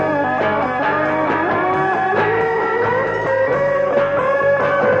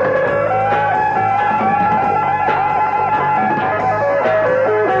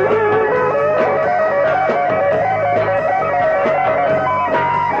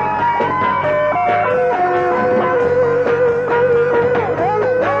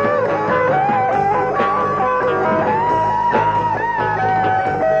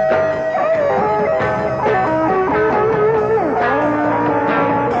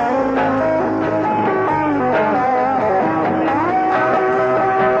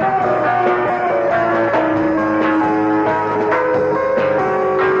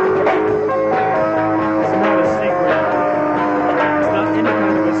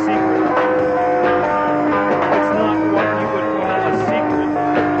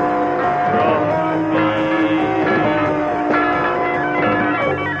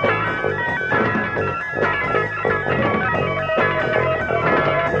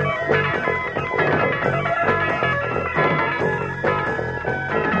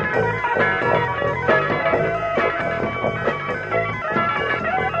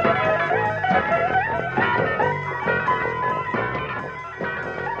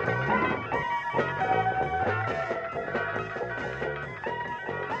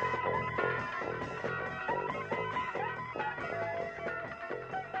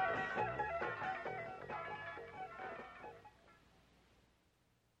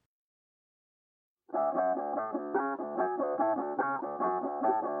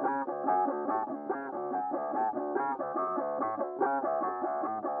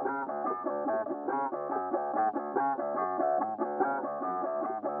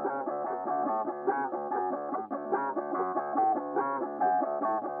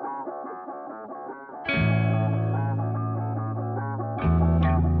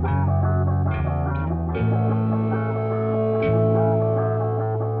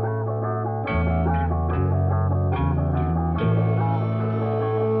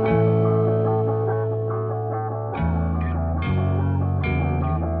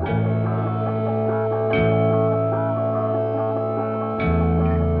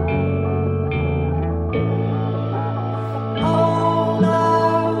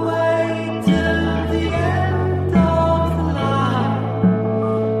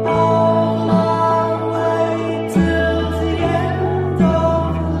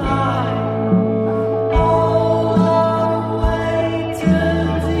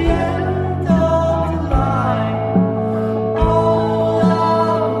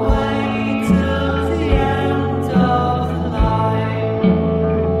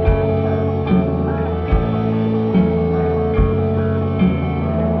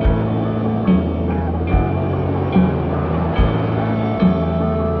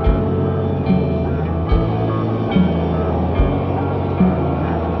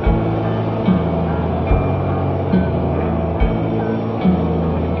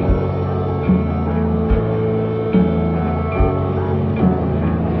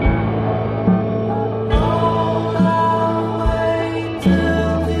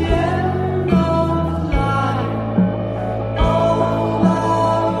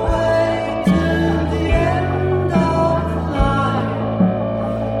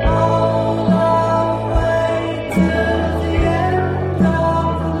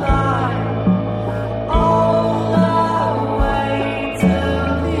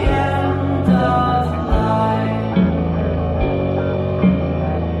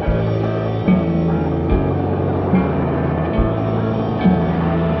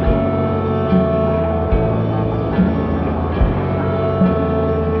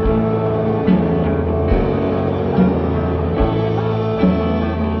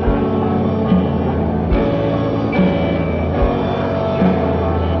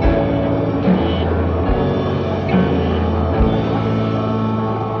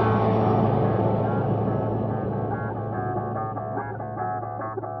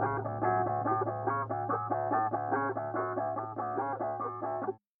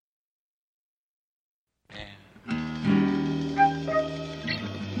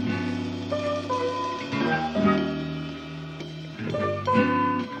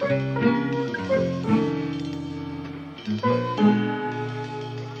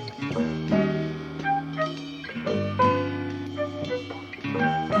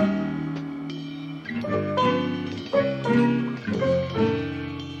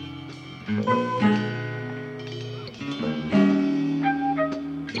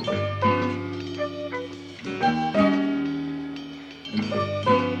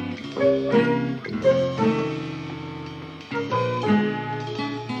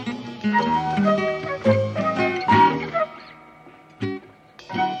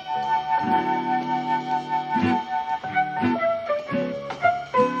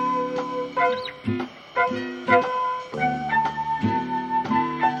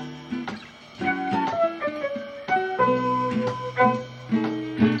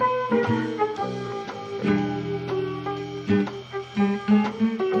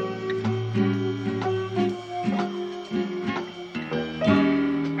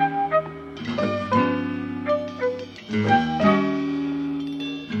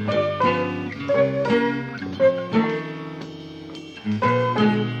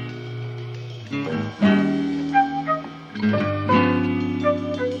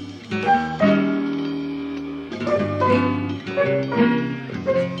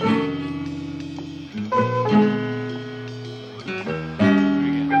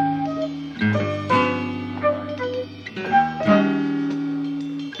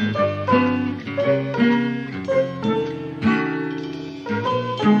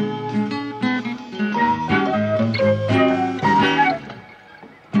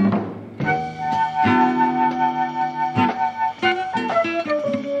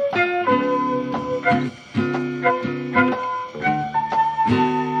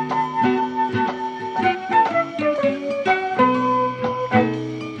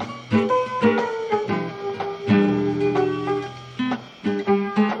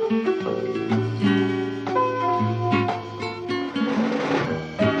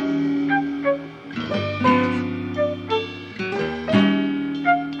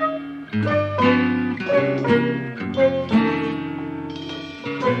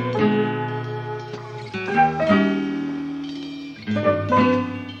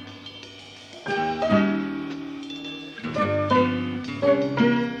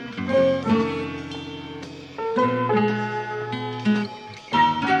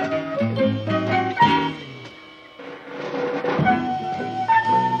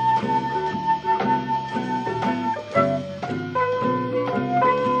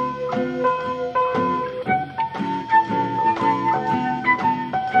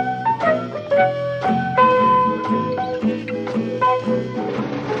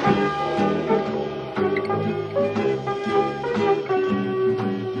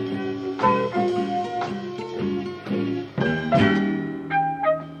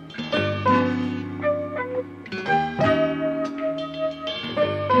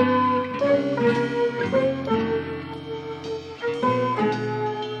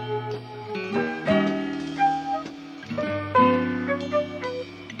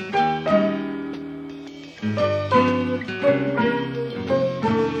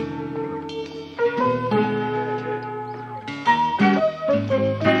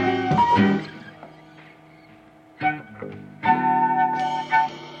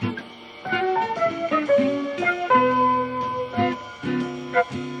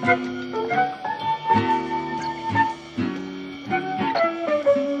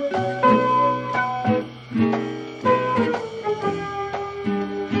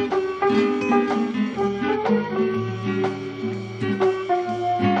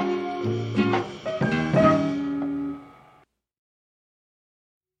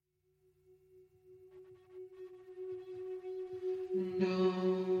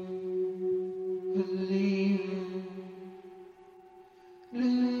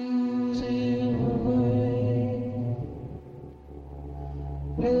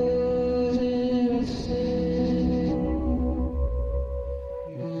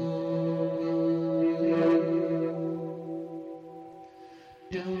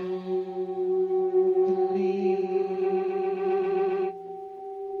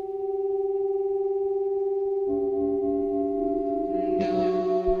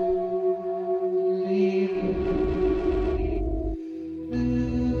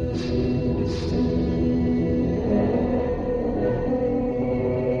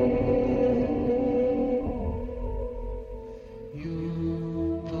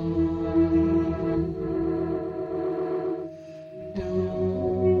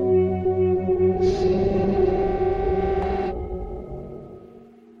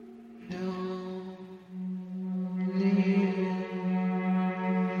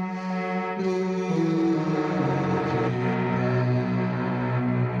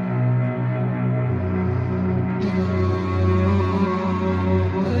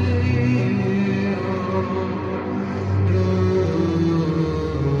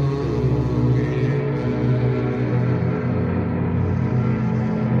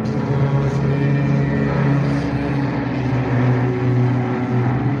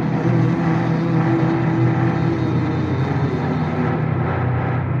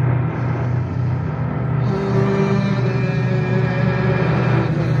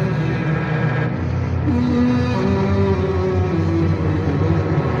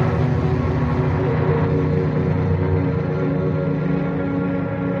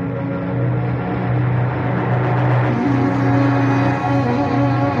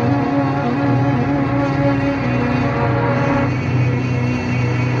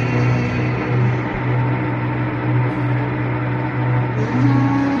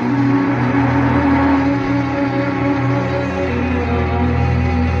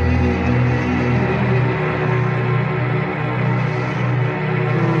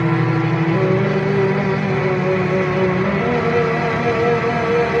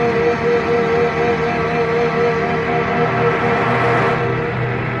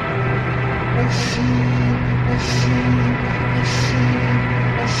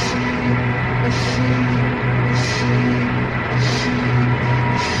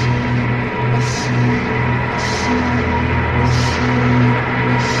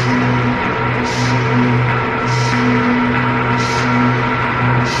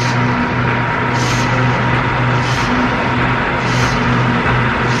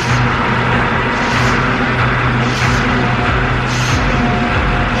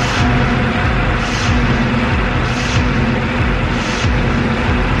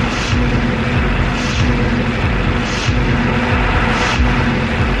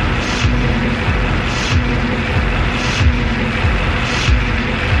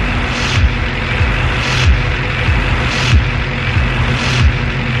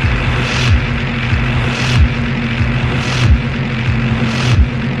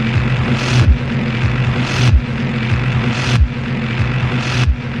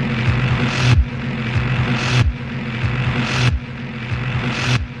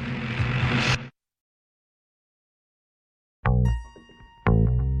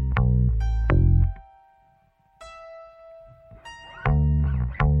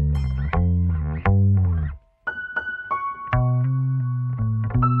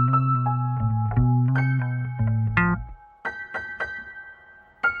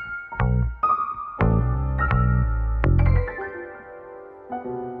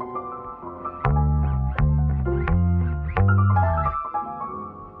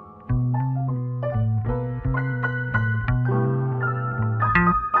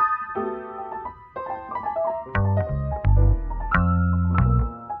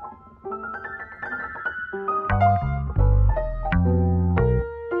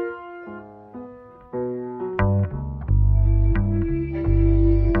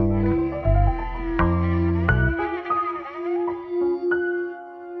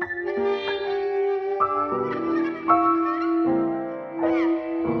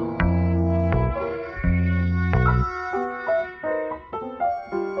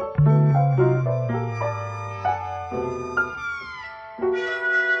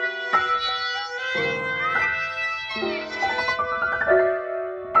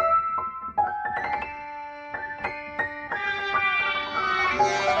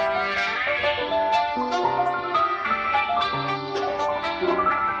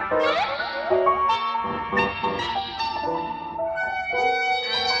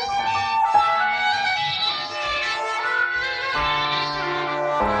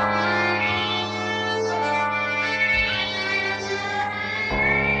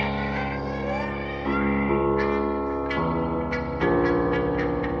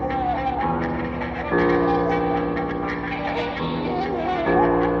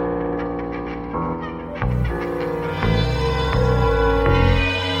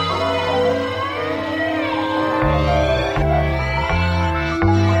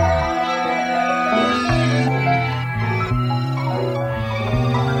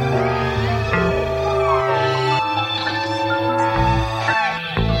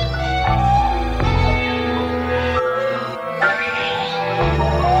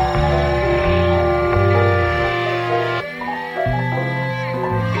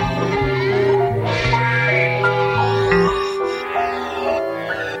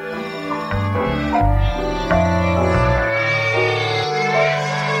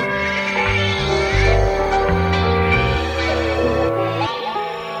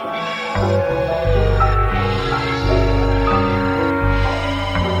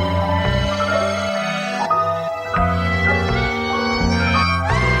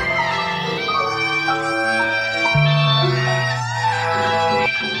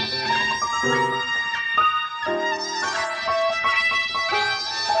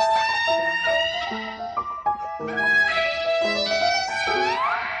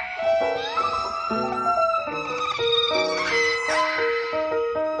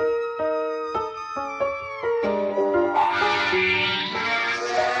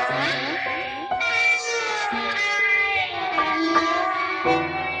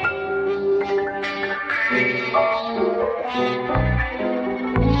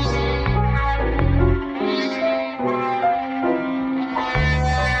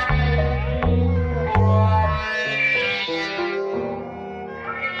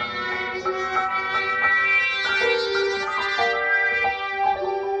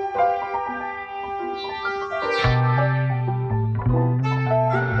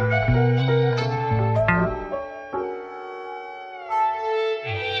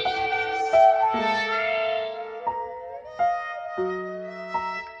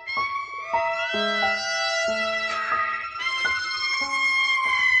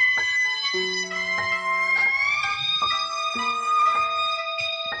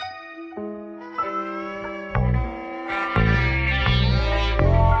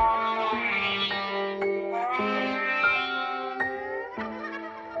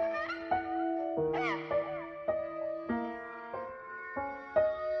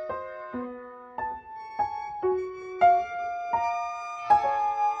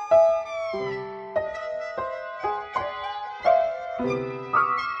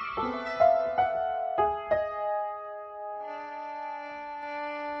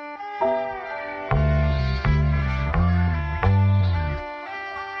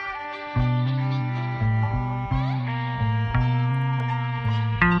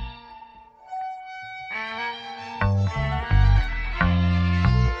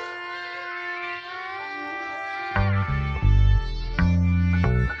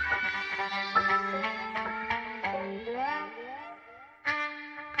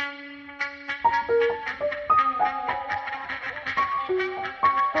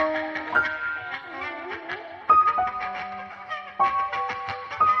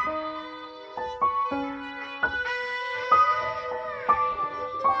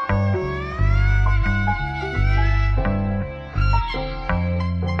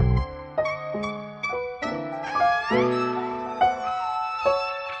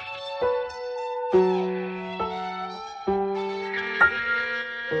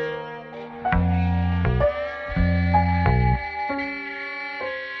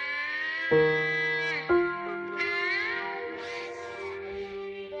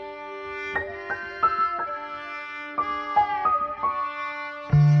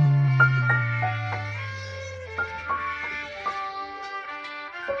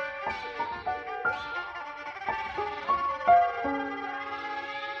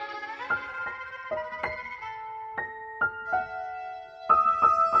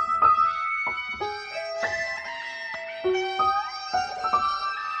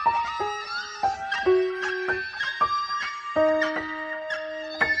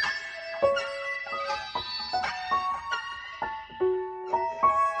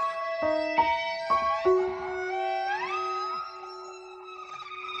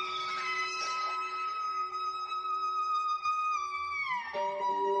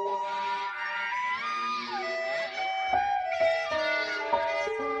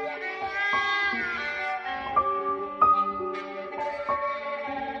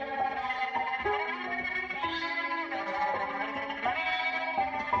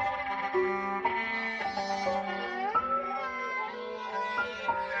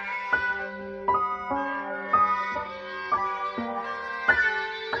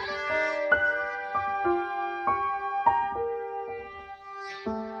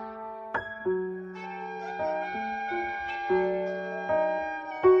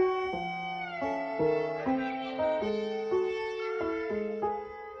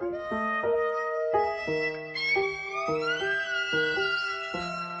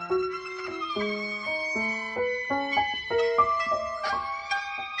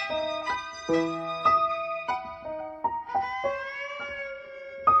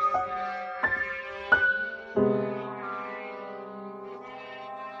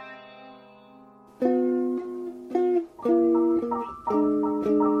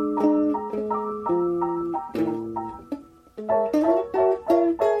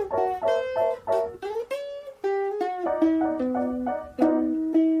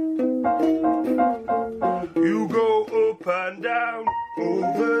 You go up and down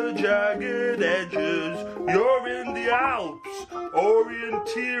over jagged edges. You're in the Alps,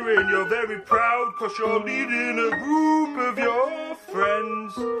 orienteering. You're very proud 'cause you're leading a group of your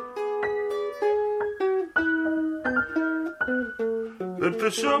friends. But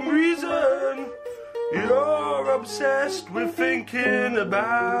for some reason, you're obsessed with thinking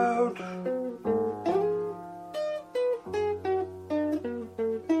about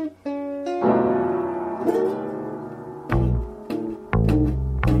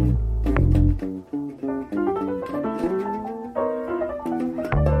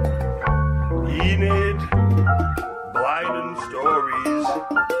Enid, Blyden stories.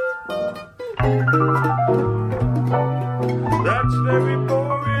 That's very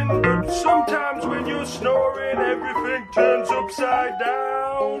boring, but sometimes when you're snoring, everything turns upside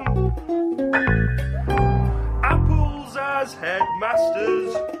down. Apples as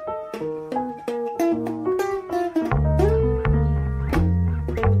headmasters.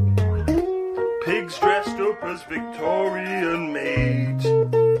 Pigs dressed up as Victorian maids.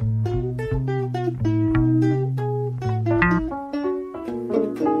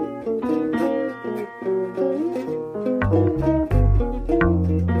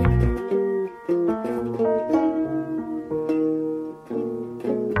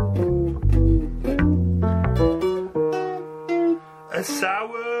 A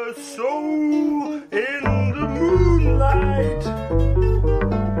sour soul in the moonlight.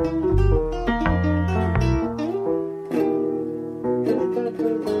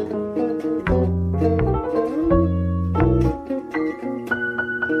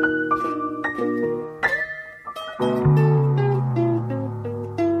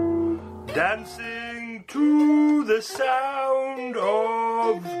 Dancing to the sound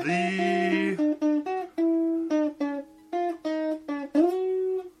of the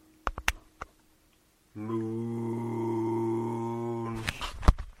moon.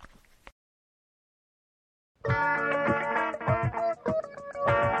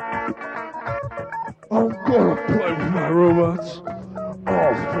 I'm gonna play with my robots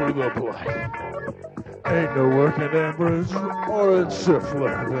all through the play. Ain't no working amberage or in shift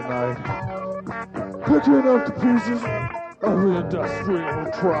left tonight. Picking up the pieces of the industrial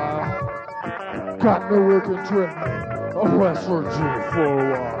trial. Got no working trip of West Virginia for a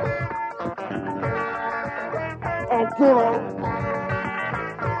while. I'm gonna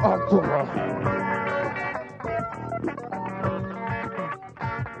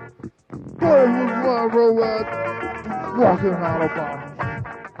play with my robot, walking out of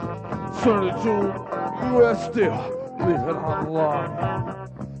bounds. Send it to U.S. Steel, leave it on the line.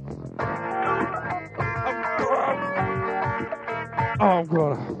 I'm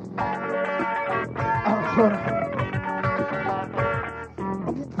gonna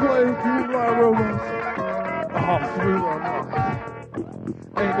play through my robots all through the night.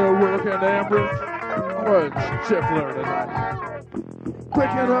 Ain't no working amberage or a chifler tonight.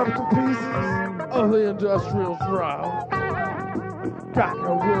 Picking up the pieces of the industrial trial. Got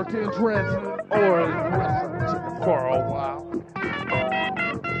no work in transit or in restaurant for a while.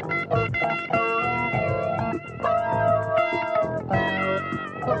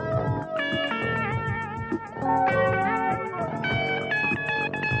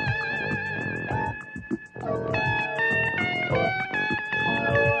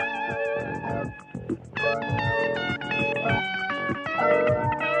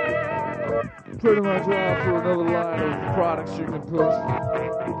 Pretty much off for another line of products you can push.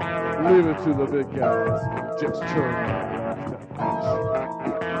 Leave it to the big guys. Just turn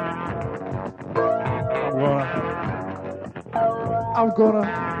around. I'm gonna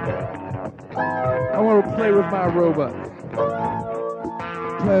play with my robot.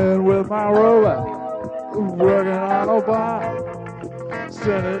 Playing with my robot. Working on a bar.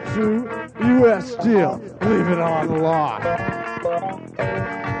 Send it to U.S. Steel. Leave it on the line.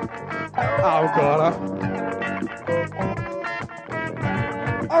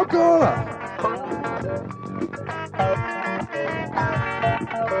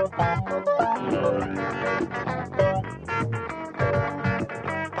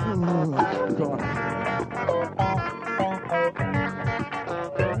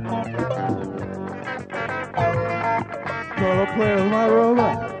 Gonna play with my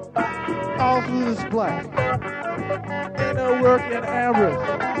robot all through this black. Ain't no work in average.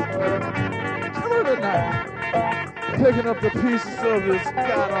 Till tonight, picking up the pieces of this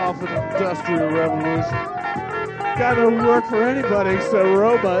god-awful industrial revolution. Got no work for anybody except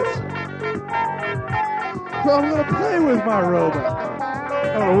robots. So I'm gonna play with my robot.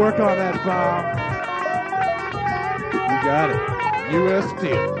 I'm gonna work on that bomb. You got it. U.S.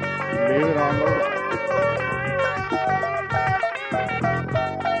 Steel. Leave it on the road.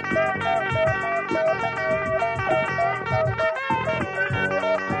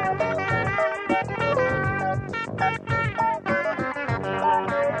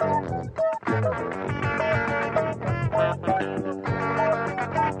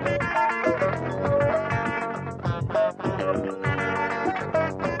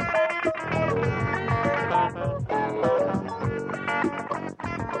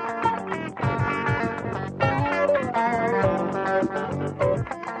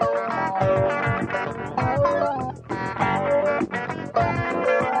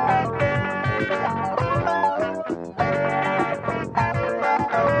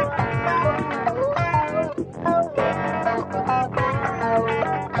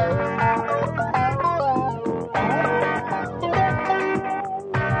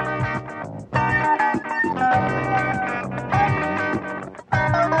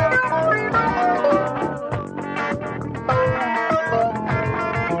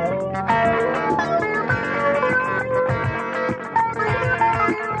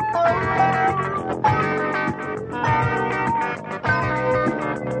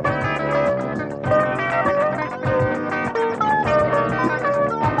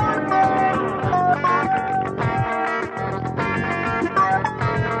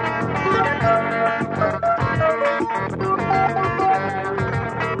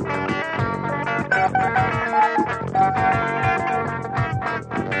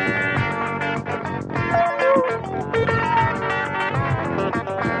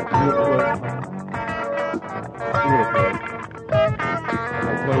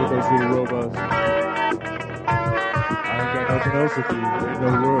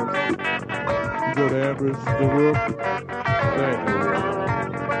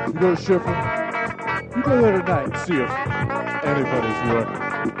 Shifting. You go there tonight and see if anybody's working.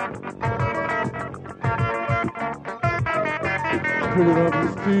 Picking up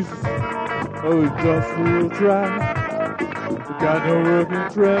these pieces of industrial drive. We got no work in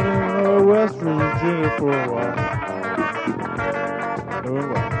Trenton or West Virginia for a while. Doing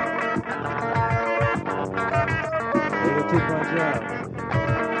well. They took my job.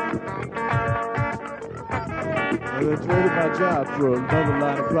 They traded my job for another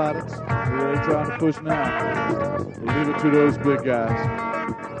line of products they're trying to push now. We'll leave it to those big guys.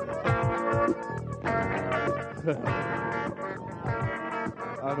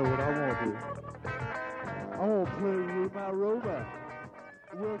 I know what I want to do. I want to play with my robot.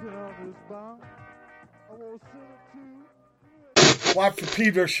 Working on this bomb. I want to send it to... Watch the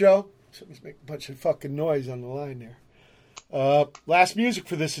Pedro Show. Somebody's making a bunch of fucking noise on the line there. Last music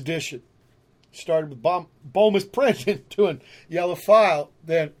for this edition. Started with bomis prendin doing Yellow File.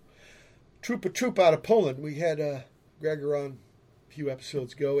 Then Trupa out of Poland. We had Gregor on a few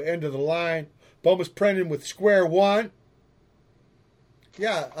episodes ago. End of the line. bomis prendin with Square One.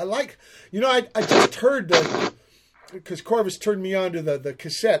 Yeah, I like... You know, I just heard because Corvus turned me on to the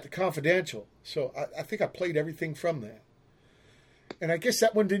cassette, the Confidential. So I think I played everything from that. And I guess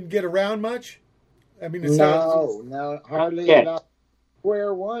that one didn't get around much. I mean, it sounds... No, hardly at all.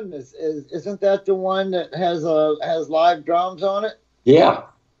 Square One isn't that the one that has live drums on it? Yeah.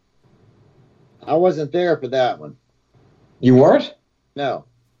 I wasn't there for that one. You weren't? No.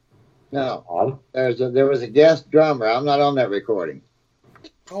 There was a guest drummer. I'm not on that recording.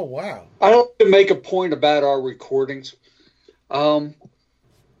 Oh wow! I don't make a point about our recordings. I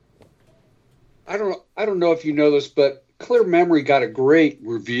don't know if you know this, but Clear Memory got a great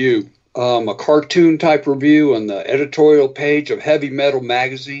review. A cartoon type review on the editorial page of Heavy Metal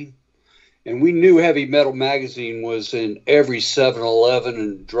Magazine. And we knew Heavy Metal Magazine was in every 7-Eleven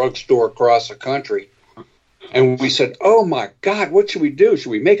and drugstore across the country. And we said, oh my God, what should we do?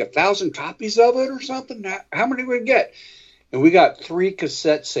 Should we make 1,000 copies of it or something? How many we get? And we got 3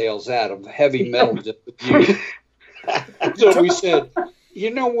 cassette sales out of Heavy Metal review. So we said,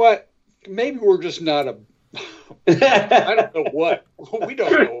 you know what? maybe we're just not a. I don't know what. We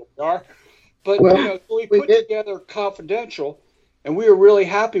don't know what we are. But we put together Confidential, and we were really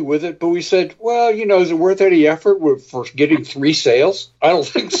happy with it. But we said, well, is it worth any effort for getting 3 sales? I don't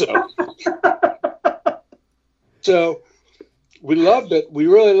think so. So we loved it. We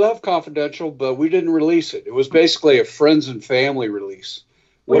really loved Confidential, but we didn't release it. It was basically a friends and family release.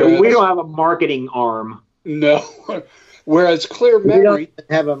 We don't have a marketing arm. No. Whereas Clear Memory... We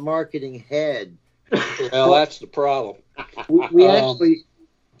don't have a marketing head. Well, that's the problem. We actually,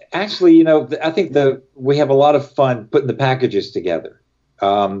 I think we have a lot of fun putting the packages together.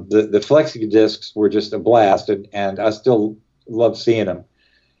 The flexi discs were just a blast, and I still love seeing them.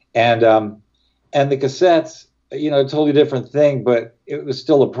 And the cassettes, a totally different thing, but it was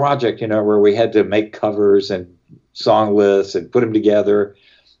still a project, where we had to make covers and song lists and put them together,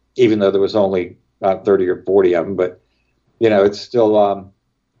 even though there was only about 30 or 40 of them. But, it's still,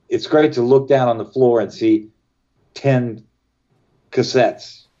 it's great to look down on the floor and see 10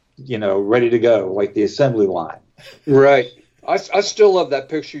 cassettes, ready to go, like the assembly line. Right. I still love that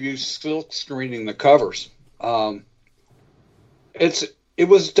picture you silk screening the covers. It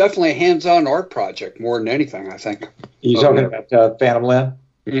was definitely a hands-on art project more than anything, I think. You talking about Phantom Limb?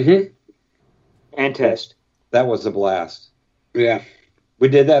 Mm-hmm. And Test. That was a blast. Yeah. We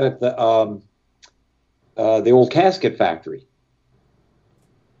did that at the old casket factory.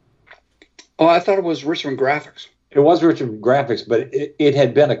 Oh, I thought it was Richmond Graphics. It was Richmond Graphics, but it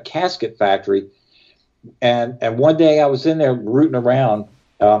had been a casket factory. And one day I was in there rooting around.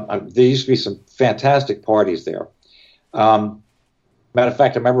 There used to be some fantastic parties there. Matter of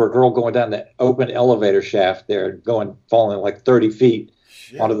fact, I remember a girl going down the open elevator shaft there, falling like 30 feet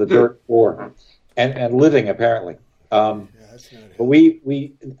onto the dirt floor, and living apparently. But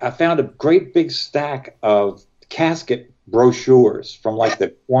I found a great big stack of casket brochures from like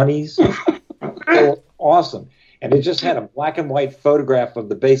the 20s. They were awesome. And it just had a black and white photograph of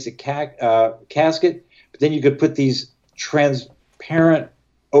the basic casket, but then you could put these transparent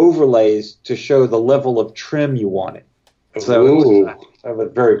overlays to show the level of trim you wanted. So it was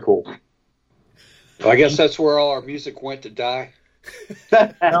very cool. Well, I guess that's where all our music went to die.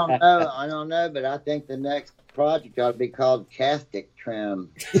 I don't know, but I think the next project ought to be called Casket Trim.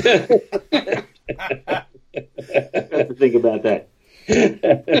 I have to think about that.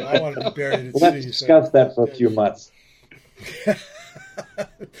 I want to be buried at sea. Let's discuss that for a few months.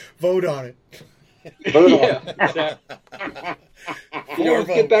 Vote on it. Vote on it. Let's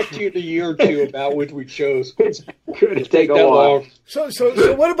get back to you in a year or two about which we chose. It's going to take a while. So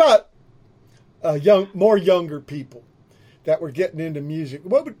what about more younger people that were getting into music?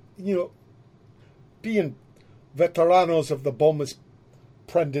 What would, being veteranos of the bomis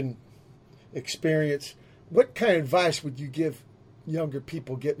prendin experience, what kind of advice would you give younger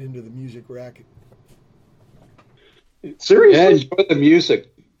people getting into the music racket? Seriously, enjoy the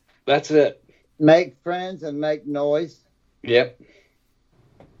music. That's it. Make friends and make noise. Yep.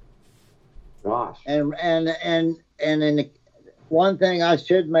 Gosh. And one thing I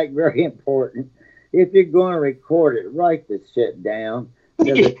should make very important: if you're going to record it, write this shit down.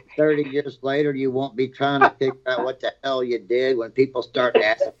 Because 30 years later, you won't be trying to figure out what the hell you did when people start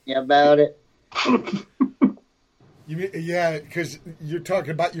asking you about it. Yeah, because you're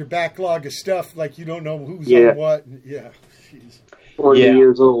talking about your backlog of stuff, like you don't know who's on what. Yeah, jeez. 40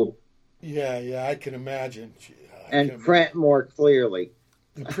 years old. Yeah, I can imagine. Print more clearly.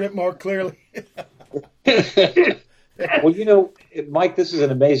 Print more clearly. Well, Mike, this is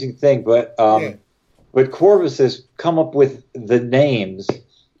an amazing thing, but Corvus has come up with the names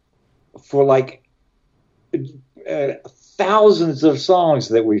for like thousands of songs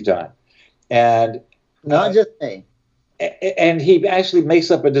that we've done, and not just me. And he actually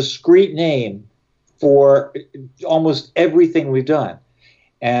makes up a discrete name for almost everything we've done.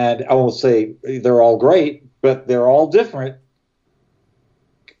 And I won't say they're all great, but they're all different.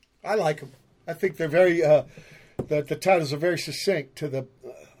 I like them. I think they're very, the titles are very succinct to the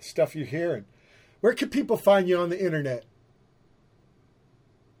stuff you're hearing. Where can people find you on the internet?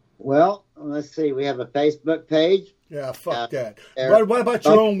 Well, let's see. We have a Facebook page. Yeah, fuck that. What about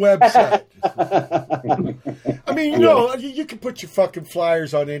your own website? I mean, you can put your fucking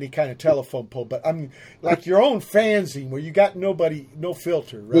flyers on any kind of telephone pole, but I mean, like your own fanzine where you got no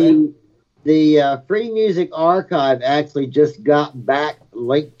filter, right? The Free Music Archive actually just got back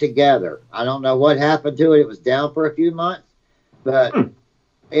linked together. I don't know what happened to it. It was down for a few months, but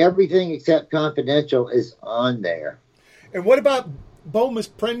everything except Confidential is on there. And what about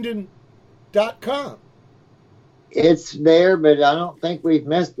bomisprendin.com? It's there, but I don't think we've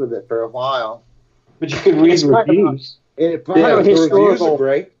messed with it for a while. But you can read reviews. Reviews are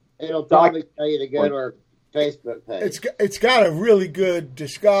great. It'll probably tell you to go to our Facebook page. It's got a really good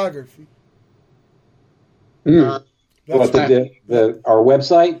discography. Our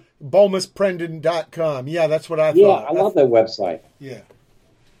website? bomisprendin.com. Yeah, that's what I thought. Yeah, I love that website. Yeah.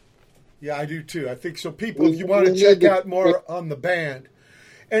 Yeah, I do too. I think so. People, if you want to check out more on the band,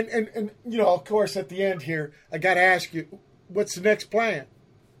 and you know, of course, at the end here, I got to ask you, what's the next plan?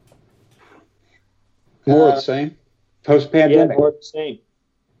 More of the same. Post-pandemic. Yeah, more of the same.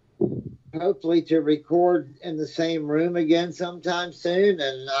 Hopefully to record in the same room again sometime soon.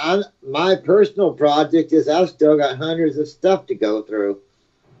 And my personal project is I've still got hundreds of stuff to go through.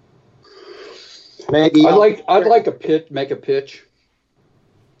 Maybe I'd like a pitch. Make a pitch.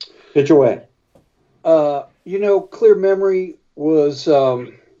 Pitch away. You know, Clear Memory was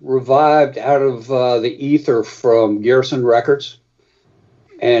revived out of the ether from Garrison Records,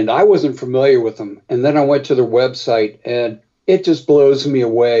 and I wasn't familiar with them. And then I went to their website, and it just blows me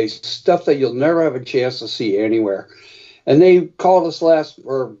away. Stuff that you'll never have a chance to see anywhere. And they called us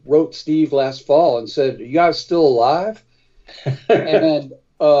wrote Steve last fall and said, "You guys still alive?" And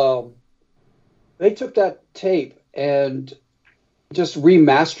they took that tape and just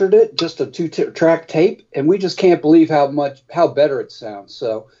remastered it, just a 2-track tape, and we just can't believe how better it sounds.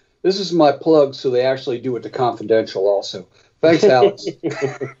 So this is my plug, so they actually do it to Confidential also. Thanks, Alex.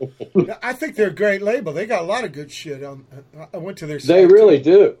 I think they're a great label. They got a lot of good shit on. I went to their site. They really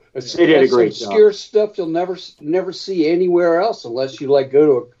do. They did a great job. Obscure stuff you'll never see anywhere else unless you go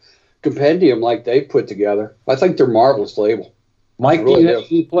to a compendium like they put together. I think they're a marvelous label. Mike, really do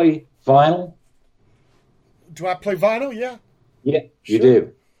you play vinyl? Do I play vinyl? Yeah. Yeah, you Sure.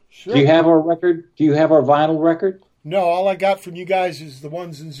 do. Sure. Do you have our record? Do you have our vinyl record? No, all I got from you guys is the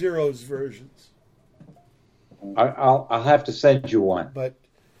ones and zeros versions. I'll have to send you one. But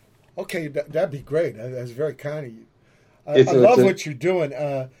okay, that'd be great. That's very kind of you. I love what you're doing.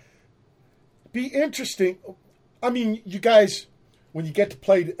 Be interesting. I mean, you guys, when you get to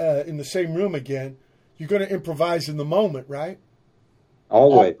play in the same room again, you're going to improvise in the moment, right?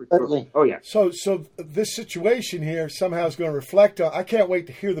 Always. Oh yeah. So this situation here somehow is going to reflect on. I can't wait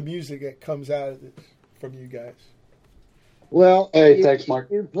to hear the music that comes out of this from you guys. Well, hey, thanks, Mark.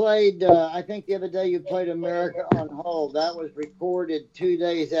 You played, I think the other day you played America on Hold. That was recorded 2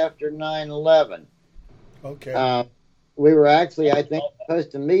 days after 9/11. Okay. We were actually, I think,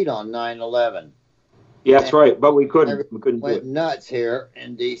 supposed to meet on 9/11. Yeah, that's right, but we couldn't. We couldn't do went it. Nuts here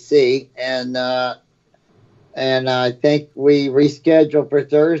in D.C. and I think we rescheduled for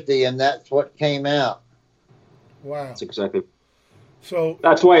Thursday, and that's what came out. Wow. That's exactly. So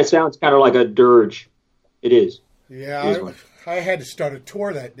that's why it sounds kind of like a dirge. It is. Yeah, I had to start a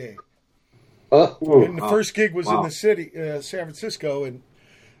tour that day. And the first gig was in the city, San Francisco, and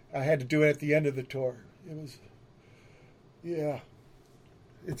I had to do it at the end of the tour. It was, yeah.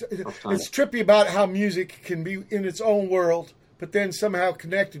 It's trippy about how music can be in its own world, but then somehow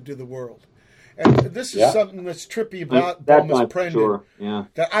connected to the world. And this is something that's trippy about bomis prendin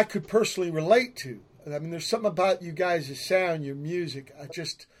that I could personally relate to. I mean, there's something about you guys' sound, your music. I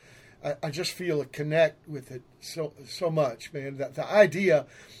just feel a connect with it so much, man. The idea,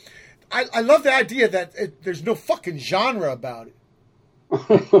 I love the idea that there's no fucking genre about it.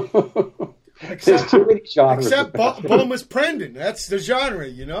 Except bomis prendin. That's the genre,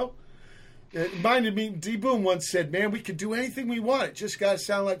 you know. It reminded me. D Boom once said, "Man, we could do anything we want. It just got to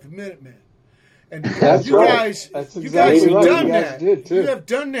sound like the Minutemen." And you guys have done that. You have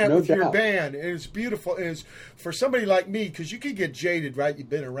done that with your band, and it's beautiful. And it's for somebody like me, because you can get jaded, right? You've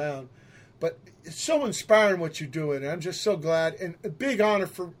been around, but it's so inspiring what you're doing. And I'm just so glad, and a big honor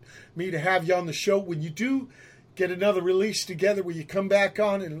for me to have you on the show. When you do get another release together, will you come back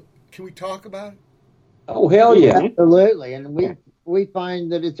on and can we talk about it? Oh hell yeah, absolutely! And we find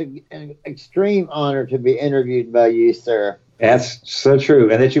that it's an extreme honor to be interviewed by you, sir. That's so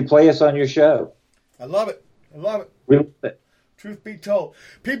true, and that you play us on your show. I love it. I love it. We love it. Truth be told.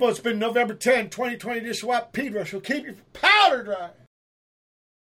 People, it's been November 10, 2020. This is Pedro Show. Keep your powder dry.